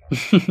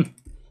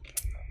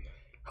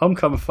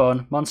 Homecome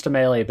fun. Monster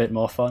Melee a bit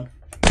more fun.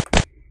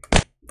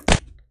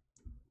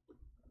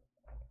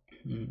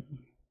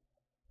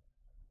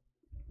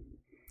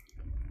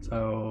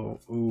 So,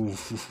 ooh.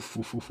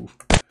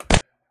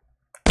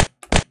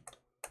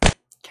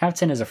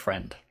 Captain is a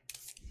friend.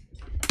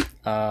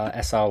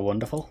 SR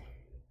Wonderful.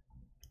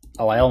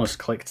 Oh, I almost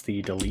clicked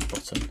the delete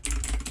button.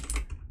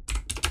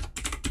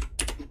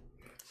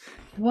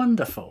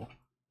 Wonderful.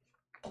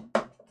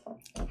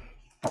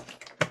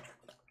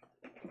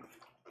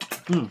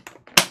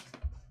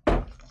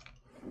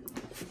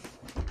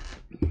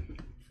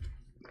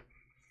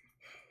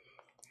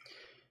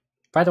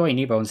 By the way,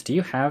 Kneebones, do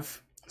you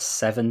have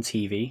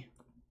 7TV?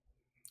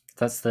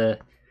 That's the...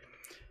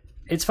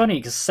 It's funny,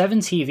 because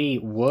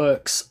 7TV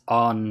works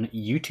on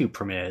YouTube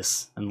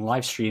premieres and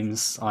live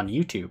streams on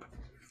YouTube.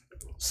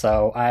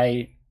 So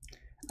I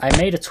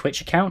made a Twitch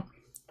account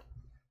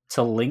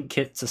to link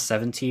it to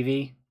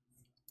 7TV.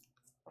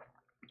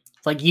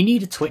 Like, you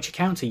need a Twitch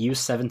account to use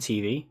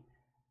 7TV,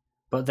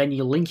 but then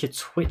you link your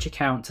Twitch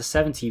account to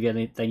 7TV,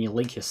 and then you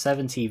link your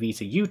 7TV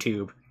to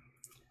YouTube,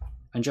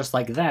 and just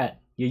like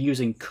that, you're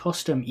using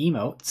custom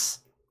emotes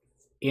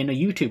in a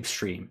YouTube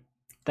stream.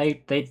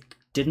 They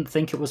didn't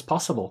think it was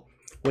possible.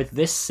 With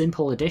this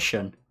simple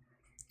addition,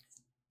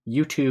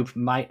 YouTube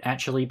might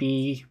actually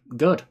be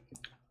good.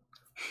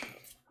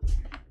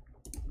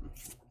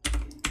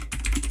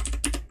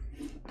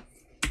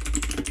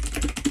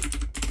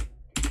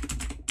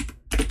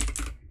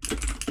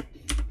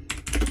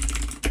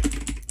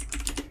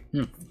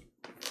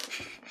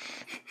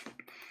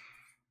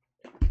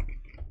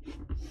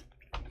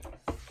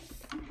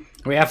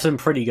 We have some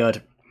pretty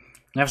good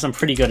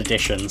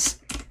additions.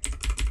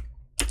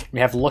 We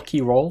have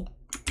Lucky Roll.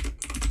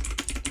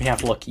 We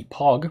have Lucky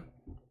Pog.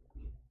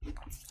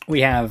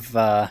 We have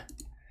a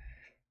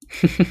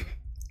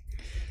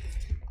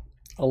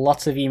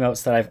lot of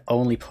emotes that I've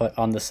only put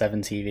on the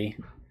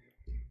 7TV.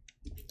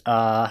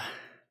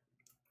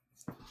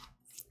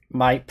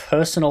 My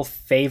personal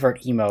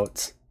favorite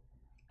emote,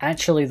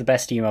 actually the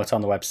best emote on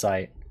the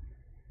website.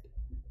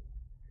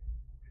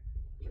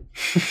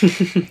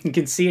 You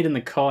can see it in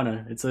the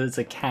corner. It's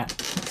a cat.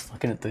 It's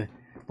looking at the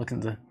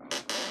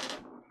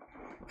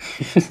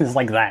it's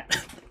like that.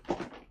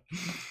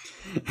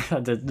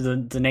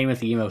 The name of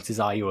the emote is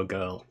Are You a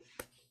Girl?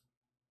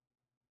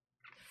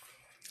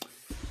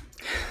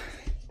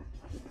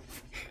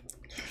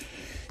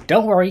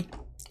 Don't worry,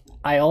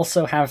 I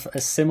also have a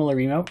similar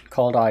emote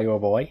called Are You a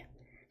Boy?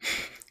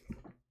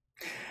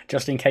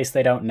 Just in case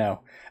they don't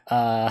know.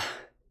 As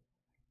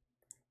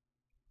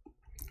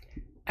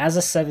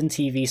a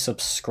 7TV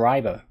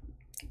subscriber,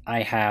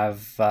 I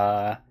have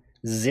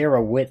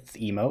 0 width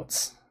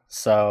emotes,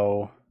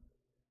 so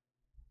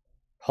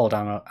hold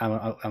on,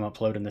 I'm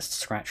uploading this to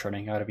Scratch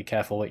Running. I gotta be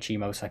careful which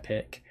emotes I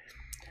pick.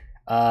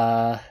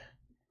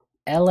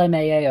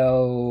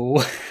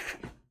 LMAO,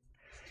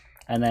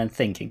 and then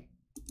thinking.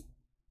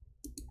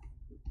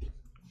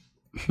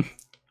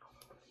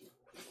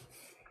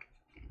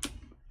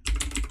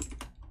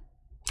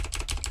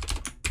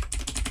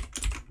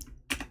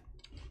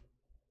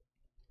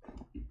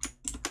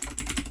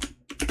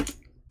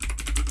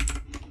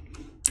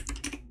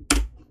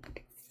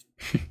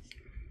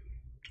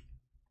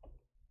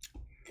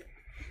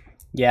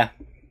 Yeah,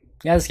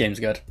 this game's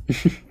good.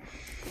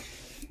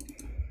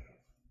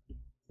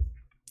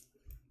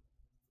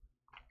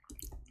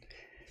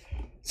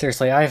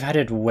 Seriously, I've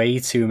added way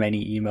too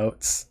many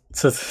emotes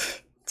to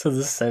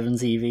the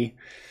 7TV.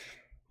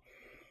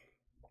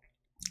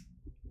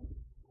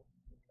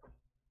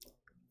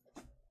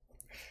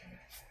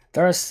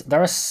 There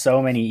are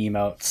so many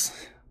emotes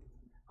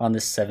on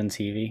this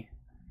 7TV.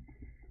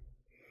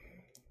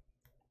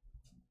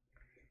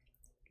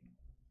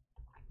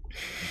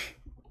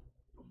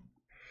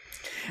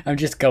 I'm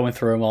just going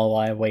through them all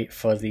while I wait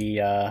for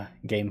the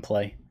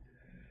gameplay.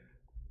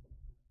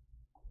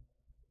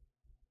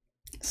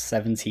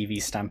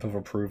 7TV stamp of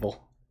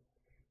approval.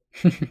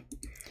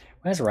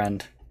 Where's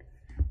Rand?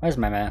 Where's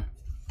my man?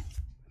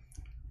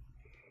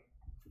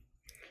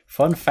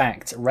 Fun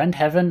fact: Rend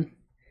Heaven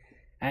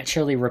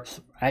actually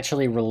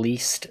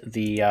released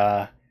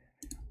the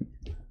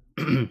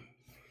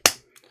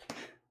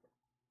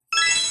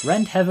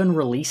Rend Heaven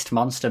released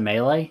Monster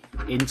Melee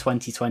in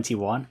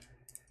 2021.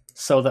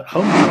 So that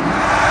Homecome,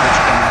 which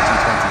came out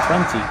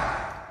in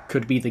 2020,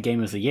 could be the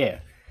game of the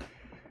year.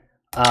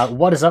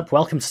 What is up?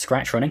 Welcome to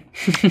Scratch Running.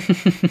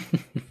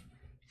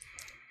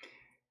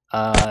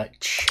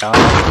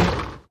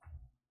 Charlie.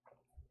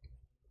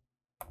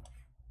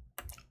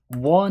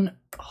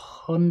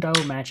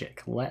 100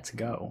 magic. Let's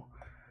go.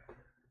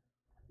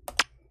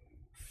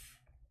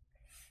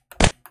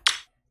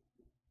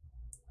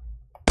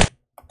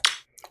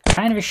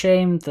 kind of a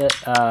shame that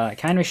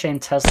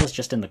Tesla's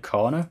just in the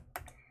corner.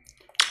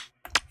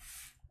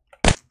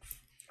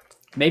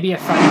 Maybe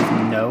if I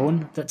had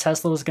known that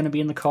Tesla was going to be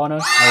in the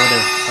corner, I would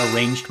have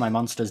arranged my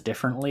monsters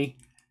differently.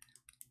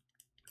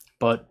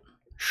 But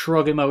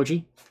shrug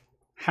emoji.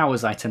 How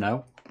was I to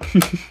know?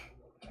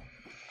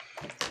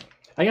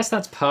 I guess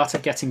that's part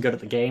of getting good at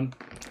the game.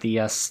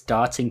 The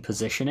starting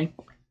positioning.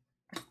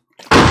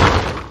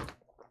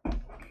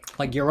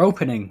 Like, your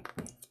opening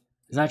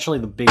is actually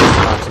the biggest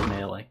part of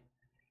Melee.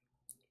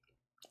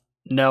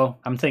 No,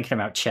 I'm thinking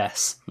about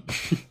chess.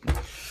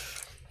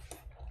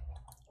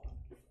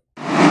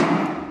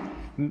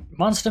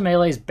 Monster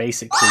Melee is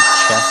basically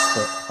chess,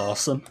 but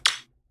awesome.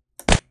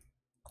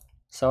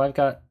 So I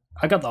got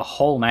the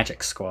whole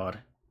Magic Squad.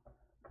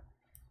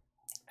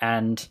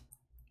 And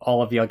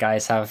all of your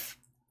guys have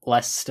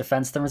less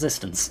defense than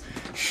resistance.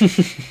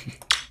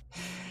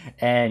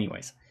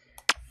 Anyways.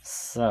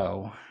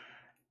 So...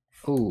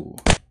 Ooh.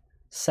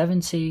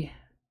 70...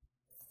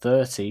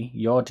 30.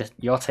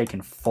 You're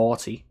taking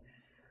 40.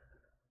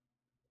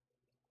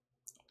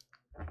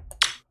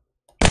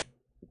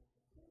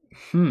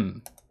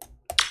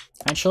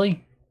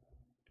 Actually,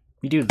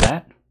 you do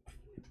that.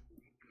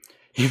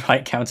 You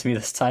might counter me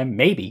this time.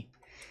 Maybe.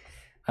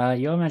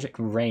 Your magic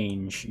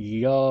range.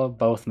 You're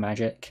both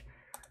magic.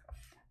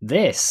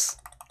 This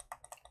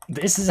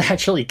is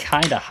actually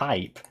kind of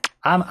hype.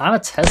 I'm a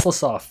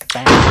Teslasaur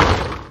fan.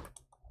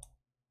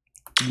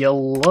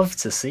 You'll love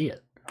to see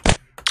it.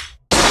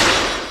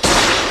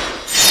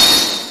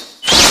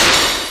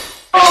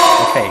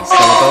 Okay, so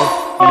we're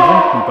both even.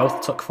 We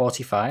both took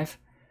 45.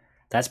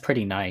 That's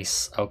pretty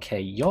nice. Okay,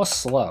 you're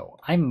slow.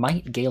 I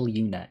might gale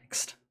you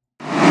next.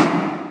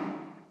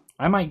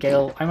 I might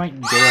gale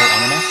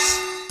Ominous.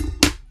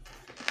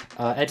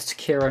 Editor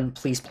Kieran,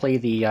 please play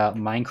the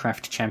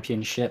Minecraft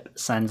Championship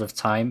Sands of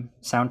Time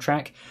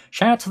soundtrack.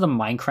 Shout out to the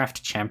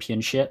Minecraft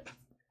Championship.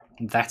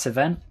 That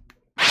event.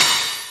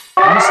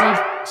 Honestly,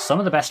 some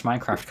of the best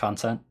Minecraft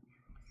content.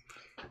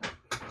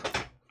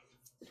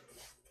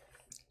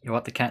 You know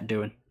what the cat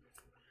doing?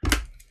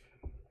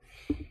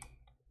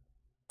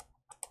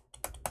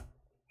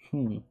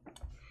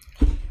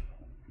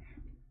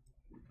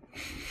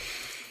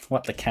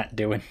 What the cat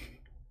doing?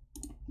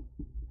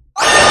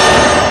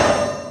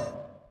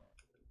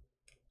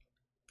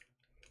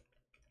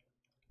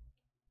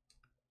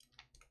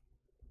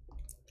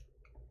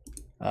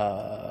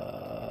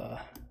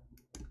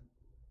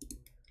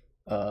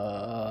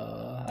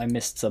 I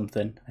missed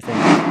something, I think.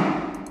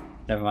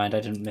 Never mind, I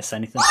didn't miss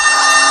anything.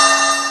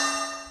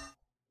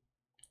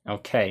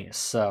 Okay,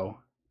 so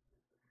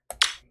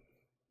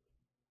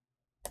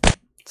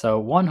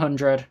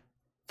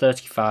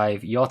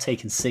 135, you're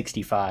taking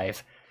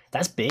 65.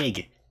 That's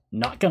big,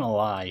 not gonna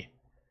lie.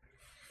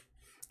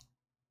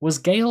 Was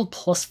Gale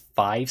plus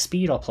 5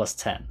 speed or plus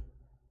 10?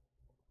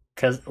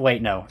 Cause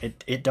wait, no,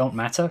 it don't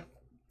matter.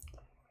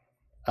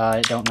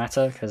 It don't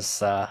matter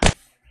because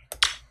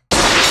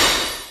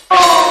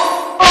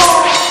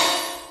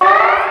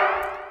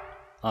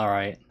all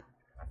right.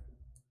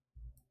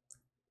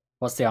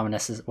 What's the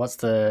Ominous? What's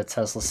the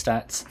Tesla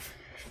stats?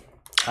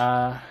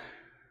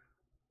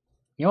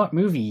 You know what?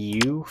 Move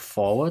you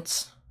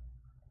forwards.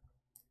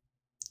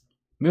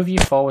 Move you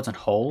forwards and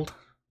hold.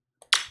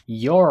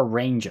 You're a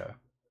ranger.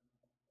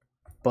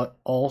 But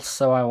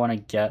also I want to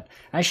get...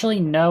 Actually,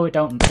 no, it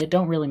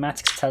don't really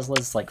matter because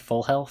Tesla's like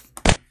full health.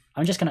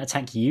 I'm just going to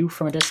attack you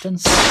from a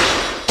distance. I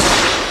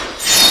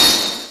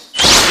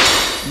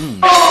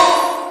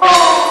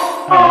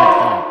don't like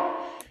that.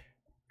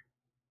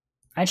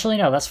 Actually,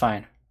 no, that's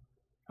fine.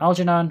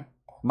 Algernon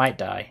might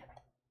die.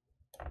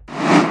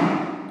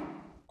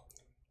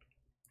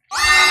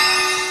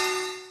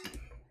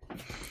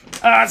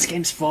 This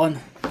game's fun.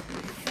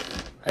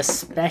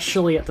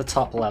 Especially at the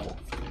top level.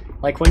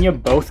 Like, when you're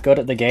both good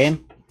at the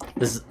game,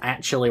 this is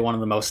actually one of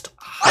the most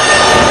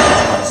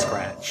high on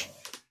Scratch.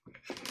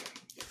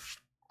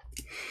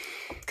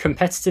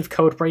 Competitive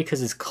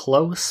Codebreakers is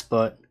close,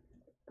 but...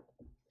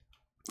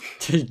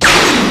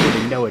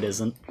 no, it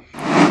isn't.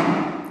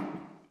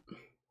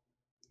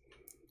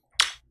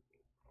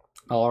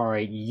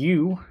 Alright,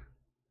 you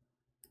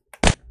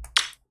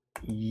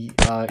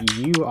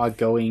are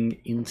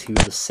going into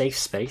the safe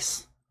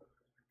space.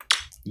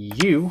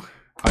 You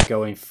are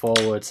going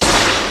forwards.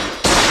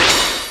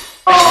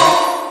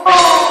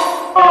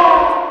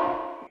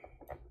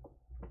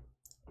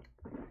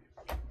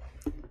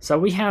 So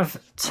we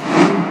have 2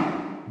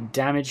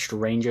 damaged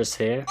rangers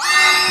here,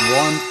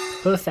 1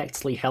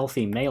 perfectly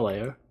healthy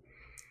meleeer.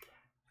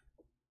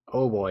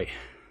 Oh boy.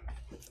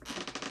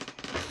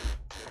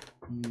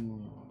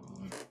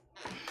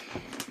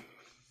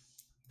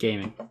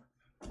 Gaming.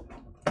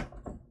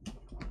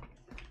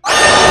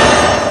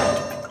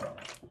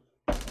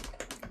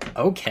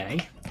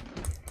 Okay.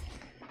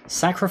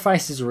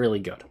 Sacrifice is really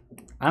good.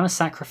 I'm a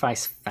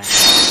sacrifice fan.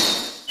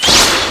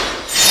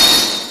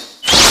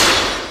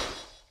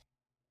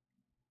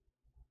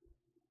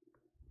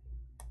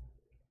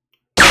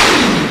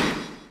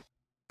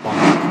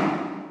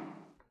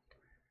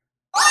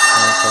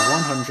 So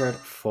 100,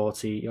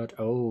 40.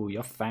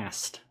 You're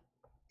fast.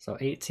 So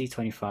 80,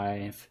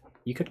 25.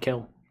 You could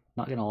kill.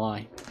 Not gonna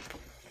lie.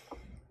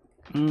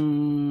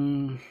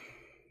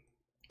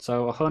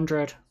 So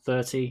 100,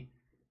 30.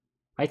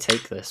 I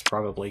take this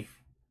probably.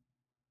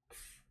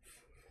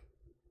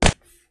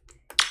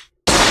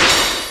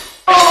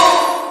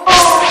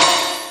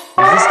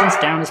 Resistance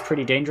down is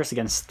pretty dangerous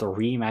against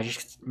 3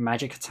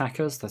 magic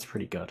attackers. That's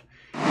pretty good.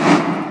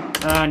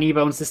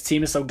 Kneebones, this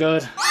team is so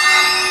good.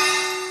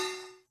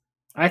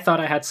 I thought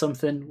I had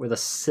something with a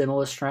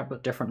similar strat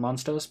but different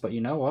monsters, but you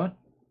know what?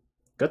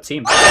 Good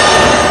team.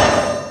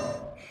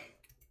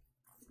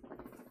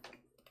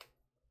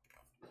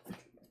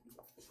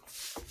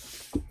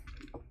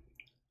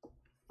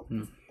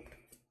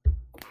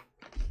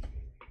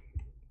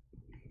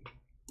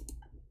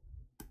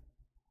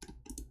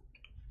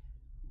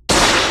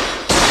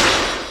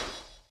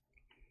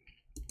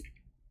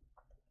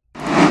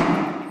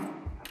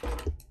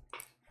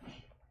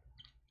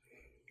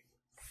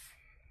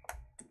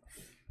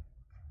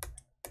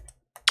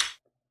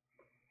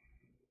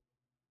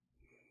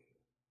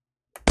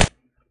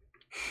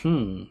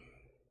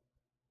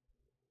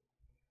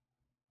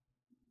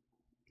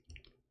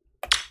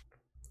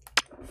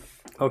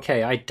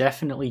 Okay, I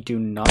definitely do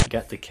not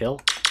get the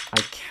kill.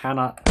 I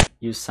cannot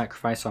use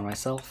sacrifice on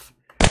myself.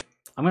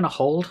 I'm gonna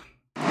hold.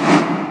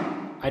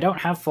 I don't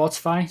have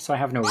fortify, so I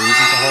have no reason to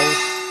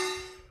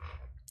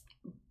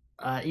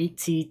hold.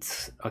 80.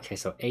 Okay,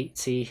 so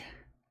 80,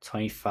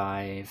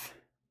 25.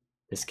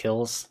 This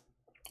kills.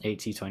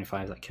 80,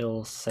 25. That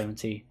kills.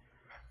 70.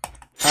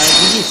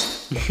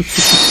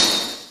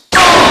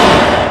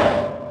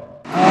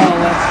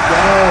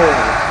 Oh,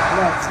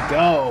 let's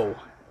go!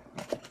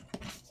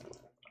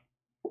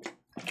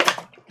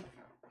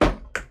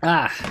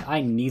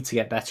 I need to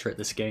get better at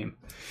this game.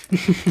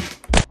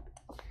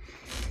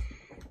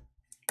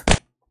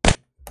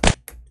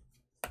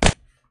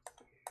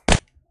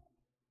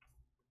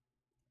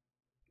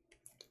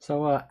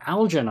 So,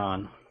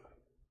 Algernon.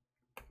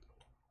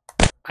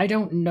 I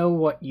don't know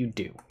what you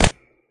do.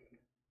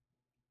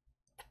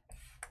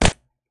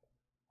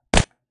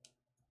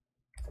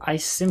 I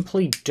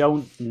simply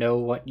don't know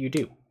what you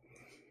do.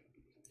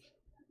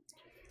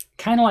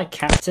 Kind of like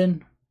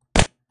Captain.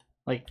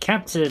 Like,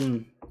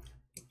 Captain,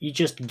 you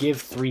just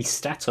give 3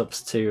 stat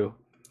ups to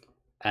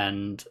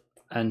and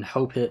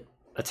hope it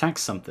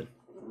attacks something,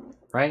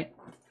 right?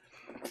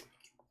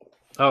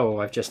 Oh,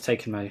 I've just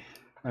taken my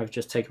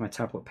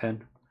tablet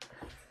pen.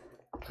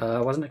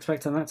 Wasn't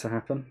expecting that to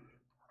happen.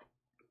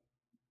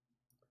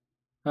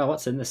 Oh,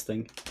 what's in this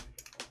thing?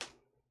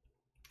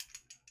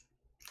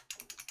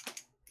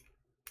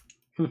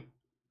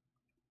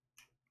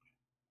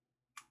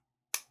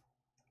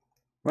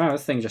 Wow,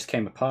 this thing just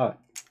came apart.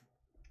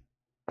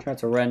 Tried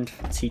to rend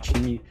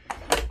teaching me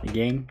the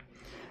game.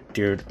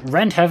 Dude,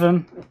 Rend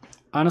Heaven,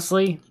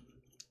 honestly,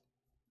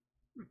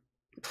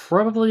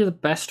 probably the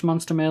best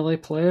Monster Melee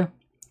player,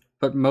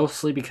 but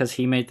mostly because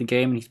he made the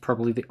game and he's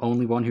probably the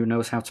only one who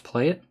knows how to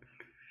play it.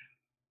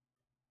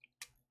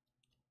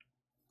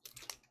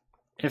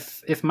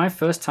 If my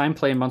first time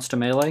playing Monster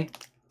Melee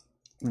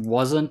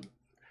was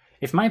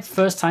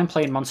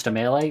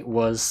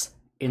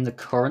in the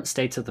current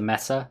state of the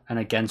meta and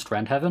against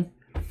Rend Heaven,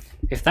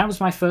 if that was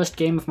my first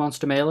game of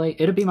Monster Melee,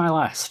 it'd be my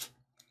last.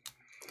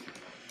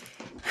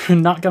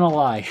 Not gonna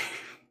lie.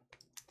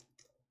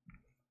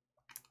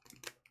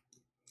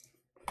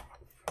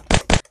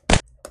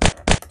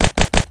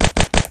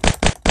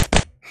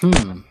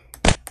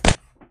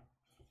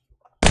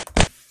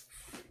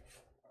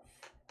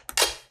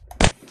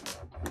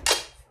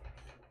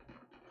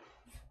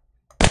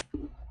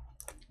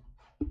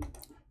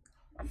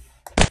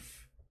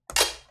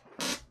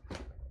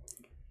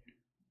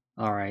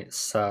 Alright,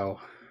 so...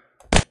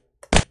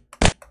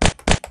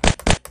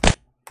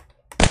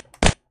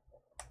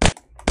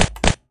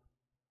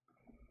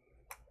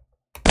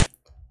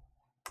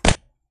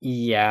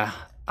 yeah,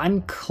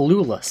 I'm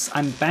clueless.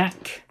 I'm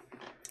back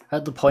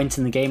at the point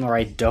in the game where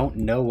I don't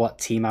know what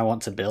team I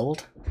want to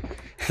build.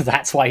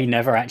 That's why he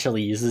never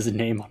actually uses a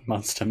name on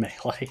Monster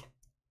Melee.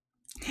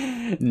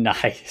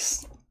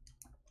 Nice.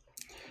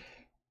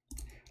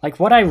 Like,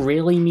 what I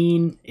really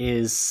mean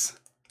is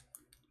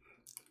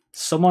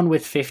someone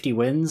with 50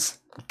 wins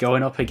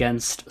going up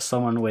against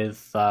someone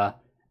with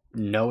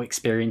no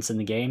experience in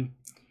the game.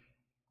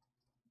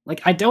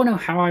 Like, I don't know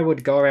how I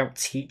would go about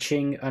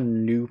teaching a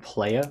new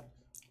player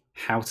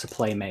how to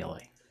play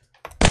Melee.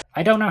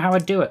 I don't know how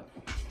I'd do it.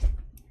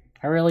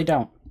 I really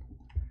don't.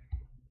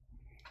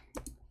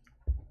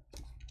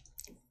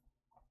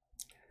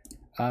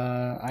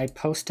 I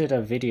posted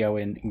a video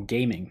in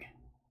gaming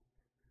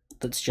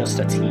that's just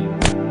a team.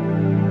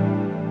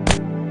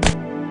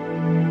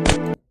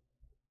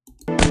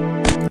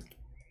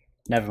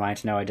 Never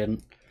mind, no I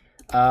didn't.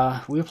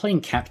 We were playing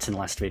Captain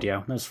last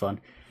video, that was fun.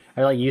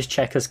 I like use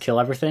checkers, kill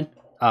everything.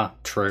 Ah,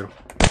 true.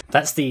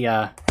 That's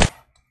the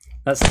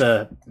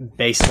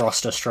base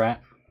roster strat.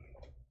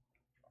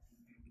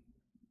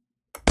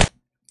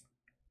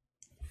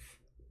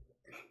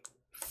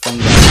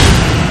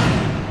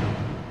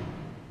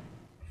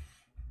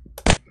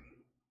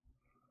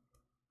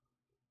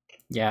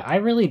 Yeah, I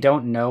really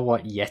don't know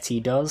what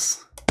Yeti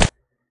does.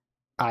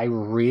 I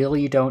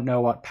really don't know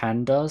what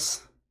Pan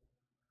does.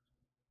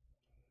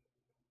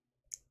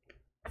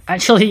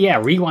 Actually,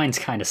 yeah, Rewind's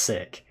kind of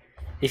sick.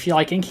 If you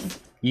like Inky,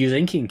 use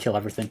Inky and kill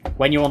everything.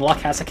 When you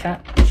unlock as a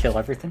cat, kill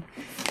everything.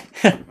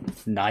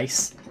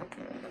 Nice.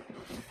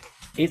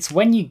 It's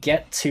when you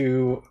get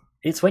to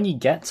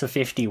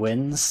 50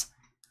 wins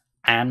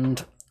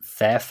and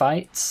fair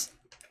fights.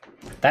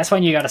 That's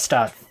when you gotta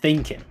start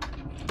thinking.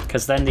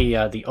 Because then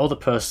the other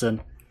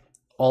person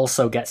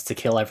also gets to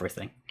kill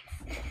everything.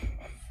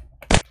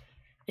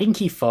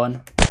 Inky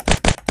fun.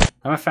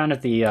 I'm a fan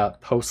of the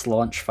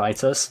post-launch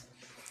fighters.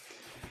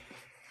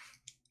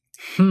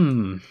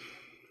 Don't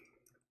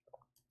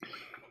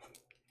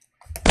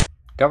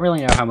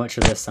really know how much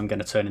of this I'm going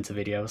to turn into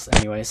videos,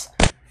 anyways.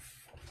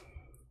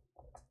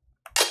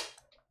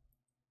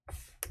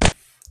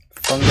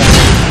 Fungi.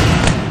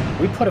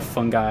 We put a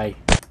fungi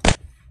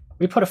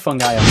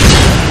on.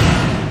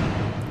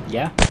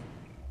 Yeah.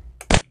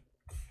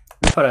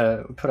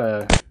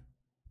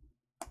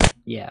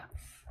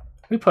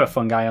 We put a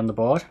fungi on the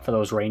board for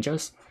those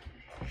rangers.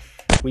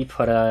 We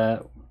put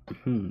a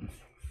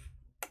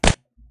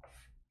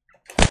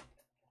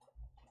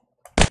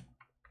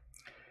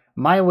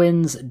My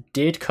wins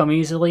did come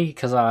easily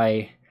because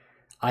I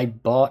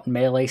bought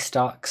melee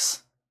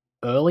stocks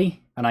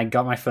early and I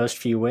got my first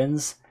few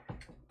wins,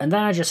 and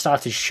then I just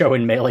started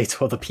showing melee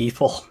to other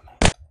people.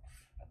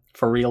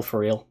 For real.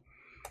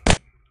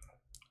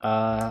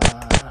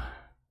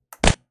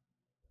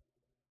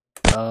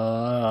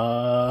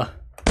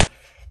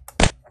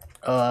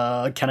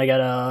 Can I get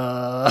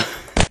a...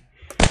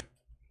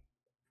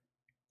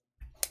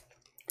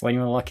 When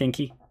you unlock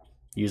Inky,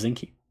 use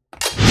Inky.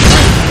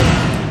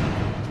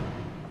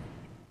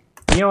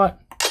 You know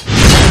what?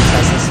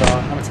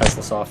 I'm a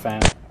Tesla Saw fan.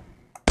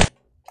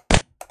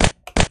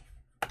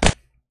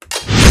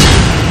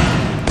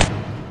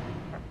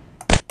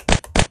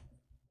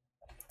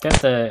 Get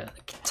the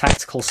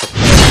tactical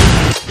support.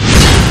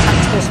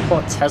 Tactical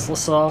support Tesla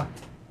Saw?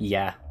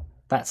 Yeah,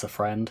 that's a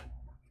friend.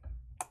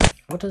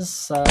 What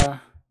does,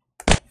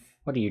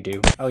 what do you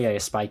do? Oh yeah, you're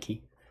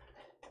spiky.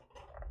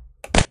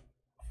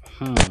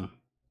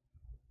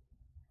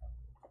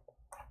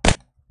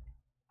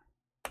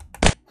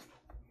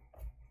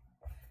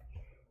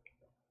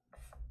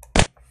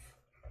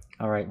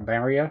 Alright,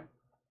 barrier.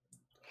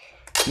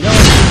 You know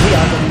what? We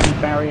are gonna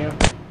need barrier.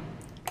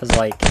 Cause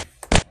like,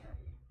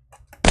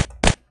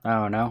 I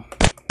don't know.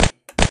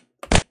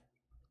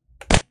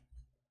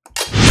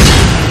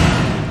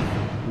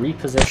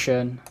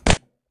 Reposition.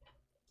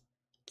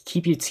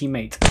 Keep your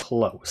teammate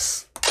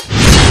close.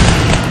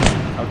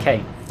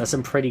 Okay, that's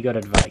some pretty good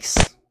advice.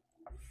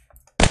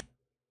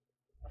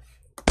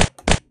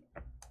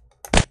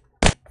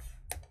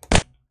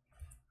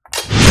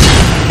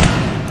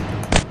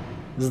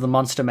 This is the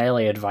Monster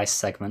Melee advice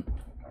segment.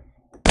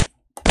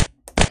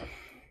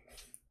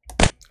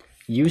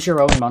 Use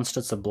your own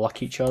monsters to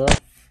block each other.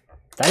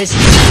 That is...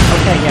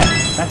 Okay, yeah,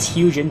 that's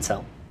huge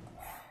intel.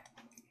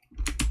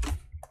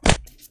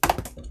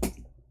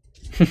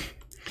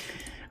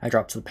 I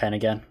dropped the pen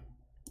again.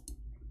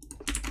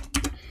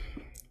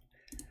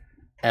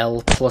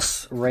 L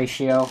plus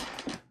ratio.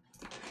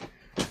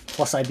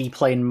 Plus I be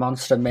playing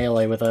Monster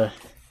Melee with a...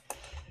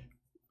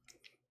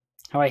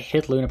 How I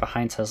hid Luna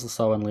behind Tesla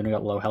Saw when Luna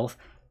got low health.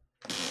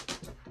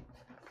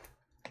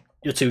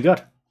 You're too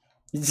good.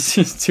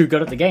 You're too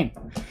good at the game.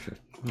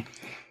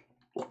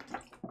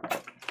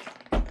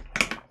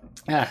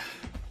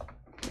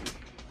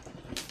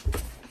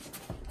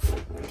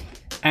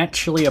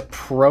 Actually a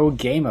pro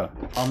gamer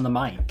on the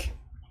mic.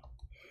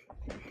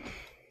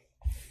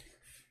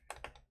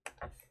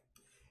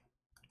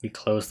 We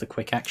close the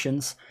quick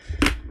actions.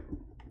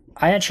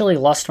 I actually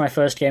lost my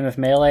first game of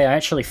Melee. I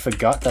actually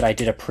forgot that I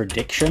did a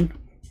prediction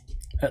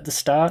at the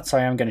start, so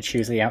I am going to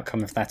choose the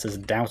outcome of that as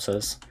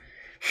doubters.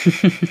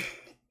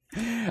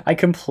 I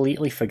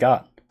completely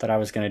forgot that I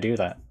was going to do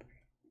that.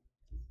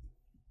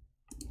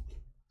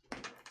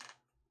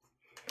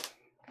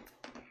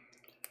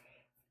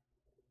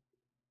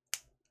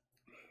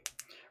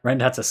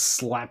 Rend had to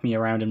slap me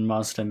around in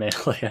Monster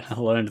Melee, and I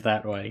learned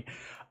that way.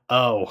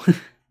 Oh.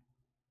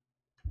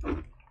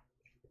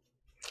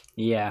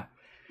 Yeah.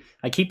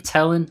 I keep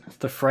telling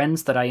the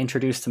friends that I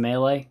introduced to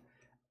Melee,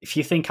 if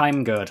you think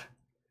I'm good,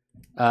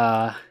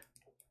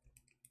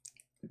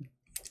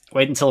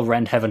 wait until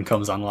Rend Heaven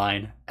comes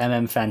online.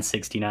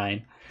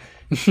 MMFan69.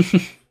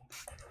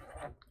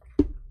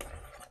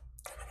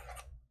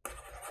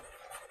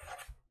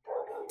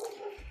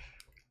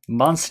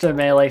 Monster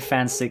Melee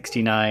Fan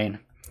 69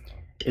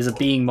 is a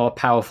being more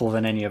powerful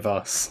than any of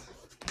us.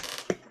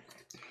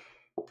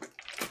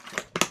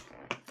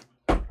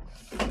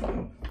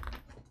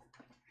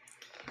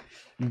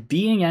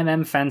 Being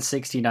MM Fan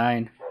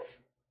 69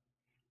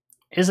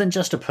 isn't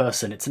just a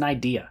person, it's an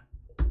idea.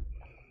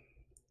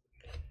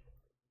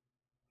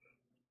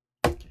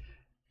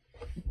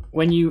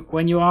 When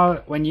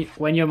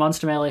you're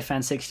Monster Melee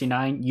Fan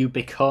 69, you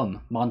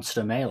become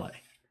Monster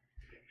Melee.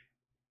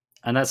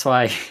 And that's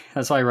why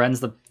Ren's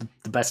the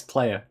best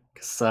player,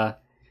 because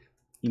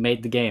you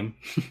made the game.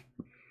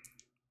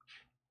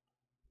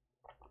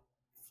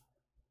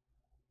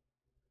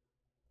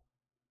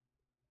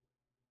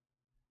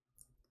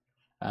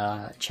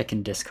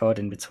 Checking Discord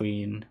in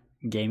between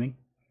gaming.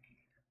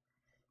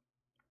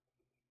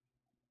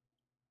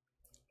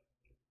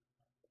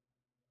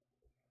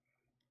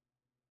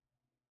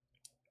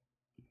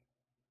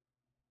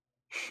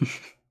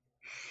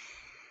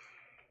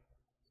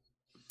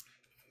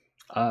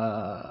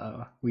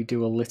 We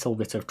do a little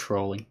bit of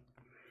trolling.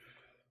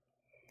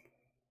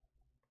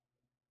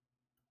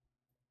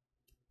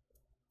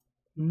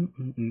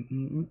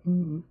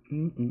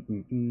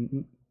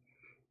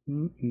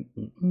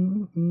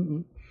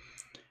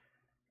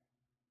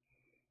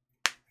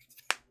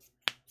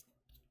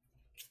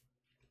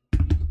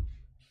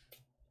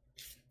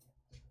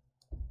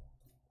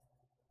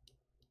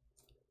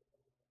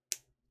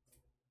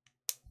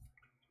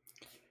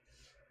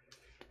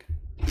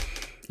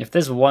 If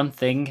there's one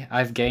thing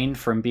I've gained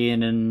from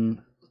being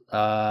in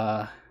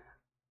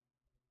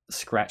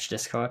Scratch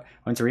Discord, I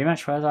want to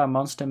rematch with our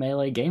Monster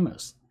Melee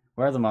gamers.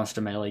 Where are the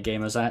Monster Melee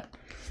gamers at?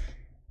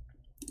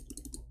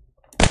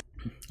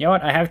 You know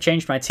what? I have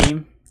changed my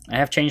team. I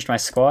have changed my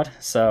squad,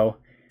 so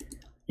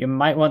you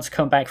might want to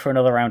come back for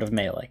another round of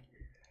Melee.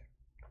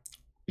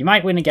 You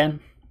might win again.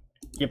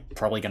 You're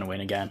probably going to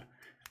win again.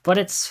 But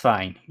it's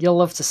fine. You'll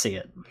love to see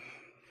it.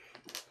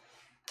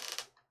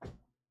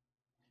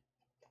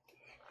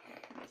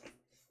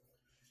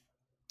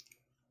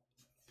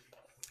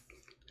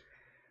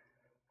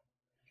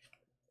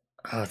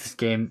 Oh, this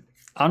game.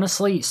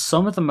 Honestly,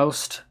 some of the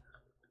most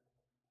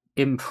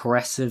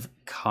impressive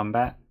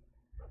combat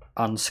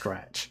on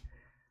Scratch.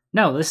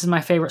 No, this is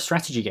my favorite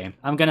strategy game.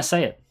 I'm going to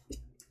say it.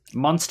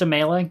 Monster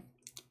Melee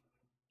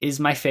is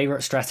my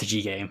favorite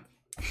strategy game.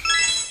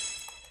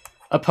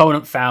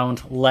 Opponent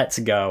found. Let's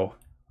go.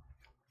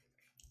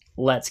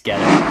 Let's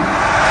get it.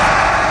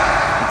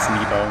 It's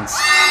Kneebones.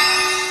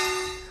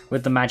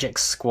 With the Magic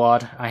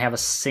Squad, I have a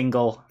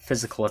single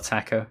physical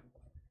attacker.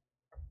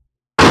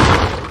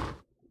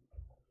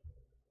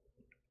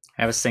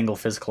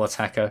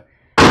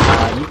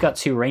 You've got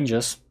 2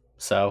 rangers,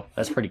 so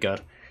that's pretty good.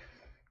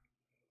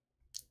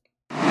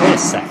 Wait a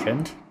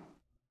second.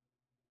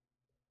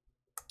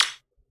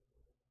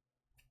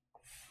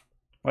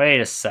 Wait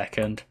a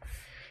second.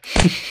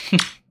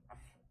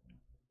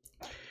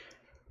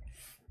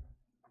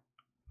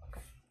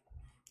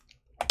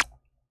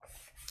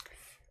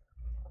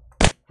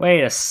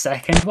 Wait a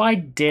second. Why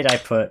did I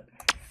put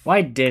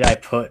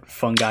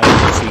Fungi in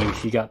the team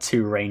if you got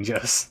 2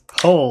 rangers?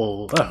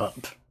 Hold up.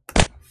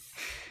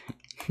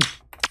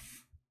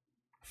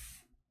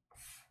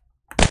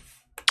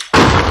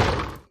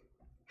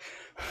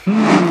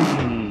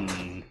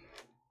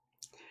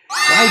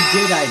 Why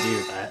did I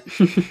do that?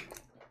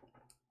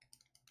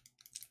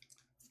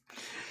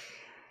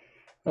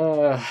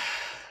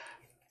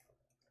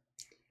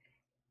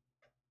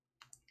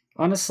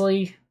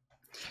 Honestly,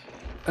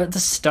 at the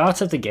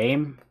start of the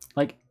game,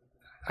 like,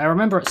 I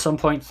remember at some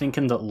point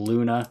thinking that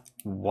Luna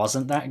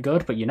wasn't that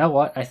good, but you know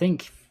what? I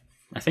think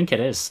it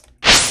is.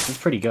 It's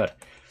pretty good.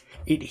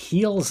 It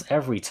heals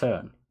every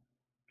turn.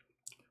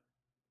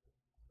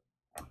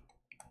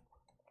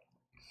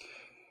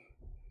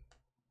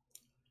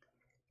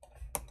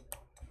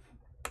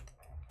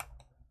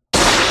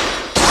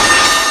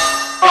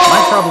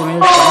 My problem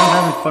is, when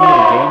I'm having fun with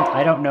a game,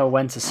 I don't know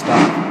when to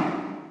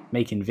stop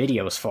making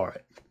videos for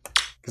it.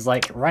 Because,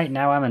 like, right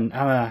now I'm an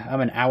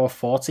hour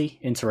 40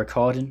 into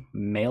recording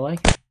Melee.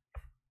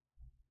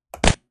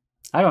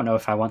 I don't know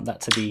if I want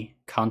that to be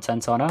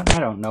content or not. I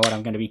don't know what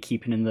I'm going to be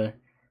keeping in the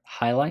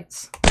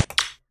highlights.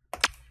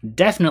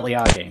 Definitely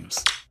our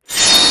games.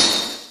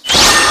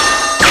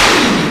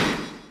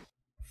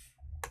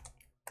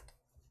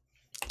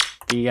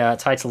 The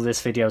title of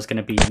this video is going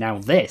to be, Now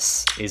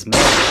This is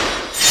Melee.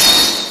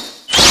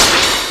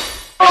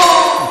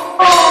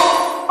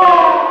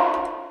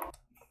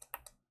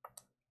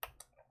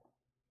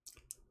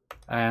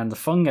 And the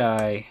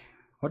fungi,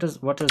 what does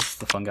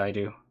the fungi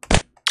do?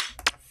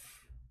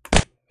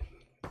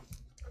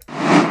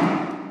 I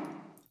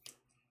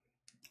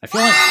feel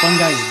like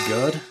fungi's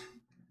good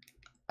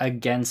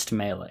against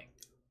Melee.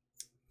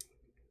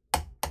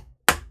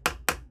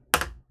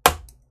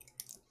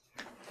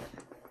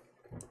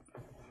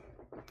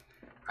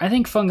 I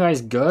think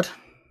fungi's good.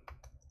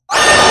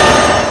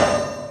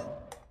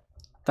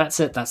 That's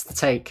it, that's the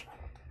take.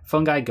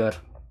 Fungi good.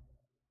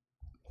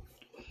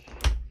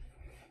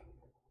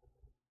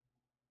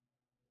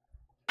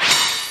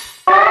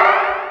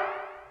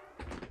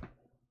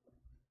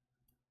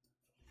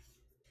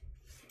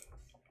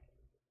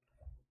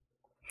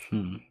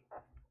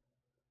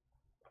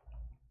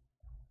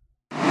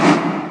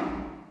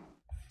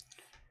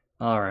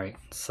 Alright,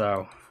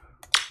 so...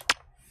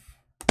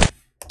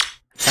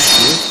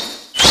 Attack you.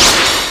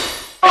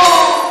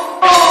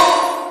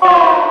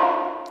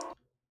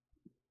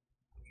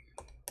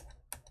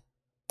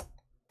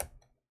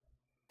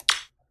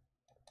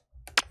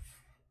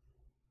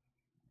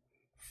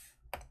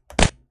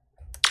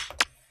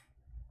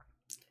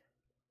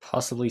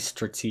 Possibly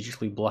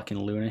strategically blocking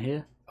Luna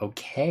here.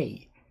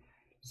 Okay.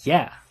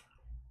 Yeah.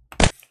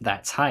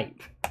 That's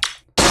hype.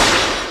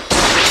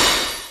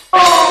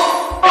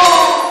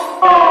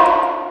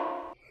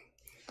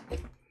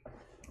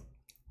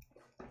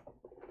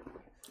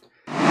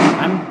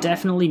 I'm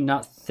definitely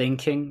not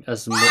thinking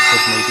as much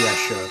as maybe I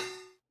should.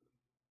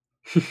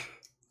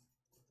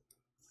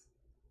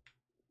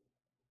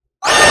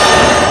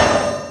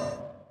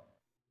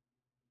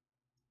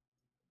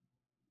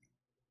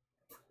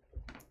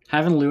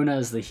 Having Luna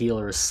as the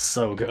healer is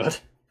so good.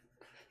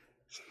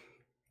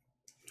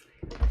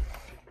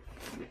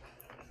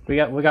 We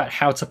got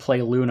How to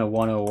Play Luna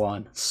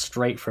 101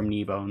 straight from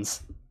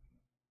Kneebones.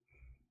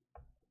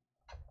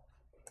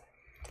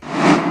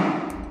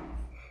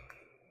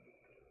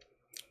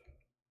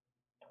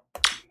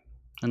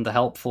 And the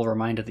helpful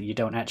reminder that you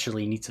don't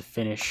actually need to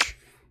finish.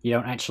 You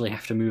don't actually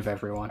have to move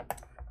everyone.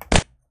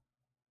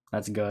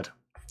 That's good.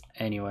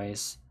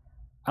 Anyways,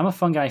 I'm a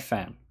Fungi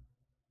fan.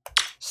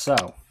 So,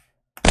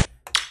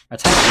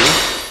 attack you.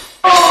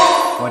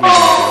 What are you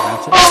going to do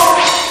about it?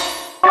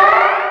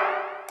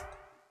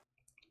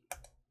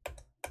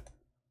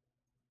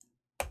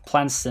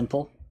 Plan's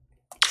simple.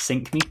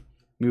 Sink me.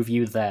 Move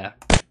you there.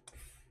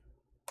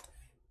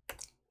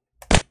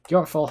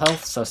 You're at full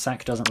health, so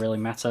sack doesn't really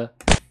matter.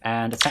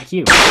 And attack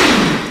you.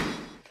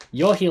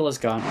 Your healer's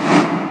gone.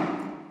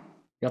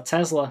 Your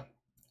Tesla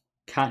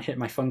can't hit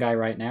my Fungi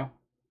right now.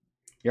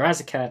 Your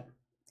Azakat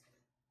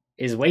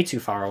is way too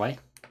far away.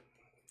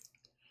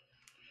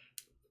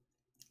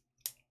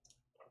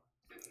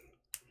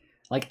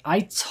 Like,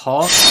 I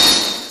talk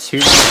to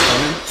my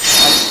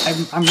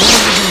opponent. I'm really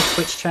using the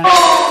Twitch chat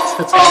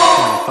to talk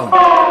to my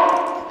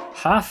opponent.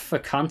 Half for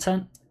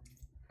content,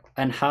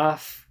 and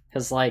half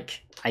because,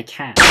 like, I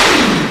can.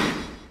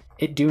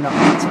 It do not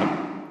matter.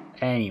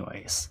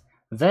 Anyways,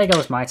 there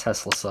goes my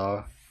Tesla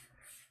saw.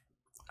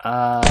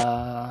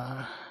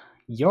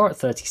 You're at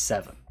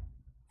 37.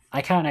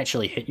 I can't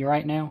actually hit you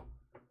right now.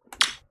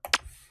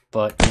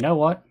 But you know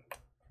what?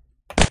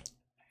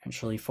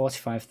 Actually,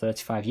 45,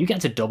 35. You get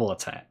to double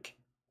attack.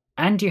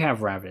 And you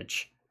have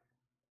Ravage.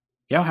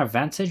 You don't have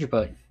Vantage,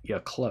 but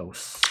you're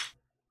close.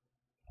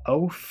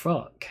 Oh,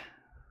 fuck.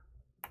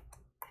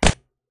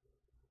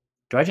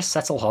 Do I just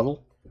settle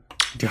huddle?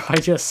 Do I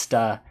just,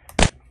 I'm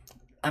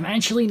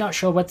actually not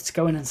sure whether to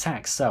go in and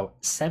attack. So,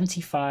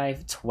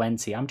 75,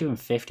 20. I'm doing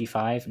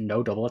 55,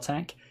 no double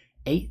attack.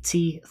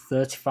 80,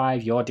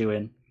 35, you're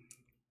doing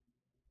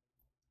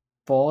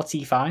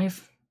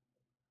 45?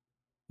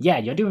 Yeah,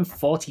 you're doing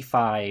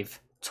 45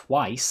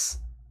 twice.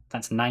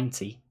 That's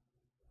 90.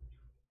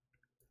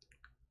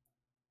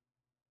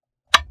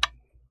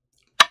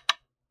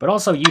 But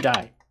also, you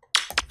die.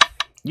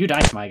 You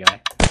die to my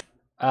guy.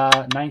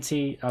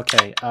 90,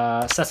 okay.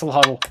 Settle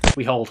huddle,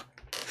 we hold.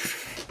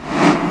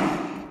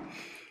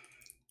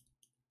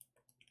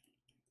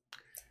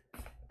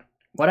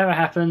 Whatever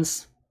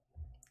happens,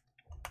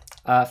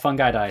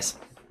 Fungi dies.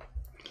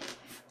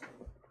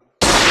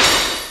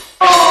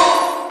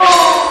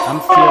 I'm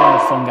feeling a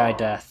Fungi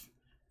death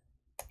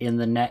in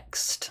the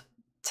next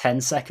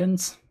 10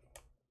 seconds.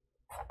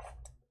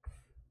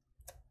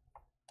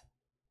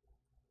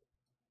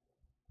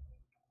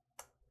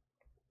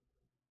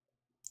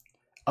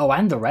 Oh,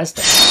 and the res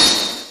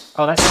death.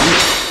 Oh, that's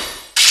huge.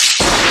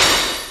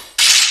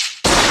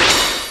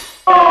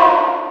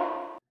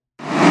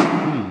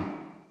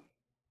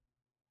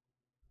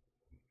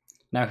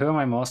 Now, who am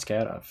I more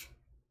scared of?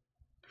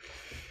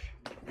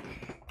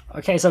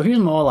 Okay, so who's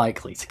more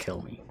likely to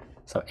kill me?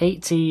 So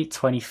 80,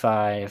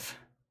 25.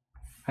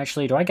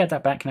 Actually, do I get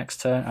that back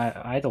next turn?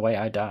 Either way,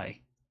 I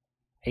die.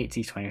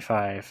 80,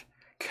 25.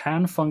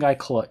 Can Fungi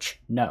clutch?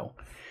 No.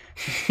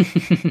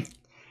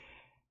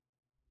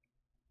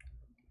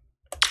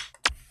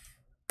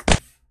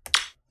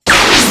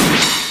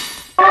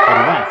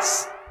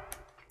 Unless...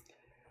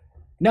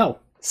 No!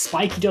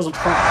 Spiky doesn't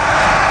proc.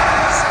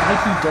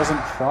 Spiky doesn't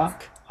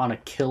proc on a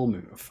kill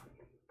move.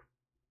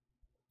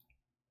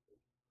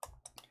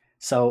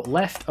 So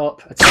left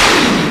up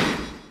attack,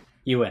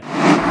 you win.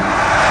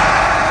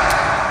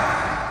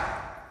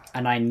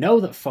 And I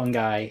know that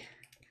Fungi,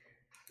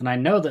 and I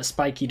know that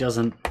Spiky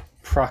doesn't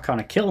proc on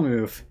a kill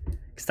move,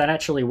 because that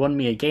actually won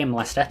me a game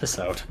last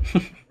episode.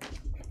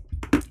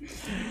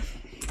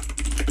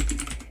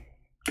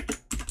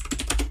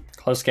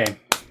 Close game.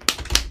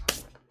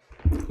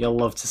 You'll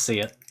love to see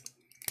it.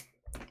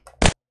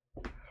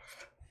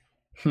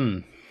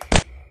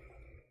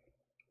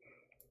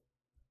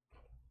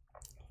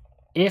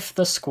 If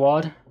the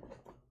squad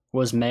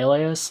was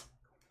meleeers,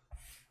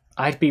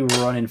 I'd be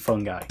running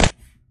Fungi.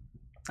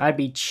 I'd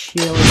be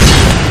chilling.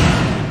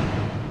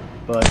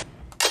 But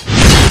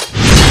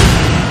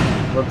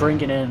we're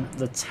bringing in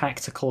the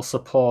tactical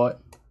support,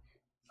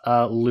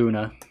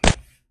 Luna.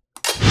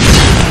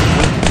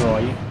 Withdraw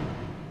you.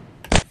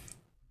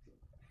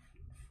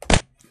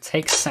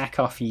 Take sack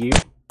off you.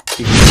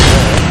 Give you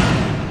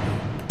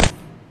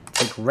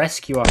take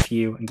rescue off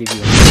you and give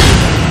you a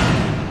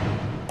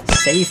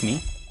save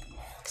me.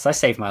 Because I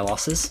save my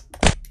losses.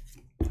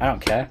 I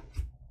don't care.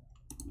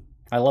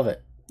 I love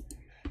it.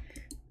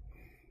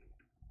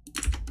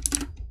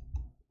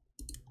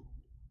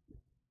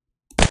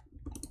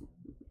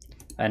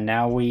 And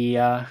now we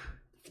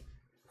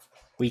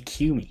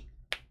Q me.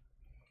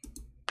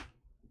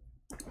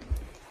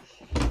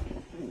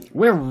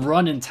 We're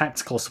running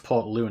tactical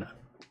support Luna.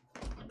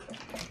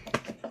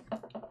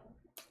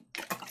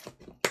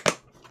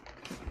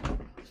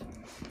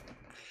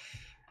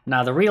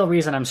 Now, the real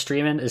reason I'm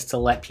streaming is to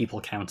let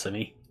people counter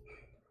me.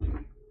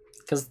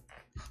 Because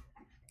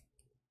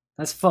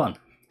that's fun.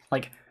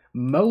 Like,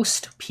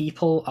 most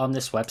people on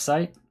this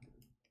website,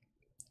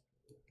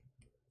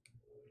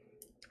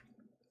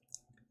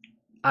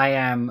 I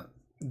am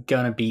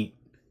gonna beat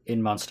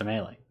in Monster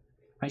Melee.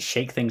 Might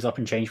shake things up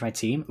and change my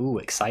team. Ooh,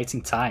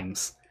 exciting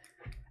times.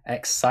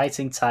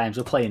 Exciting times.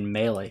 We're playing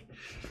Melee.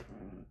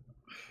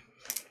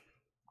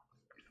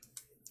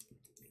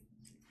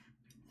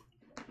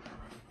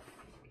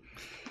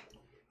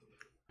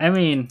 I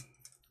mean,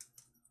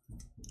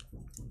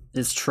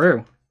 it's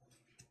true.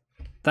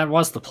 That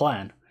was the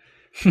plan.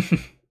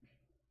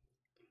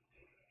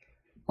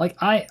 Like,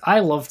 I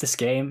love this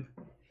game,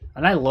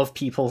 and I love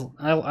people.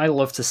 I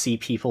love to see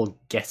people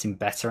getting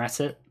better at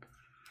it.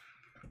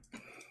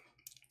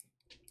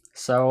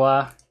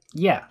 So,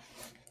 yeah.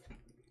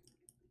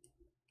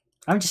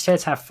 I'm just here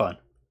to have fun.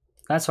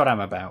 That's what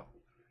I'm about.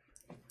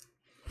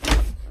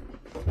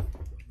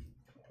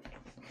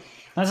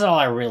 That's all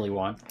I really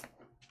want.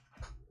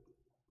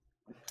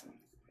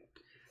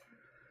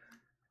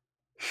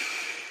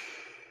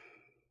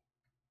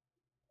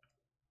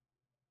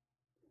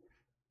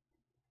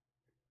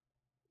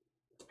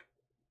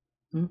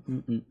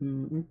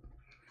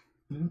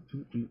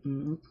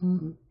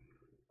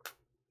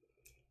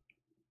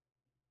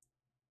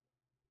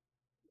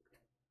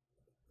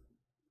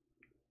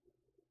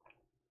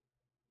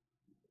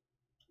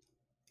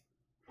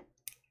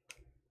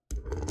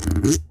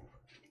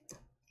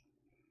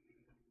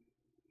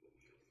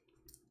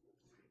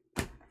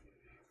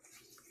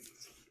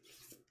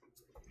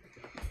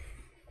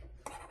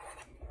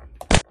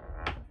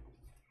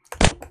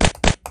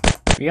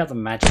 We got the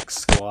magic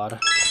squad.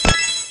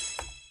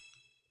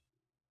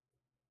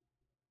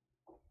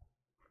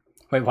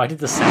 Wait, why did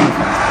the sound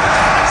come to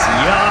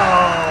Yo!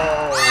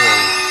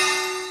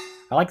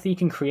 I like that you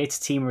can create a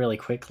team really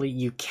quickly.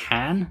 You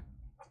can,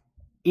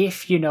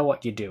 if you know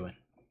what you're doing.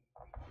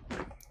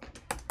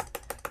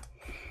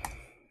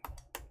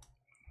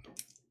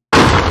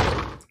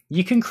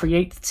 You can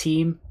create the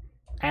team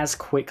as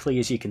quickly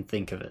as you can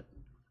think of it.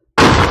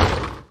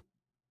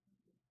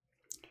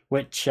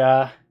 Which,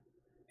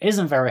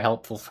 isn't very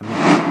helpful for me.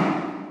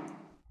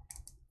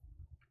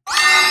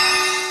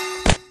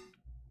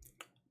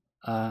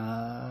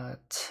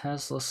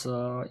 Tesla,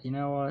 so you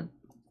know what?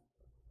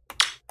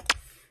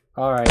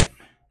 Alright.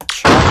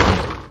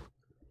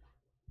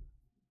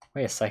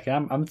 Wait a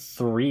second, I'm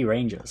 3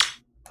 rangers.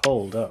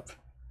 Hold up.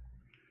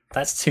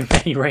 That's too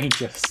many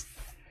rangers.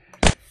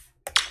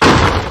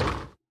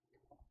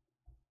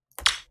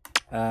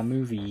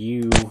 Move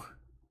you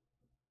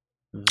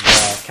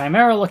there.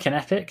 Chimera looking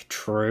epic.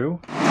 True.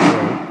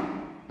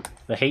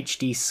 The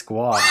HD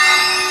squad.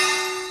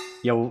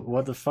 Yo,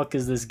 what the fuck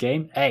is this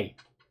game? Hey,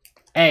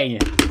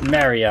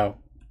 Mario,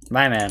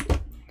 my man.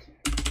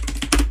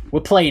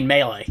 We're playing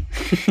Melee.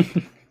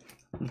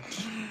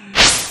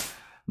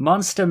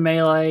 Monster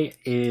Melee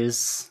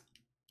is...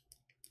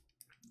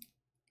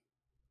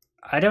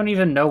 I don't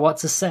even know what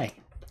to say.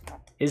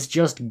 It's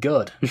just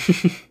good.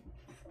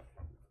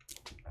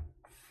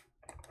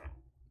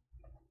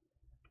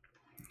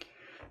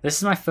 This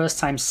is my first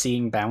time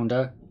seeing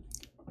Bounder.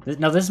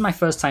 No, this is my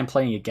first time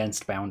playing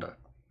against Bounder.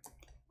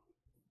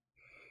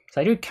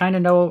 So I do kind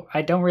of know...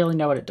 I don't really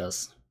know what it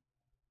does.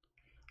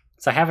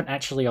 So I haven't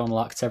actually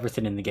unlocked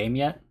everything in the game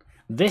yet.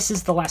 This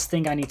is the last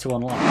thing I need to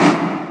unlock.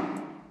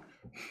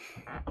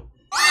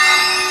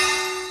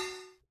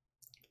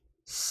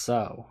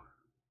 So...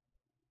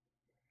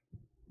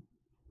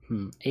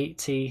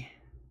 80...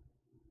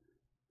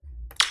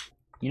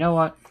 You know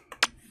what?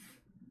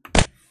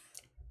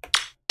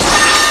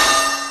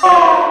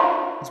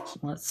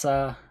 Let's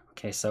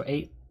okay, so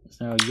 8.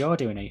 So you're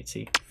doing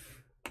 80.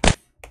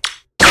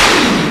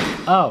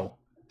 Oh,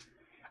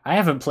 I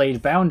haven't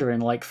played Bounder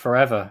in like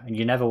forever, and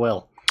you never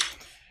will.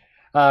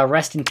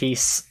 Rest in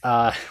peace.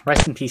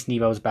 Rest in peace,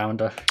 Nevo's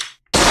Bounder.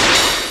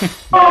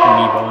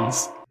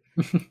 Kneebones.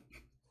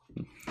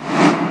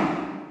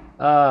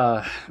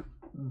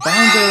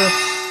 Bounder.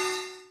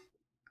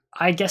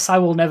 I guess I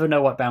will never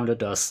know what Bounder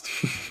does.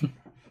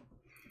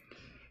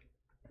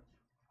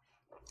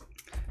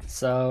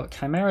 So,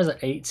 Chimera's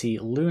at 80,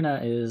 Luna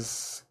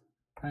is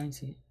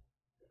 90.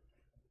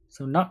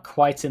 So not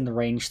quite in the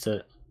range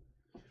to...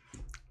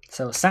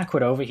 So, Sack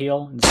would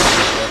overheal. Ooh!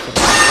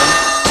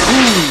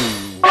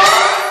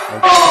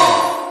 Okay.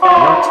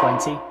 You're at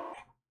 20.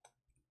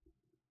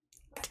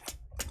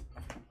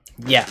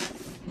 Yeah.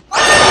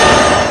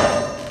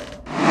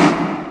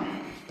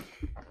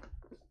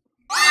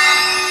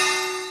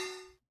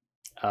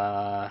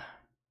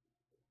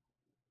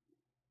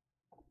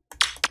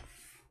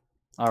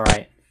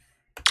 Alright.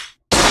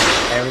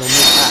 Aerial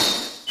move back.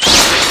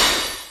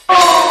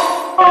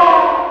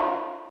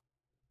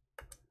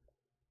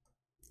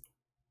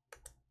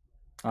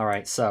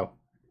 Alright, so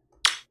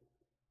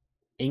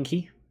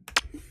Inky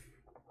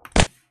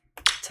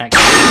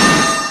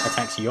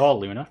attacks your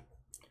Luna.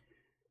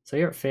 So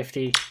you're at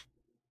 50.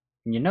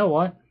 And you know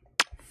what?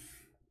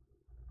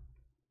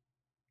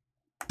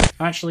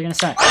 I'm actually gonna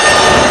sack.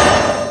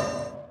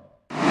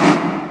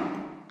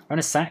 I'm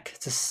gonna sack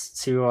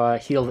to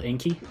heal the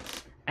Inky.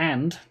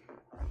 And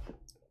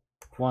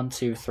 1,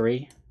 2,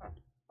 3.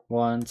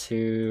 1,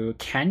 2.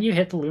 Can you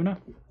hit the Luna?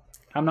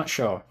 I'm not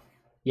sure.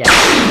 Yes.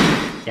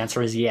 The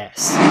answer is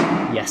yes.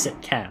 Yes, it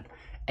can.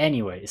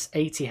 Anyways,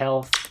 80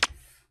 health.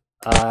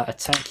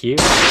 Attack you.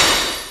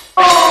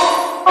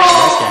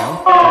 Right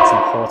down. That's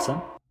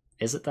important.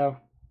 Is it though?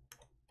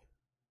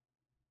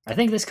 I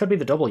think this could be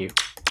the W.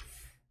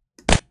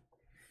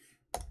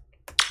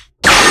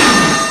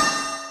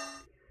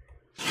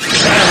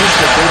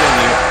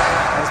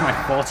 That was my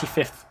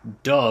 45th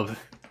dub.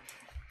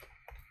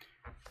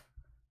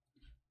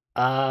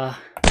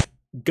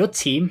 Good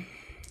team.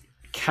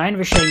 Kind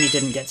of a shame you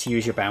didn't get to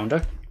use your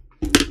bounder.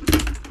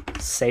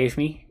 Save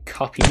me,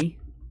 copy me,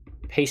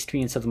 paste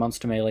me into the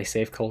Monster Melee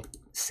save code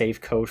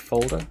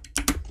folder.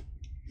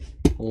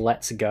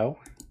 Let's go.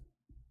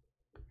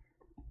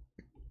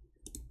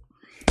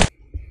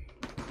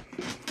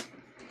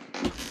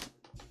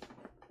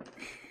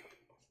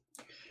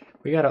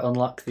 We gotta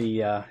unlock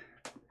the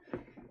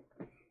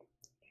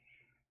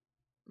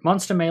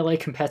Monster Melee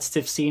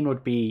competitive scene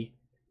would be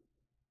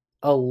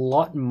a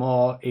lot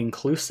more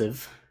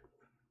inclusive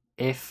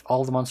if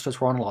all the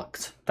monsters were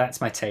unlocked.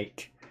 That's my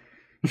take.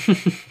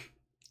 It's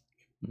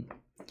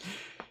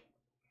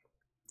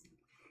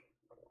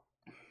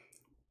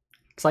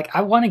like,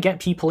 I want to get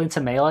people into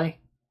Melee,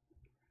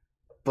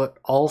 but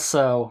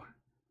also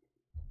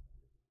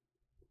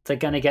they're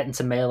gonna get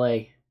into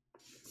Melee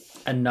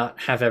and not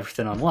have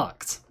everything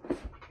unlocked.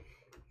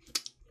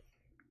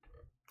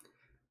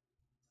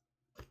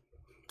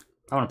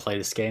 I want to play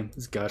this game.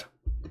 It's good.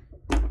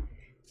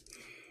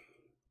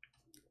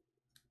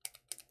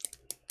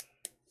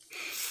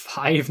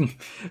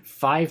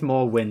 Five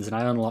more wins and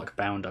I unlock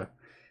Bounder.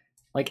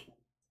 Like,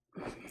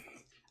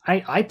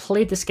 I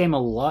played this game a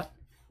lot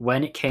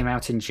when it came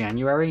out in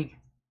January,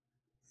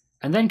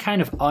 and then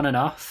kind of on and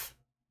off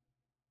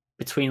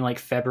between like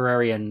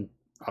February and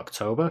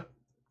October.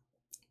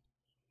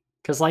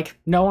 Because like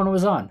no one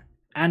was on,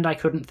 and I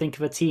couldn't think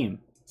of a team,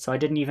 so I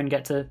didn't even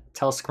get to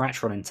tell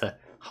Scratch Running to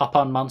hop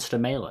on Monster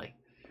Melee.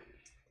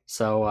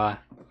 So I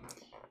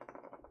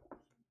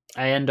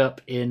end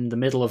up in the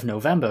middle of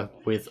November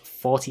with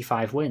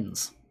 45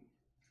 wins.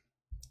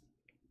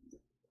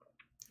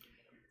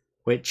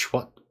 Which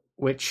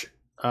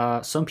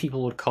some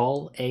people would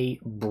call a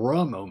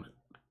bruh moment.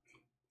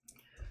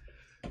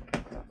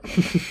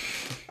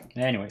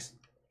 Anyways.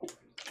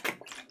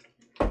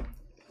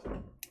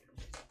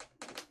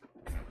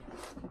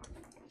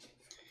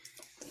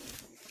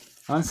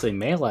 Honestly,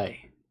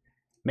 Melee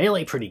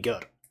pretty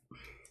good.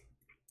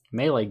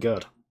 Melee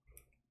good.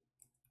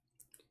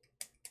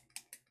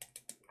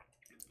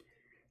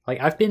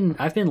 Like I've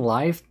been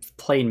live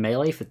playing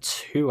Melee for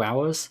 2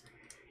 hours.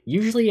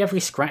 Usually every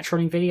Scratch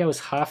Running video is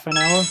half an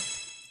hour.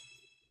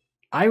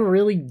 I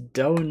really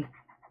don't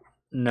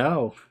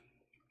know.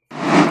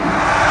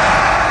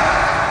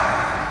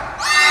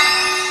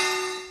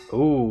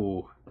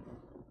 Ooh.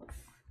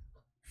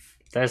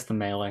 There's the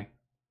Melee.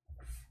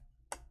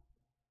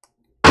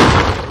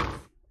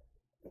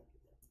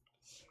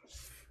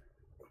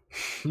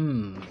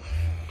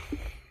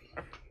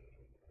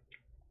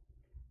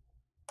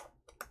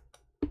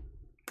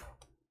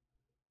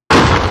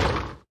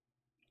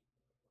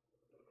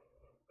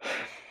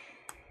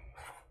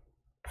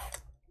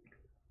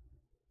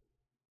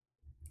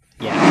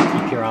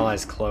 Yeah, keep your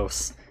allies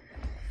close.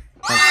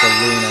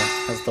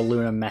 That's the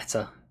Luna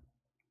meta.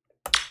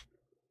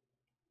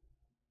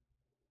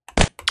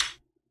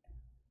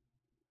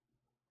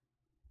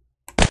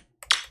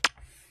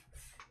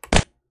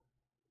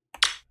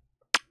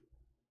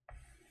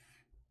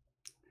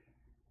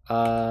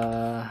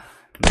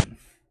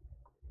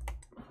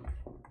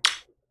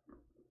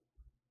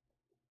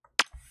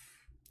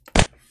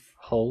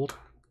 Hold.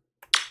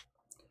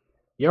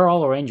 You're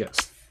all Rangers.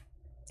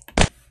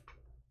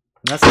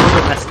 That's a little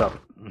bit messed up.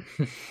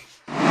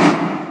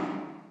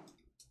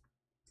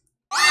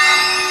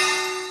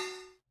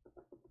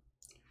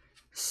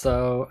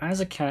 So,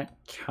 Azacat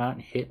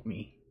can't hit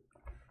me.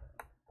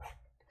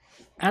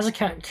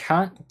 Azacat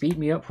can't beat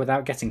me up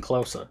without getting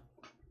closer.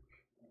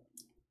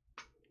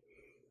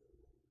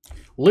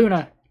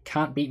 Luna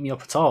can't beat me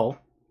up at all,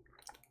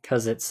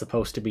 because it's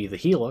supposed to be the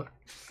healer.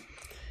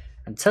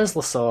 And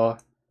Teslasaur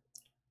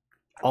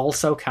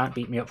also can't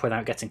beat me up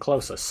without getting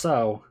closer,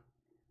 so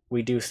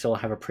we do still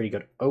have a pretty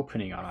good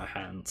opening on our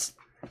hands.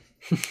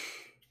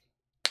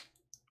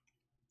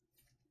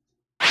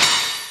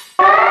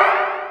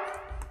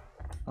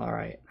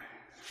 Alright.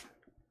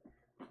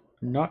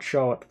 Not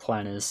sure what the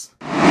plan is.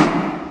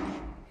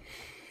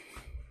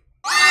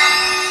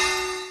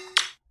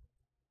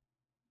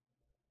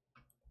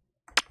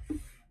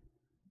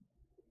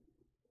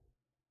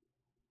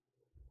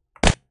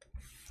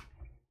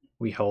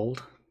 We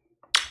hold.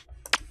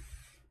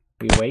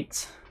 We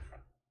wait.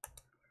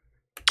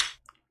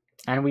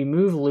 And we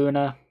move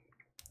Luna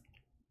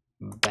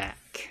back.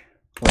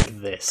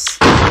 Like this.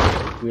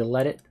 We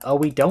let it... Oh,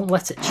 we don't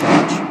let it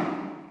charge.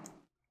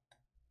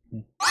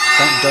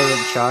 That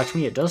doesn't charge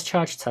me. It does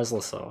charge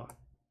Teslasaur.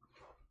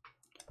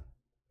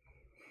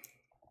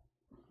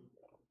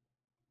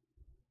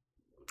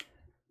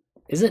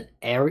 Is it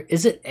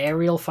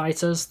aerial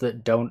fighters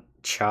that don't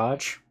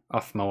charge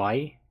off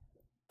Moai?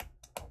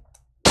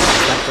 Is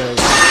that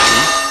the...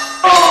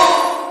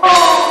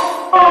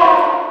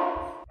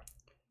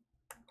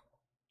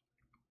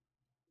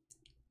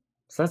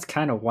 So that's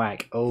kind of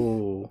whack.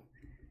 Oh,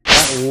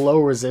 that low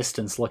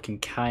resistance looking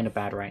kind of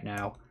bad right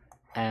now.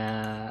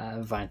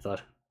 Vine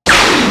Thud.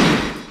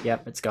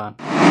 Yep, it's gone.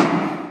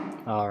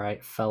 All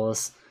right,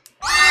 fellas.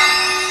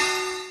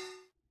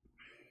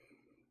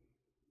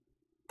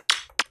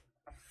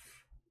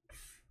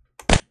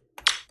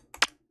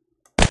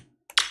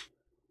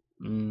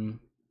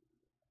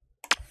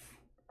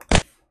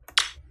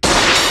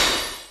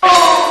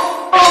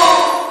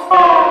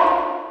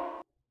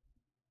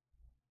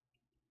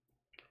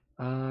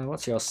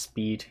 What's your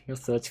speed? You're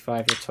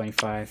 35, you're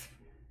 25.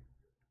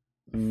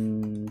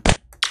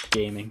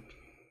 Gaming.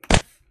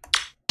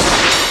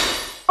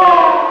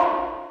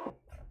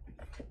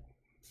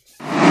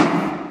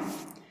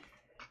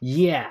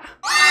 Yeah.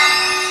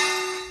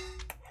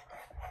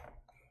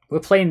 We're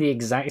playing the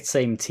exact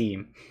same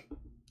team.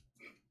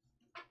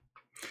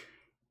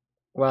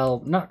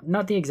 Well,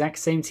 not the exact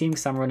same team,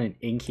 because I'm running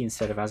Inky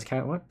instead of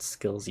Azucat. What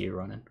skills are you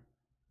running?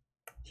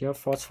 You're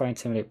Fortify,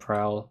 Intimidate,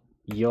 Prowl.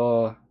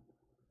 You're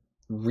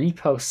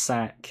Repo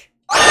Sack.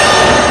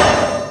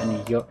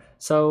 And you're...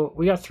 So,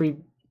 we got 3...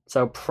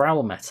 So,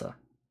 Prowl meta.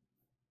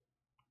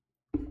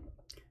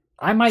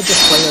 I might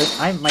just play your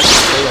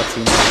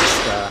team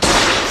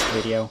next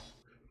video.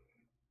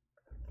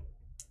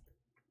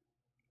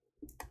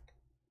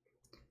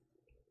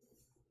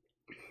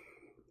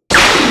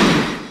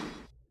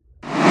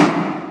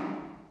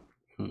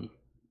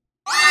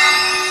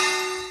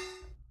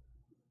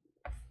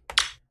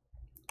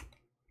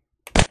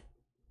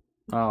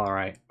 All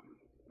right.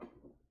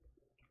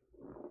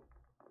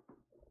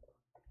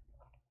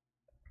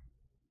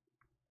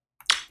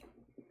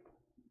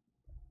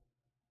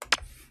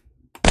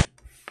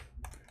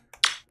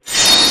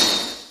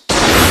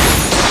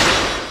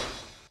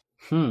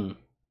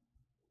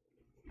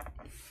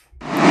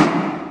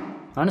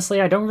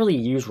 Honestly, I don't really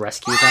use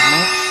rescue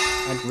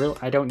that much.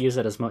 I don't use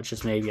it as much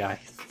as maybe I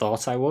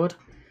thought I would.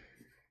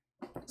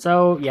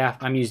 So yeah,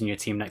 I'm using your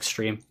team next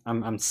stream.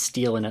 I'm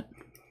stealing it.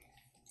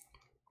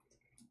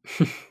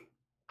 Ooh,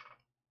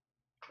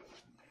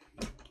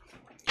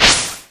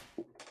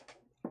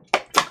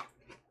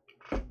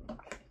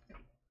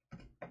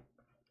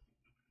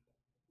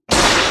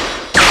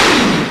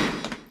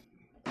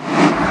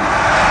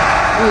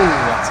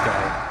 let's go.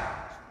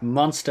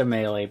 Monster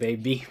Melee,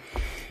 baby.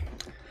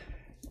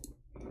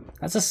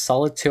 That's a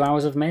solid 2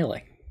 hours of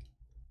Melee.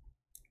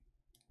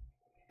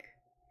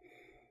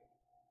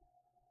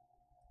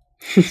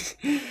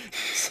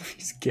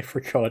 He's GIF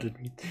recorded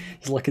me.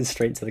 He's looking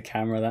straight to the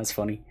camera, that's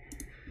funny.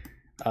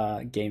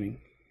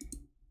 Gaming.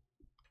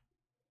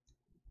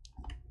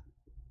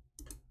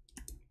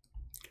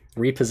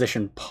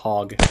 Reposition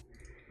Pog.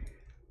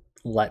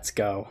 Let's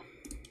go.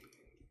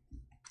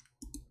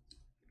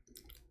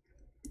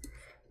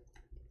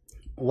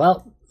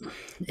 Well,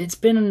 it's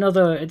been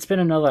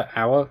another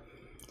hour.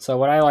 So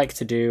what I like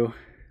to do...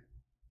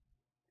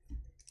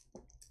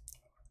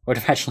 Would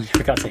have actually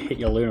never got to hit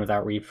your Luna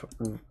without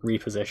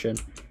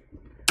reposition.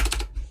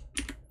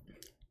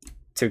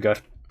 Too good.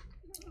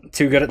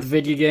 Too good at the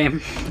video game.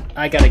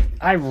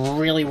 I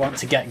really want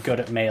to get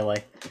good at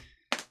Melee.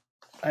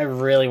 I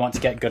really want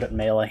to get good at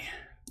Melee.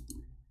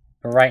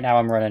 But right now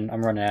I'm running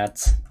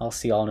ads. I'll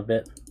see you all in a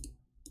bit.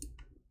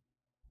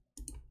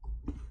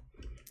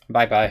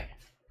 Bye bye.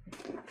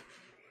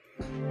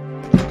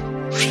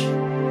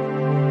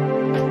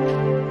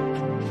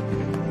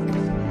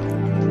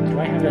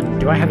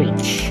 Do I have a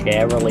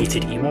chair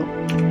related emote?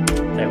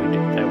 There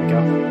we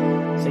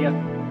go. See ya.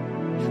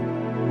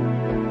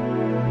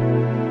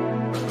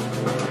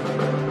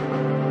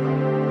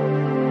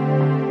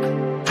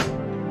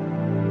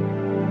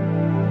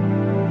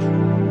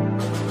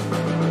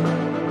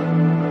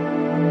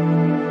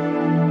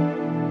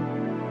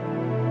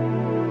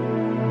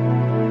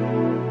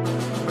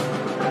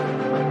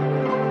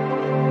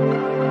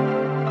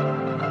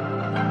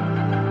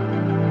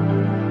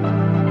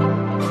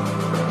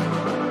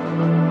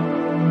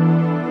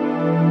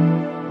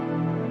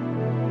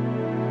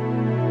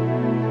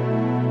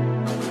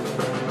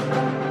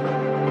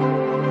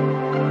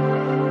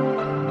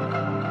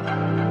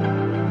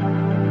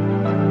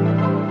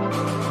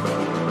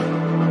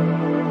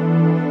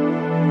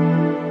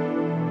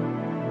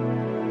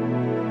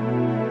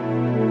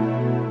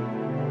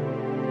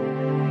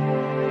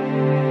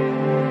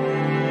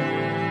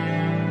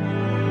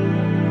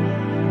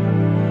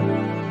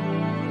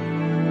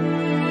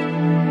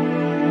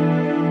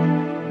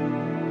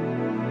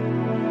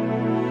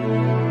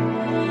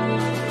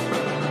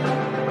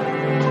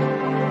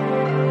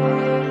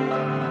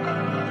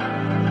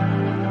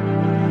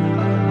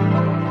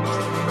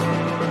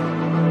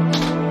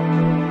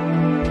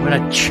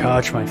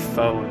 Charge my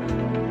phone.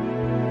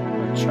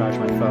 Charge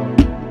my phone.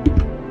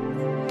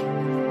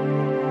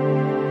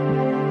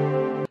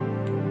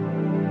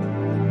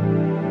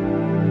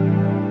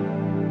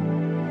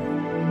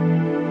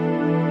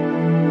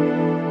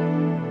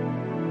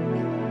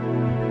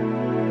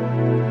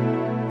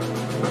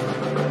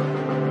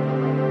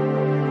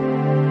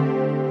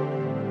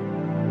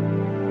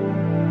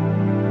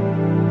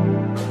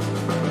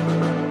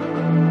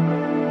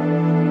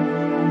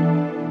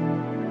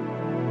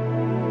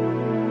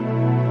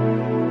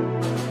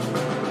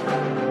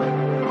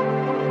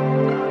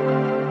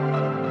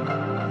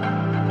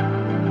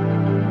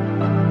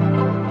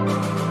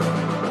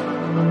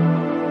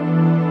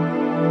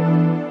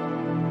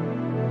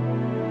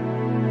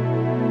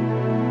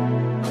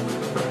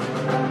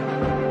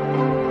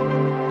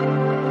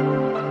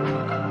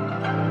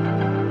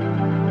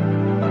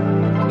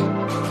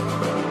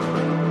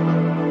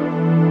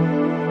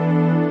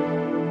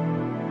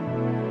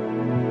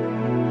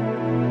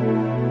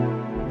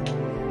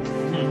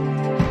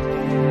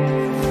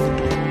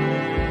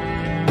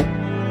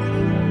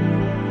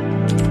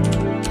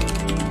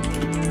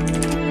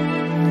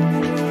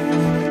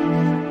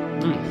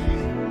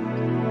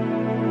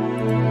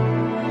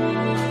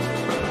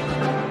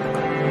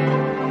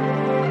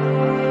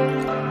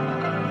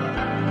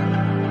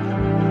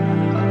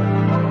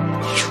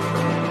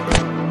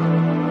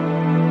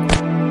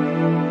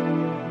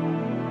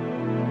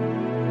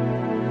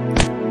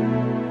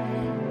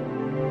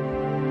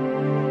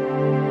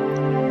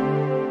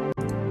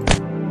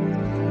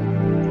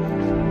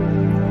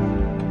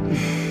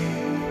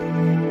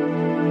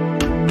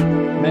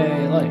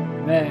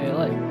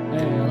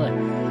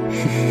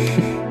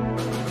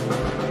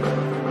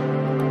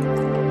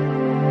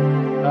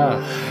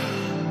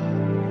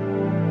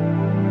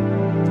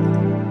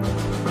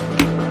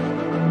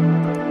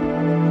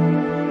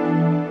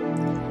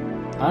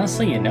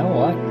 Honestly, you know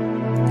what?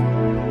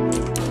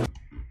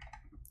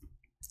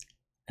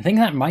 I think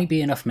that might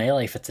be enough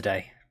Melee for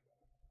today.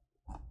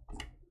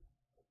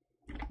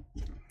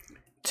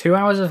 2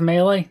 hours of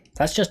Melee?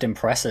 That's just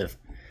impressive.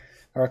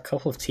 There are a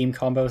couple of team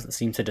combos that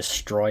seem to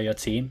destroy your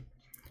team.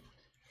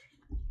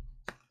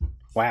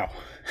 Wow.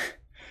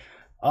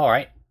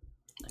 Alright.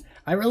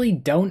 I really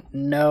don't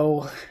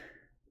know...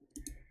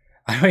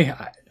 I mean,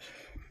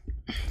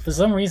 for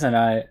some reason,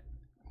 I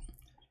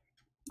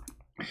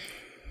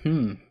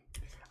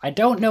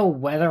don't know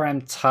whether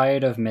I'm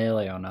tired of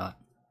Melee or not.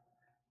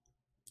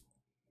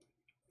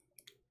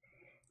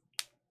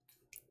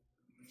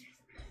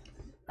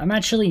 I'm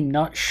actually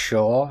not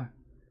sure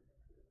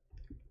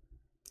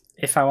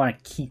if I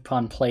want to keep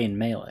on playing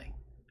Melee.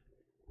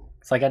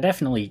 It's like I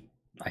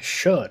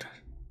should.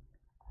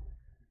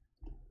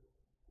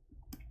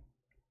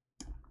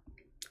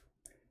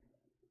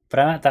 But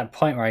I'm at that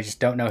point where I just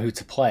don't know who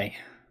to play.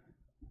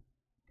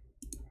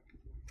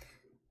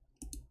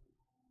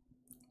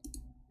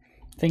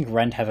 I think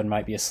Rend Heaven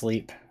might be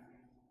asleep.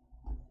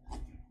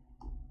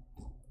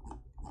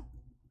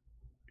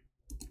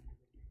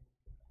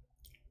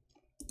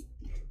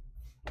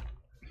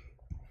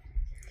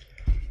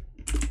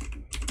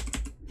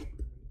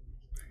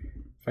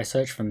 If I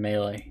search for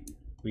Melee,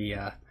 we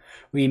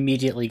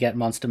immediately get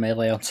Monster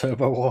Melee on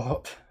Turbo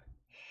Warp.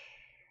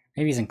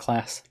 Maybe he's in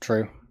class,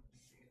 true.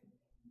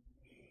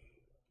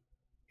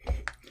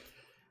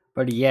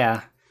 But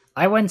yeah,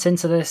 I went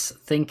into this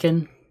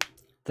thinking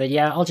that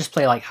yeah, I'll just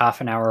play like half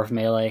an hour of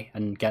Melee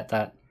and get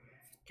a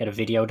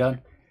video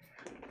done.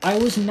 I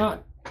was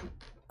not.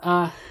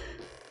 I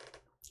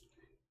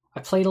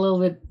played a little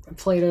bit. I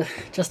played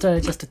just a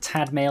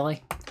tad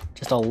Melee,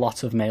 just a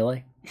lot of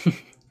Melee.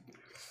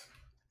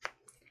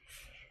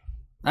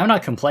 I'm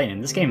not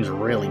complaining. This game is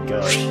really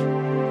good.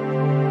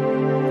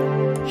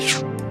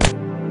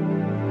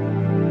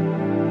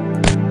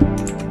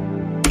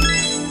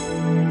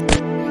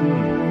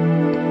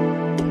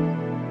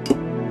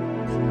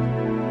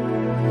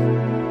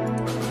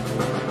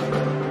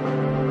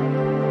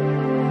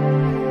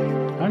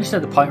 I'm just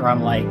at the point where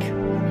I'm like,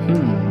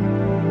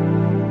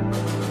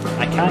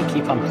 I can't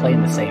keep on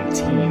playing the same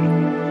team.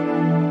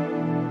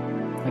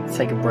 I like to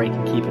take a break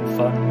and keep it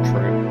fun.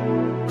 True.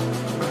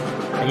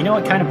 And you know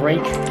what kind of break?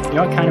 You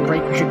know what kind of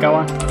break we should go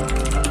on?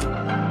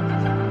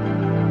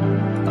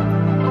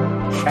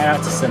 Shout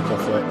out to Simple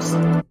Flips.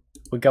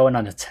 We're going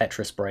on a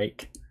Tetris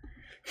break.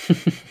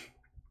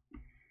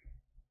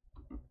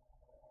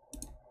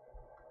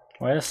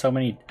 Why are there so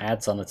many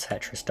ads on the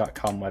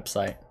Tetris.com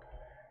website?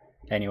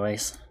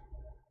 Anyways.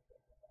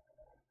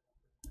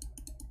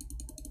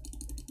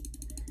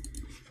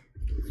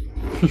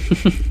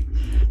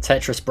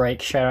 Tetris break,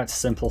 shout out to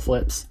Simple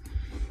Flips.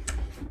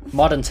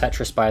 Modern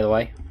Tetris, by the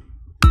way.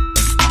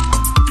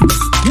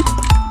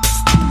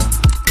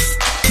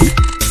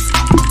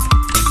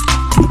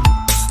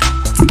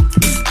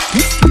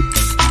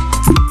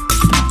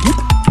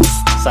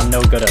 So I'm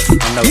no good at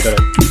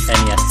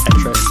NES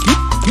Tetris.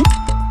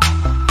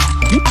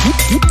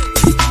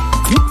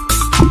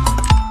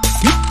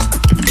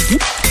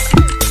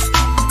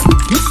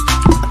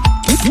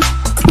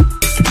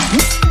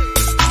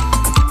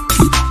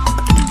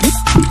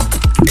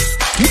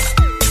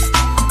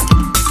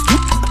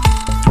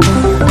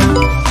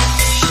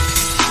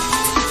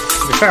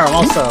 fair, I'm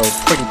also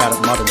pretty bad at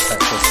modern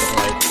Tetris,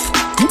 but like,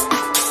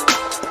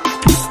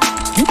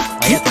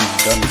 I get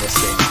things done in this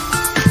game.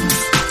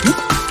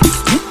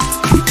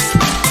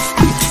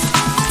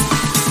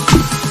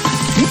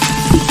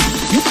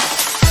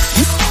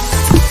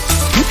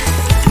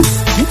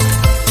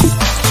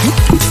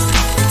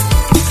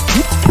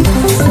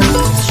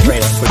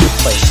 Straight up, we're just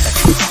playing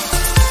Tetris.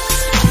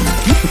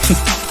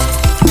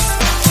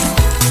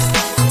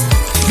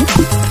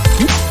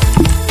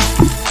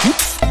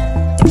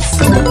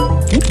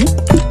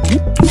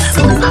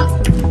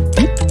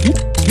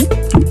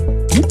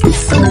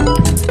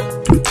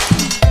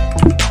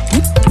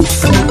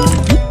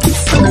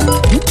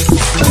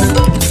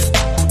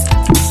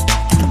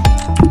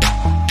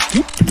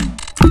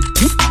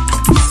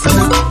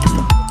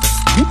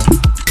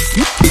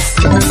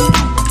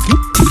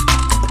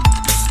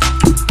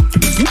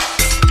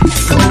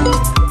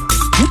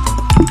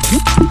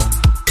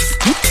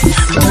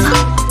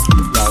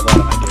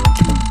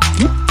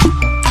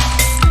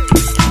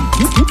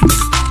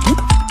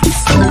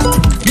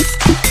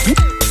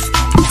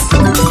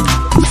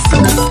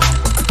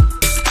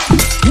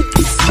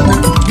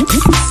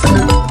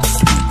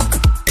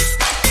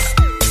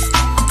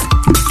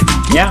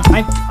 Yeah,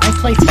 I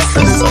play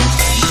Tetris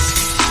sometimes.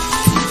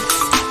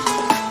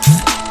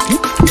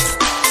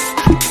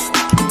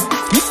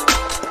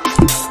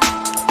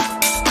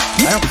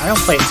 I don't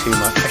play it too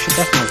much. I should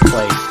definitely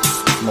play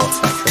more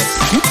Tetris.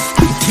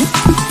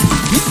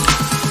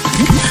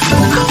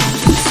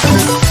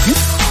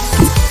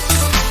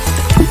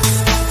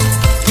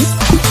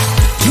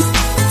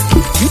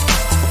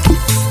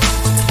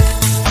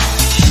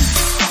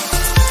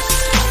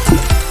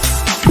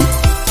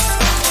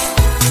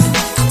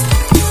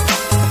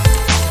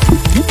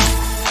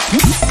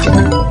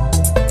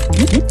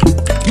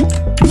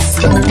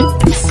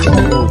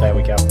 Oh, there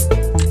we go.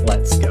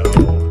 Let's go.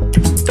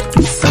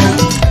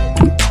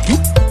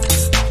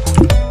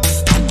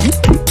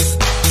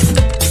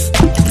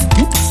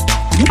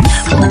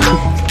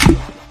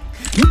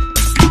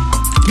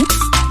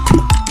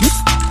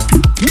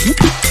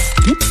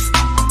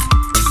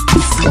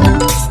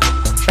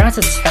 Shout out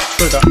to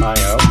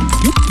Tetra.io,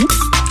 which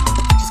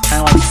is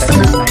kind of like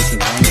Tetris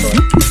 99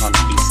 but on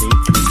PC.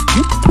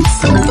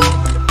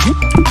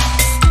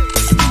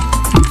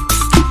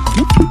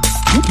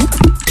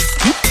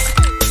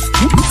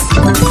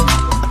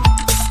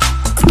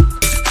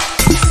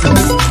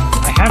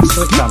 I have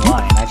Switch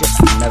Online, I just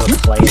never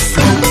play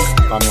any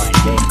online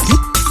games.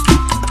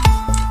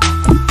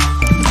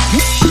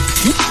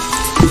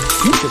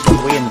 Which is what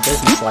we in the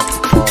business like to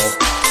call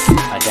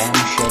a damn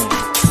shame.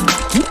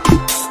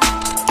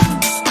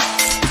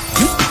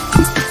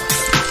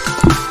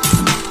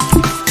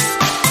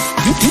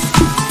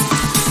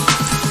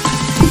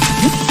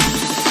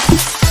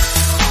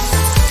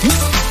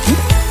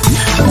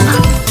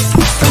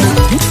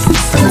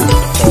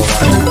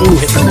 Ooh,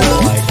 hit the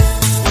ball light.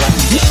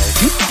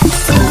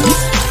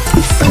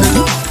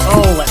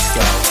 Let's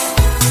go.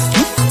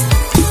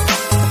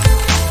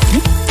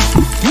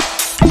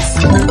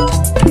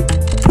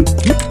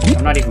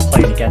 I'm not even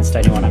playing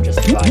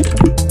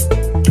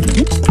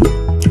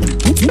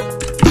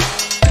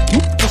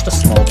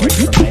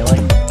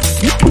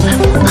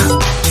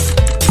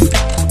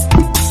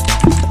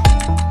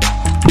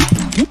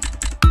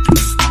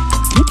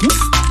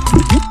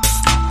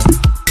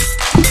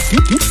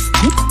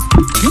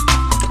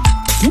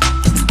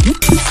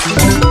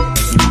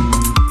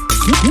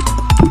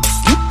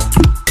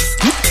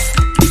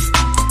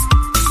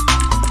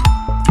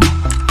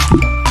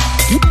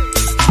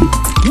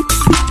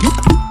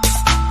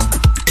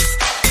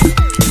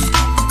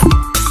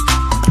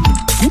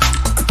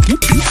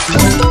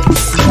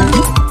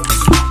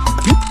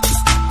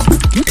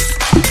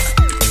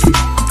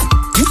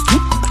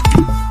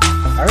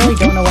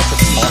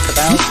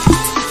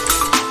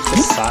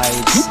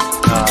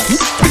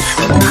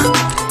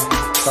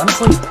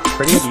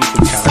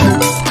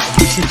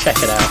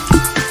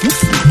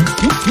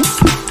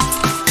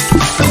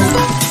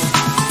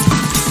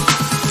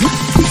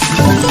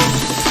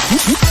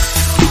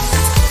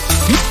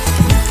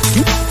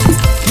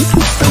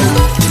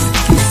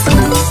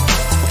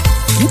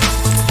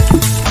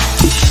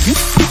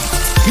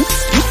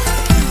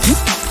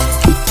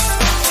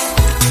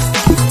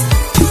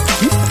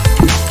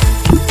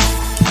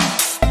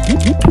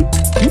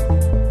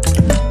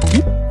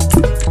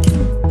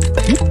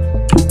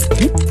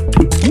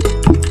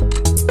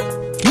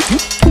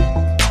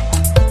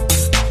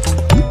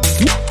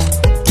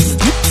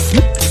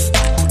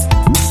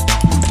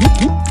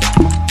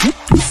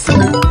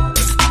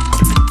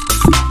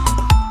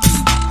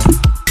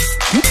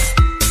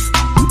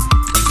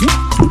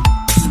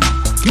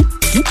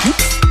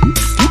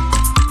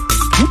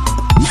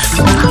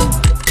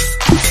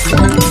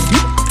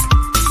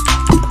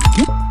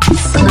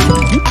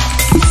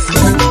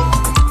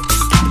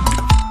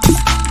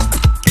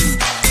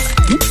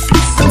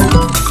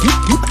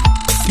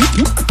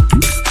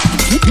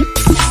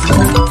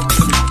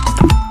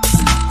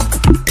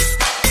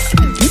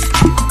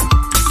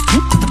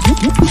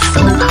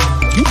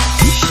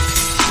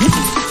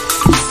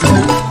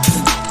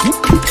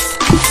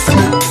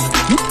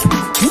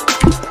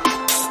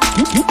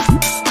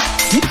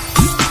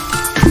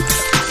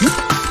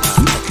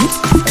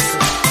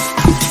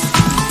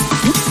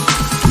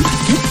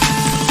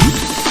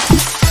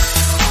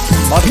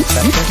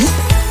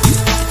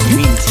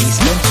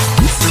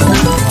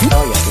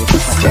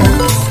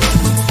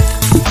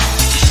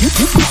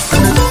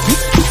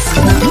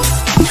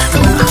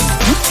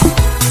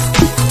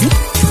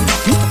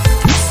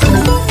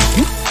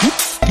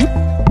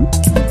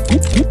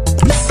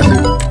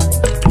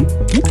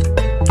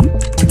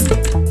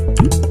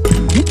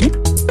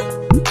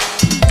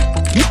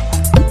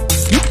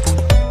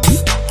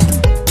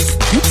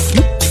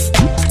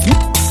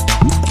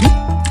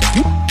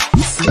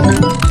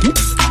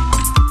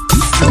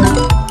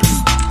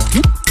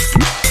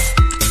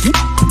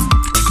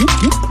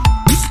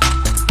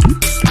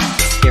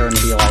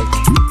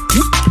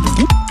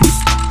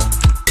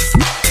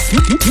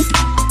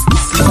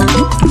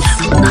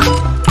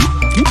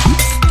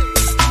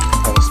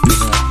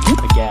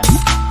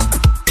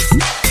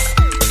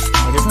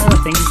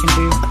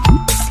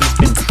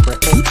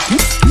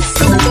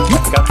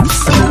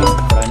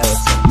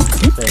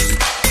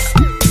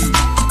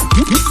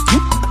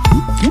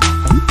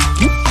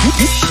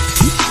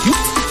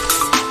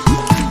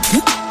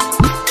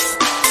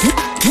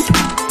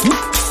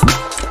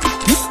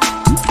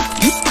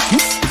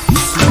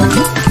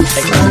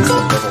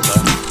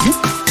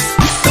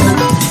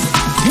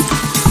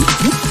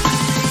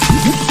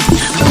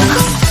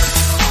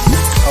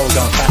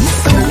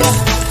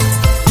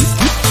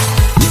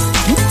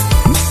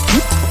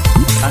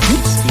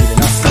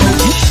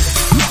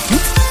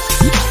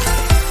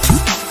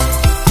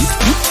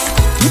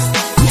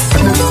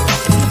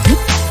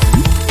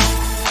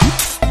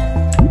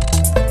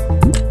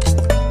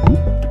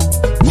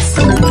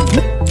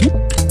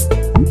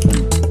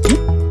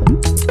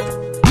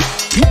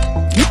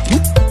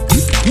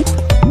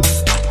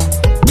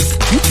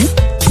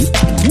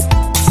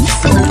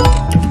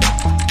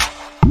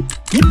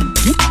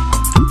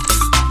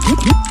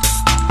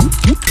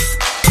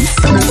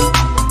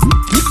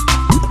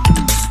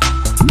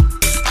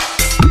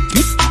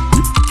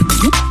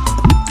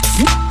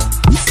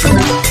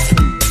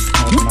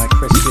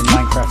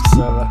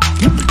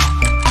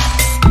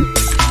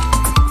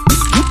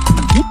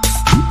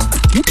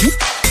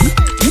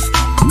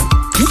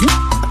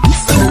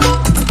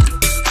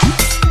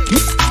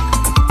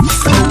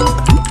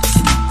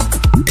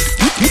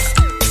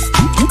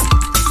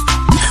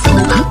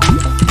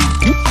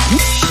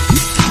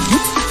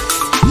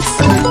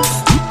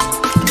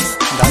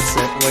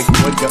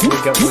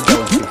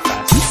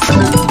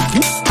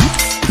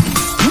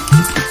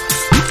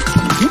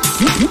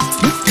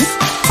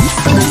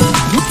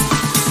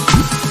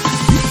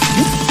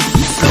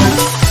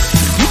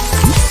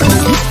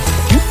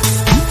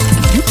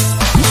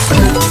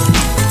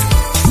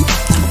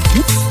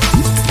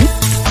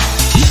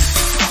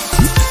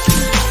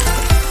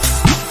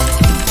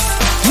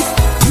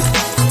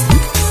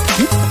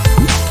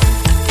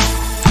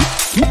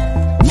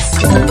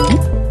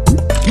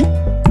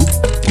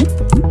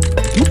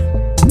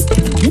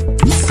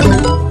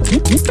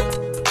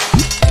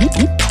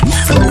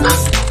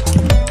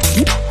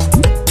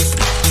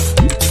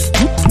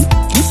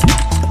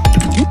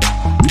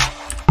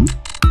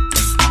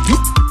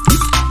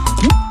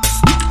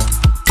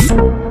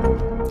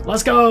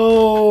Let's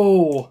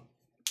go!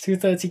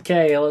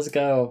 230k, let's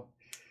go.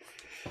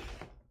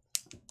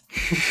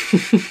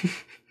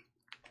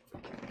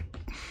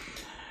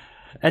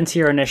 Enter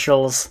your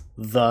initials,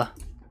 the.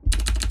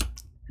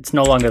 It's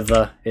no longer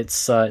the,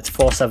 it's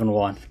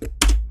 471.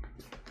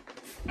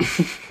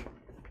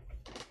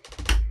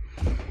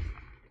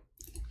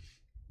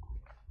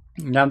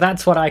 Now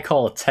that's what I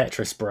call a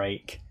Tetris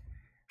break.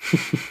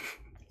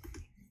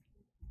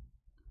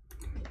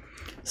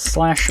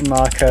 Slash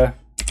marker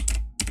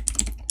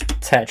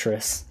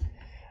Tetris.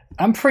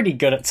 I'm pretty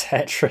good at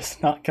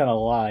Tetris, not gonna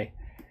lie.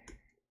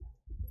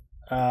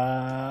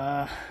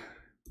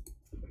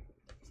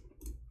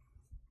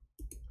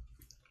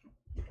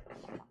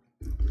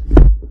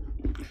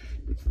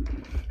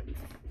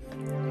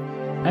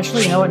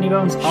 Actually, you know what,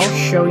 Kneebones?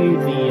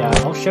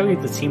 I'll show you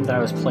the team that I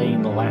was playing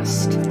in the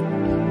last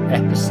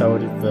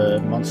episode of the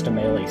Monster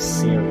Melee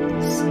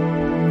series.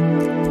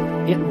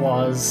 It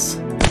was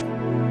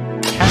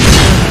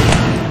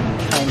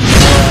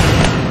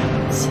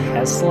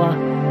Tesla,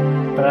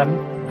 but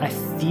I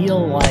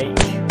feel like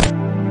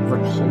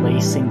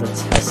replacing the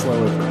Tesla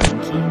with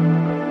Pinky.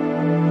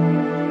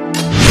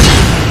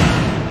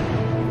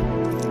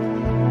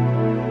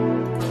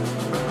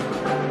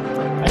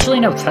 Actually,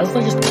 no,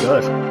 Tesla's just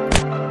good,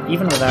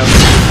 even without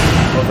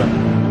other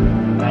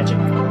magic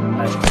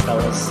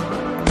fellas.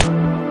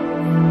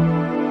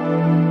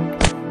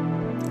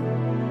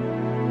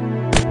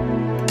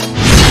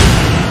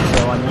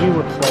 So on you,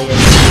 we're playing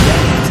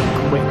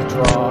Quick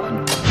Draw and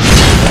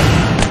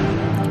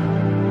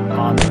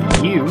on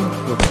you,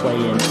 we're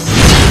playing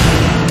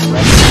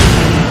Rex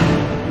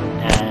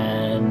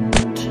and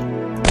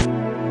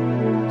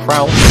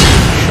Prowl.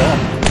 Sure,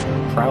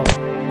 Prowl.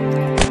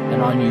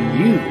 And on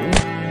you,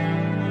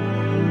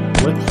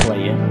 we're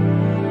playing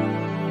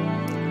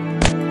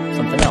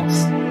something else.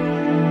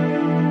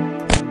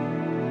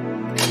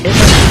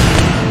 Pivot.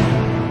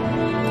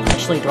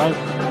 Actually, do I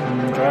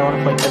want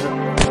to play Pivot?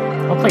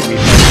 I'll play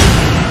Replay.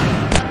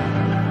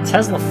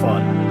 Tesla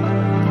Fun.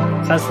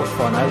 Tesla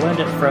Fun. I learned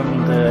it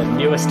from the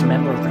newest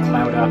member of the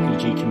Cloud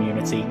RPG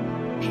community,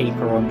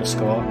 Paper_.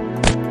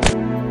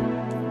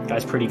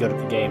 Guy's pretty good at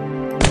the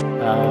game.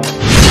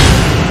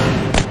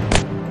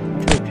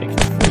 What do we pick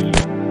for you?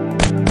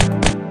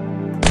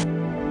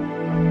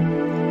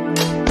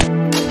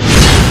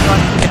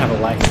 You can have a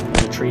life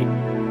retreat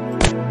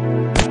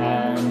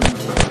and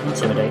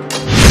intimidate.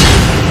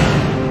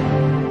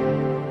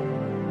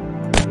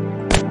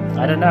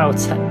 I don't know.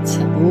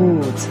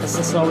 Ooh,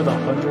 Tesla Saw with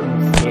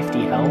 150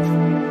 health.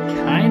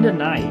 Kinda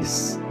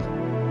nice.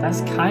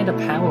 That's kinda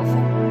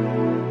powerful.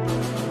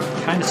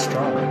 Kinda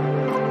strong.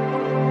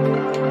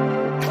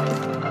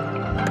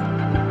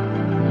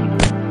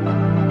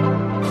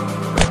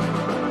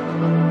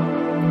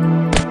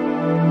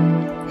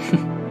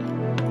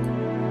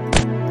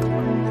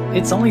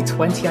 It's only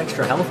 20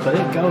 extra health, but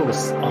it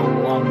goes a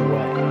long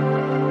way.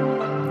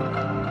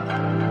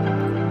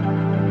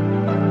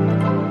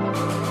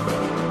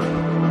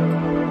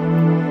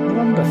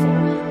 Wonderful.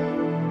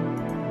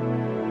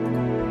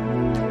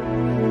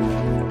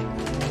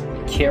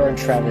 Kira and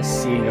Travis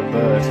seeing a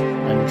bird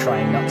and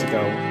trying not to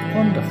go,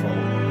 wonderful.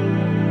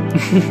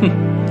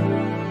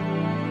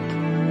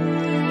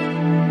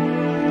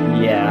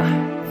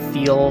 Yeah,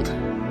 field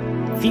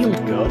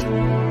good.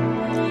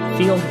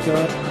 Field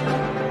good.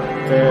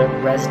 The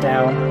res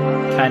down,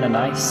 kinda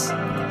nice.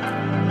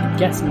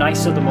 Gets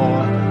nicer the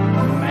more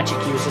magic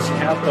users you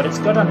have, but it's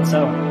good on its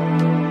own.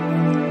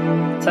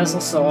 Tesla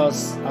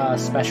Saw's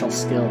special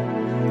skill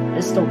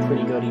is still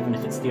pretty good even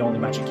if it's the only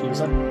magic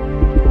user.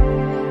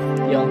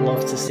 You'll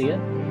love to see it.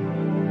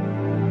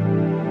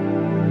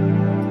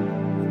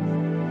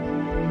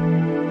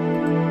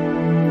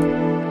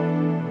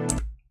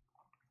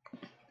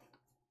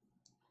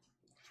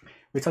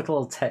 We took a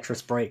little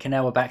Tetris break, and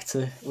now we're back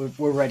to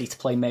we're ready to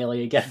play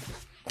Melee again.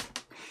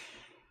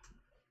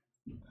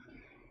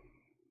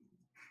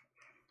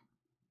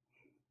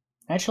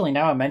 Actually,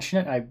 now I mention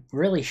it, I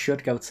really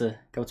should go to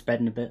bed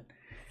in a bit.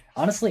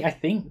 Honestly, I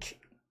think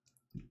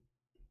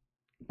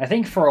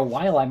for a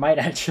while I might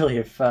actually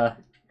have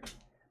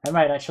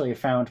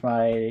found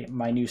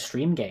my new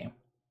stream game.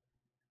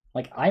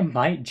 Like, I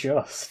might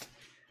just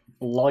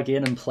log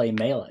in and play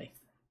Melee.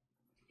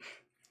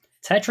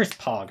 Tetris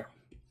Pog.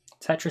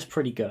 Tetris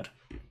pretty good.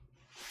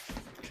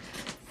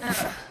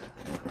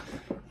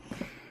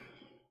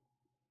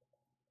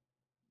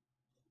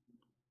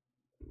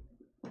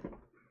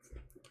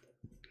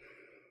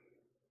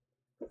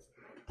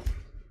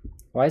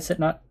 Why is it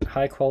not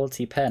high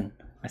quality pen?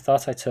 I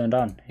thought I turned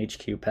on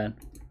HQ pen.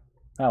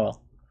 Oh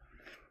well.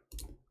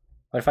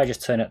 What if I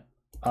just turn it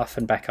off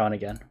and back on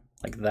again?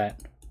 Like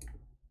that.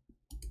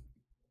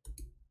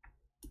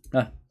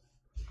 No.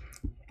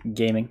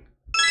 Gaming.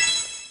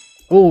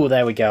 Oh,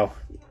 there we go.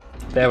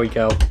 There we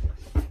go.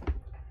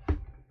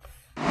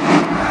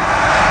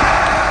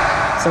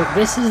 So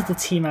this is the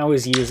team I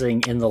was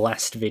using in the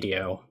last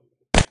video.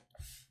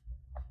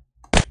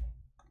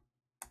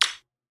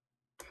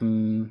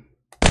 You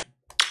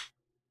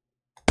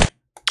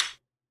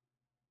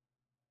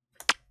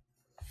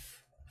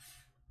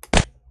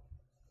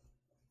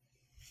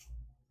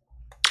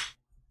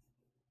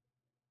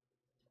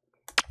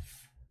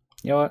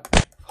know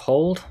what?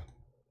 Hold.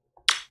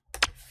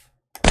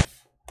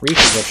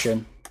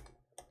 Reposition.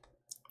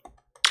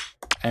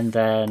 And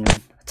then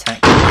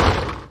attack.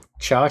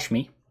 Charge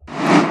me.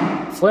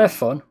 Flare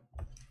fun.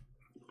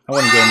 I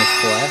want to game with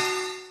Flare.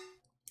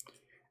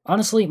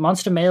 Honestly,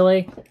 Monster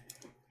Melee,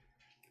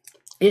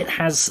 it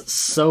has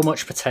so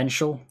much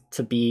potential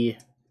to be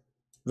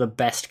the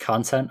best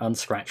content on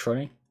Scratch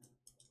Running.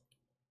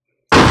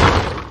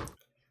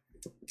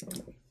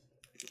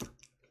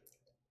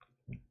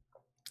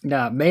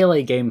 Nah,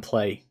 Melee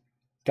gameplay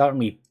got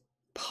me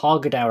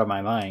pogged out of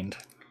my mind.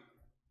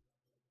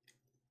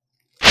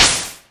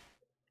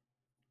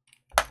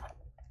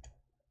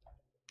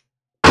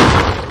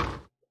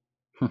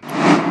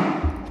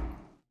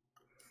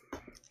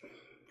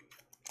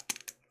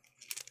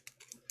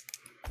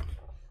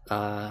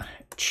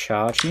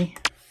 Charge me.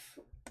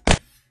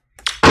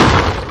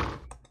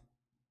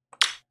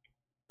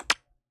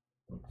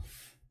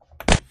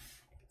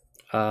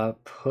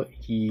 Put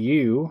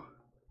you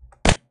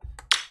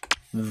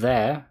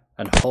there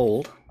and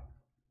hold.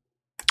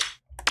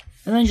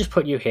 And then just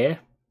put you here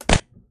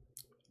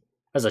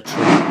as a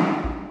tree.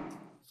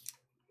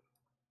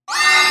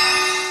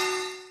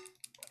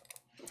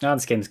 Oh,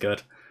 this game's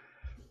good.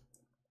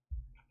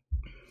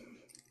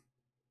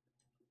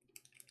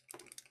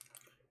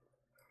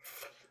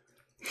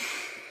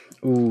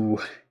 Ooh,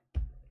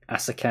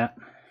 Asacat.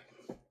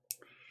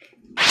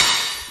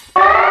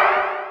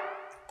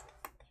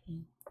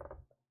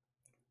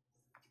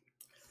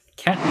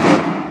 Cat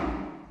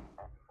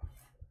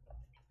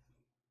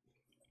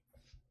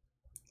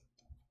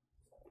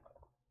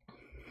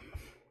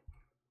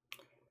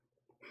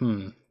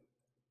good.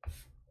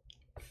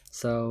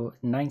 So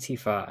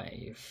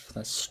 95.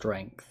 That's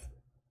strength.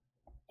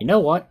 You know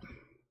what?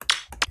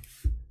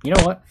 You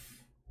know what?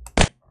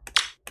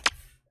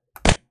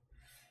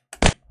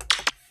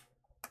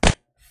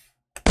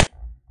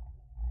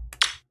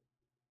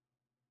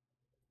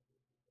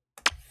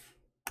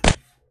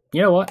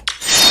 You know what?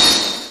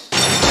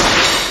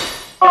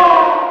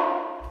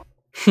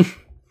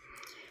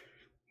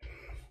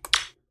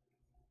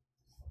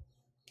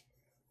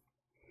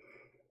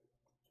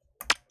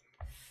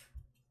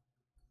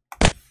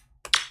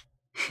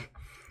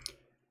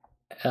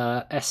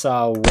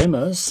 SR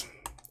Wimmers.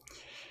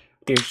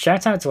 Dude,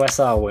 shout out to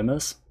SR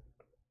Wimmers.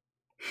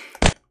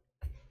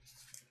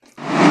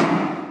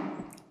 I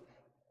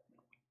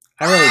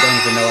really don't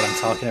even know what I'm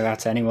talking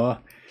about anymore.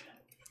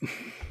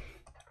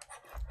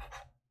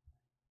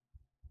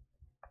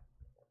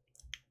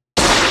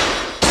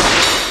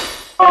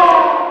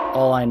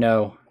 All I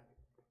know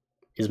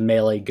is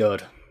Melee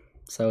good.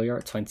 So you're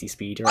at 20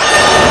 speed, you're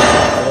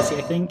at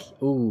 30, I think.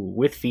 Ooh,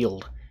 with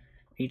field.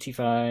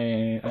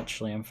 85.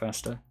 Actually, I'm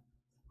faster.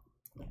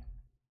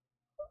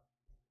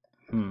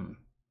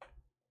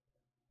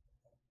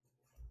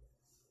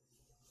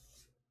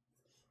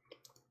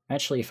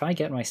 Actually, if I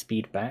get my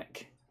speed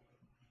back...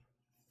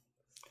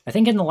 I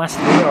think in the last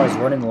video I was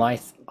running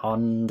light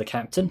on the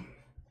captain.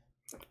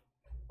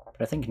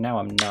 But I think now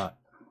I'm not.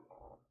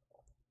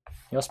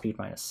 Your speed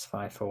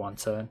 -5 for 1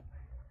 turn.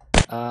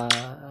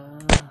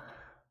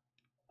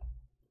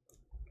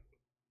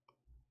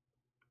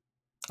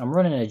 I'm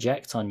running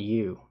eject on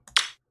you.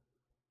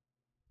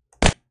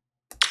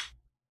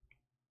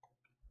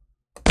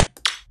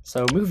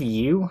 So move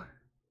you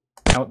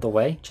out the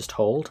way, just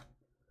hold.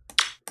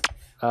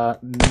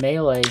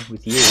 Melee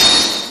with you.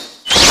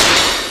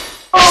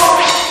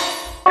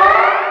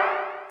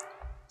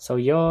 So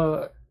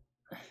you're...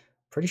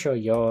 Pretty sure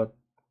you're...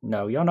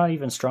 No, you're not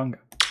even stronger.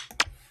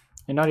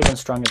 You're not even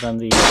stronger than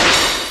the...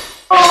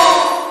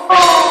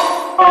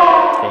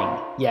 thing.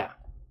 Yeah.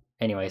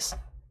 Anyways.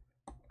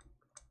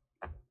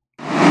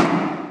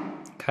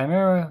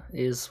 Chimera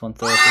is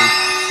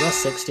 130. You're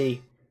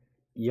 60.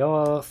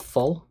 You're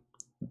full.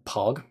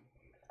 Pog.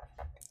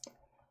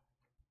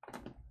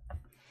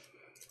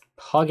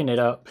 Hogging it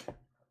up.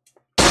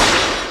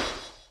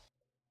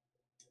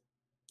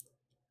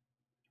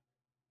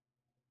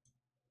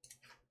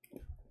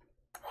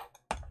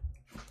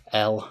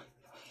 L.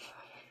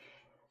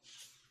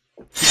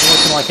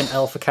 Looking like an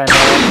L for Chimera.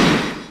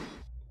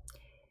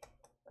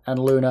 And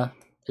Luna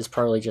is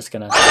probably just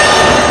gonna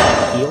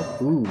heal.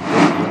 Ooh, good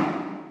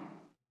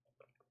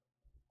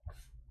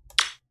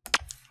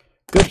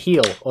heal. Good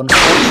heal.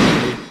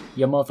 Unfortunately,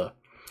 your mother.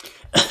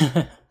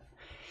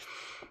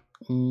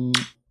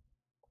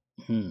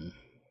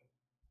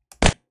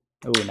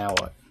 Oh, now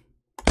what?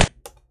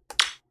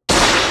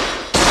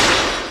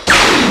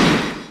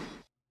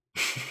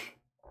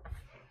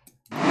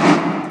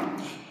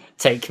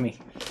 Take me.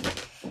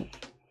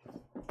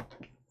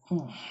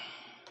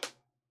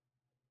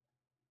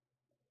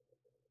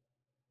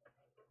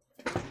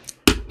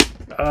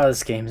 Oh,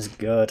 this game is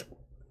good.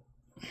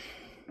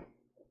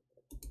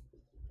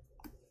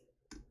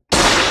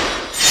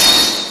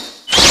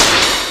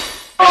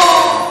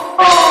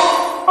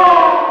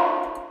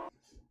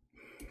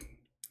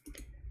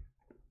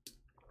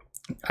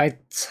 I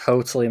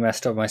totally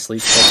messed up my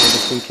sleep schedule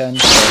this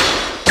weekend, so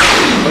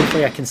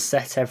hopefully I can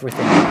set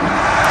everything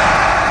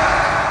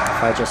up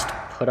if I just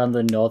put on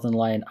the Northern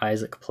Lion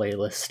Isaac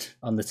playlist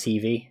on the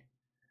TV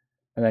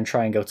and then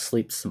try and go to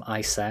sleep to some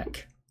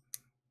Isaac.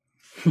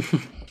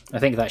 I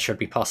think that should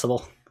be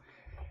possible.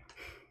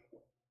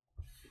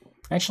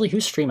 Actually,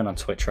 who's streaming on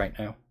Twitch right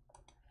now?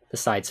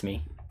 Besides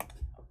me.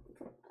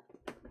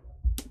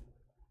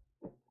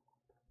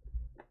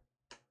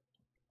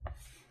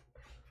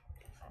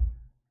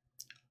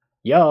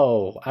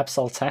 Yo,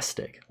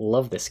 Absoltastic.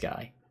 Love this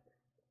guy.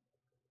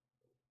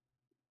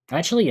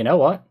 Actually, you know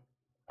what?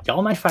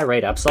 Y'all mind if I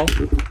raid Absol?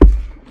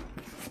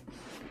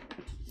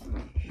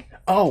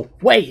 Oh,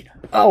 wait!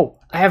 Oh,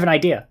 I have an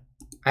idea.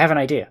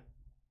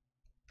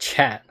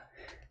 Chat.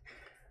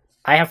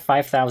 I have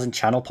 5,000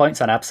 channel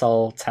points on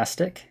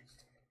Absoltastic.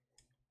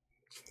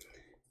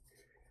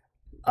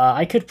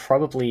 I could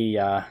probably,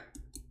 Yeah.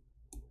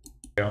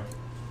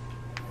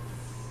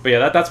 But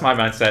yeah, that's my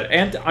mindset,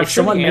 and I'm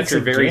sure the answer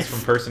varies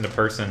from person to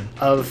person.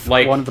 Of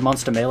like one of the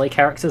Monster Melee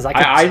characters, I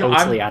could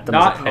totally add them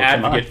as a Pokemon. I'm not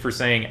an advocate for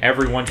saying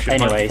everyone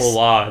should hunt full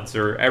odds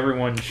or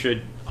everyone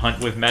should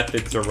hunt with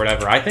methods or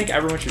whatever. I think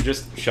everyone should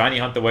just shiny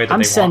hunt the way that they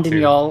want to. I'm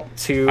sending y'all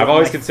to. I've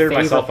always considered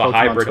myself a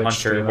hybrid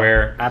hunter,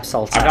 where I'm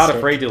not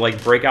afraid to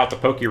like break out the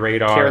Poke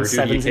Radar or do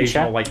the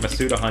occasional like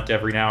Masuda hunt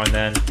every now and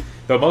then.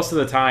 Though most of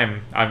the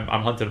time, I'm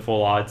hunting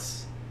full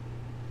odds.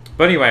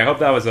 But anyway, I hope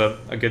that was a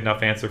good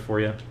enough answer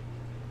for you.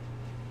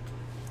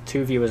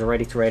 2 viewers are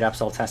ready to raid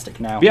Absoltastic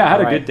now. Yeah, I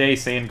had a good day,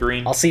 Sand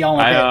Green. I'll see y'all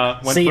in a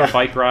bit. Went for a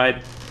bike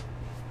ride,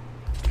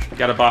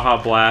 got a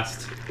Baja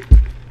Blast,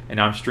 and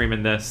now I'm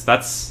streaming this.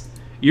 That's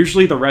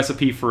usually the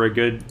recipe for a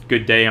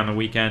good day on the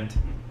weekend.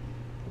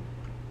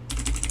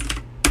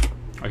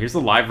 Oh, here's the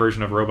live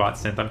version of Robot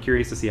Synth. I'm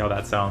curious to see how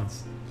that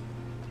sounds.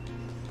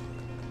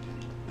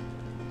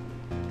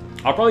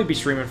 I'll probably be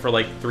streaming for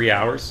like 3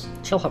 hours.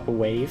 Chill Hop a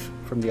wave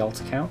from the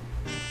alt account.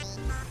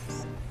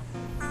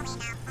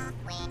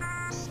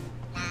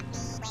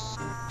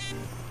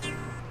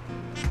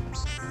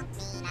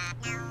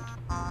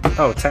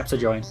 Oh, tap to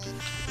join.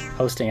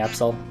 Hosting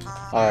Absol.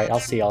 Alright, I'll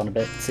see y'all in a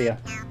bit. See ya.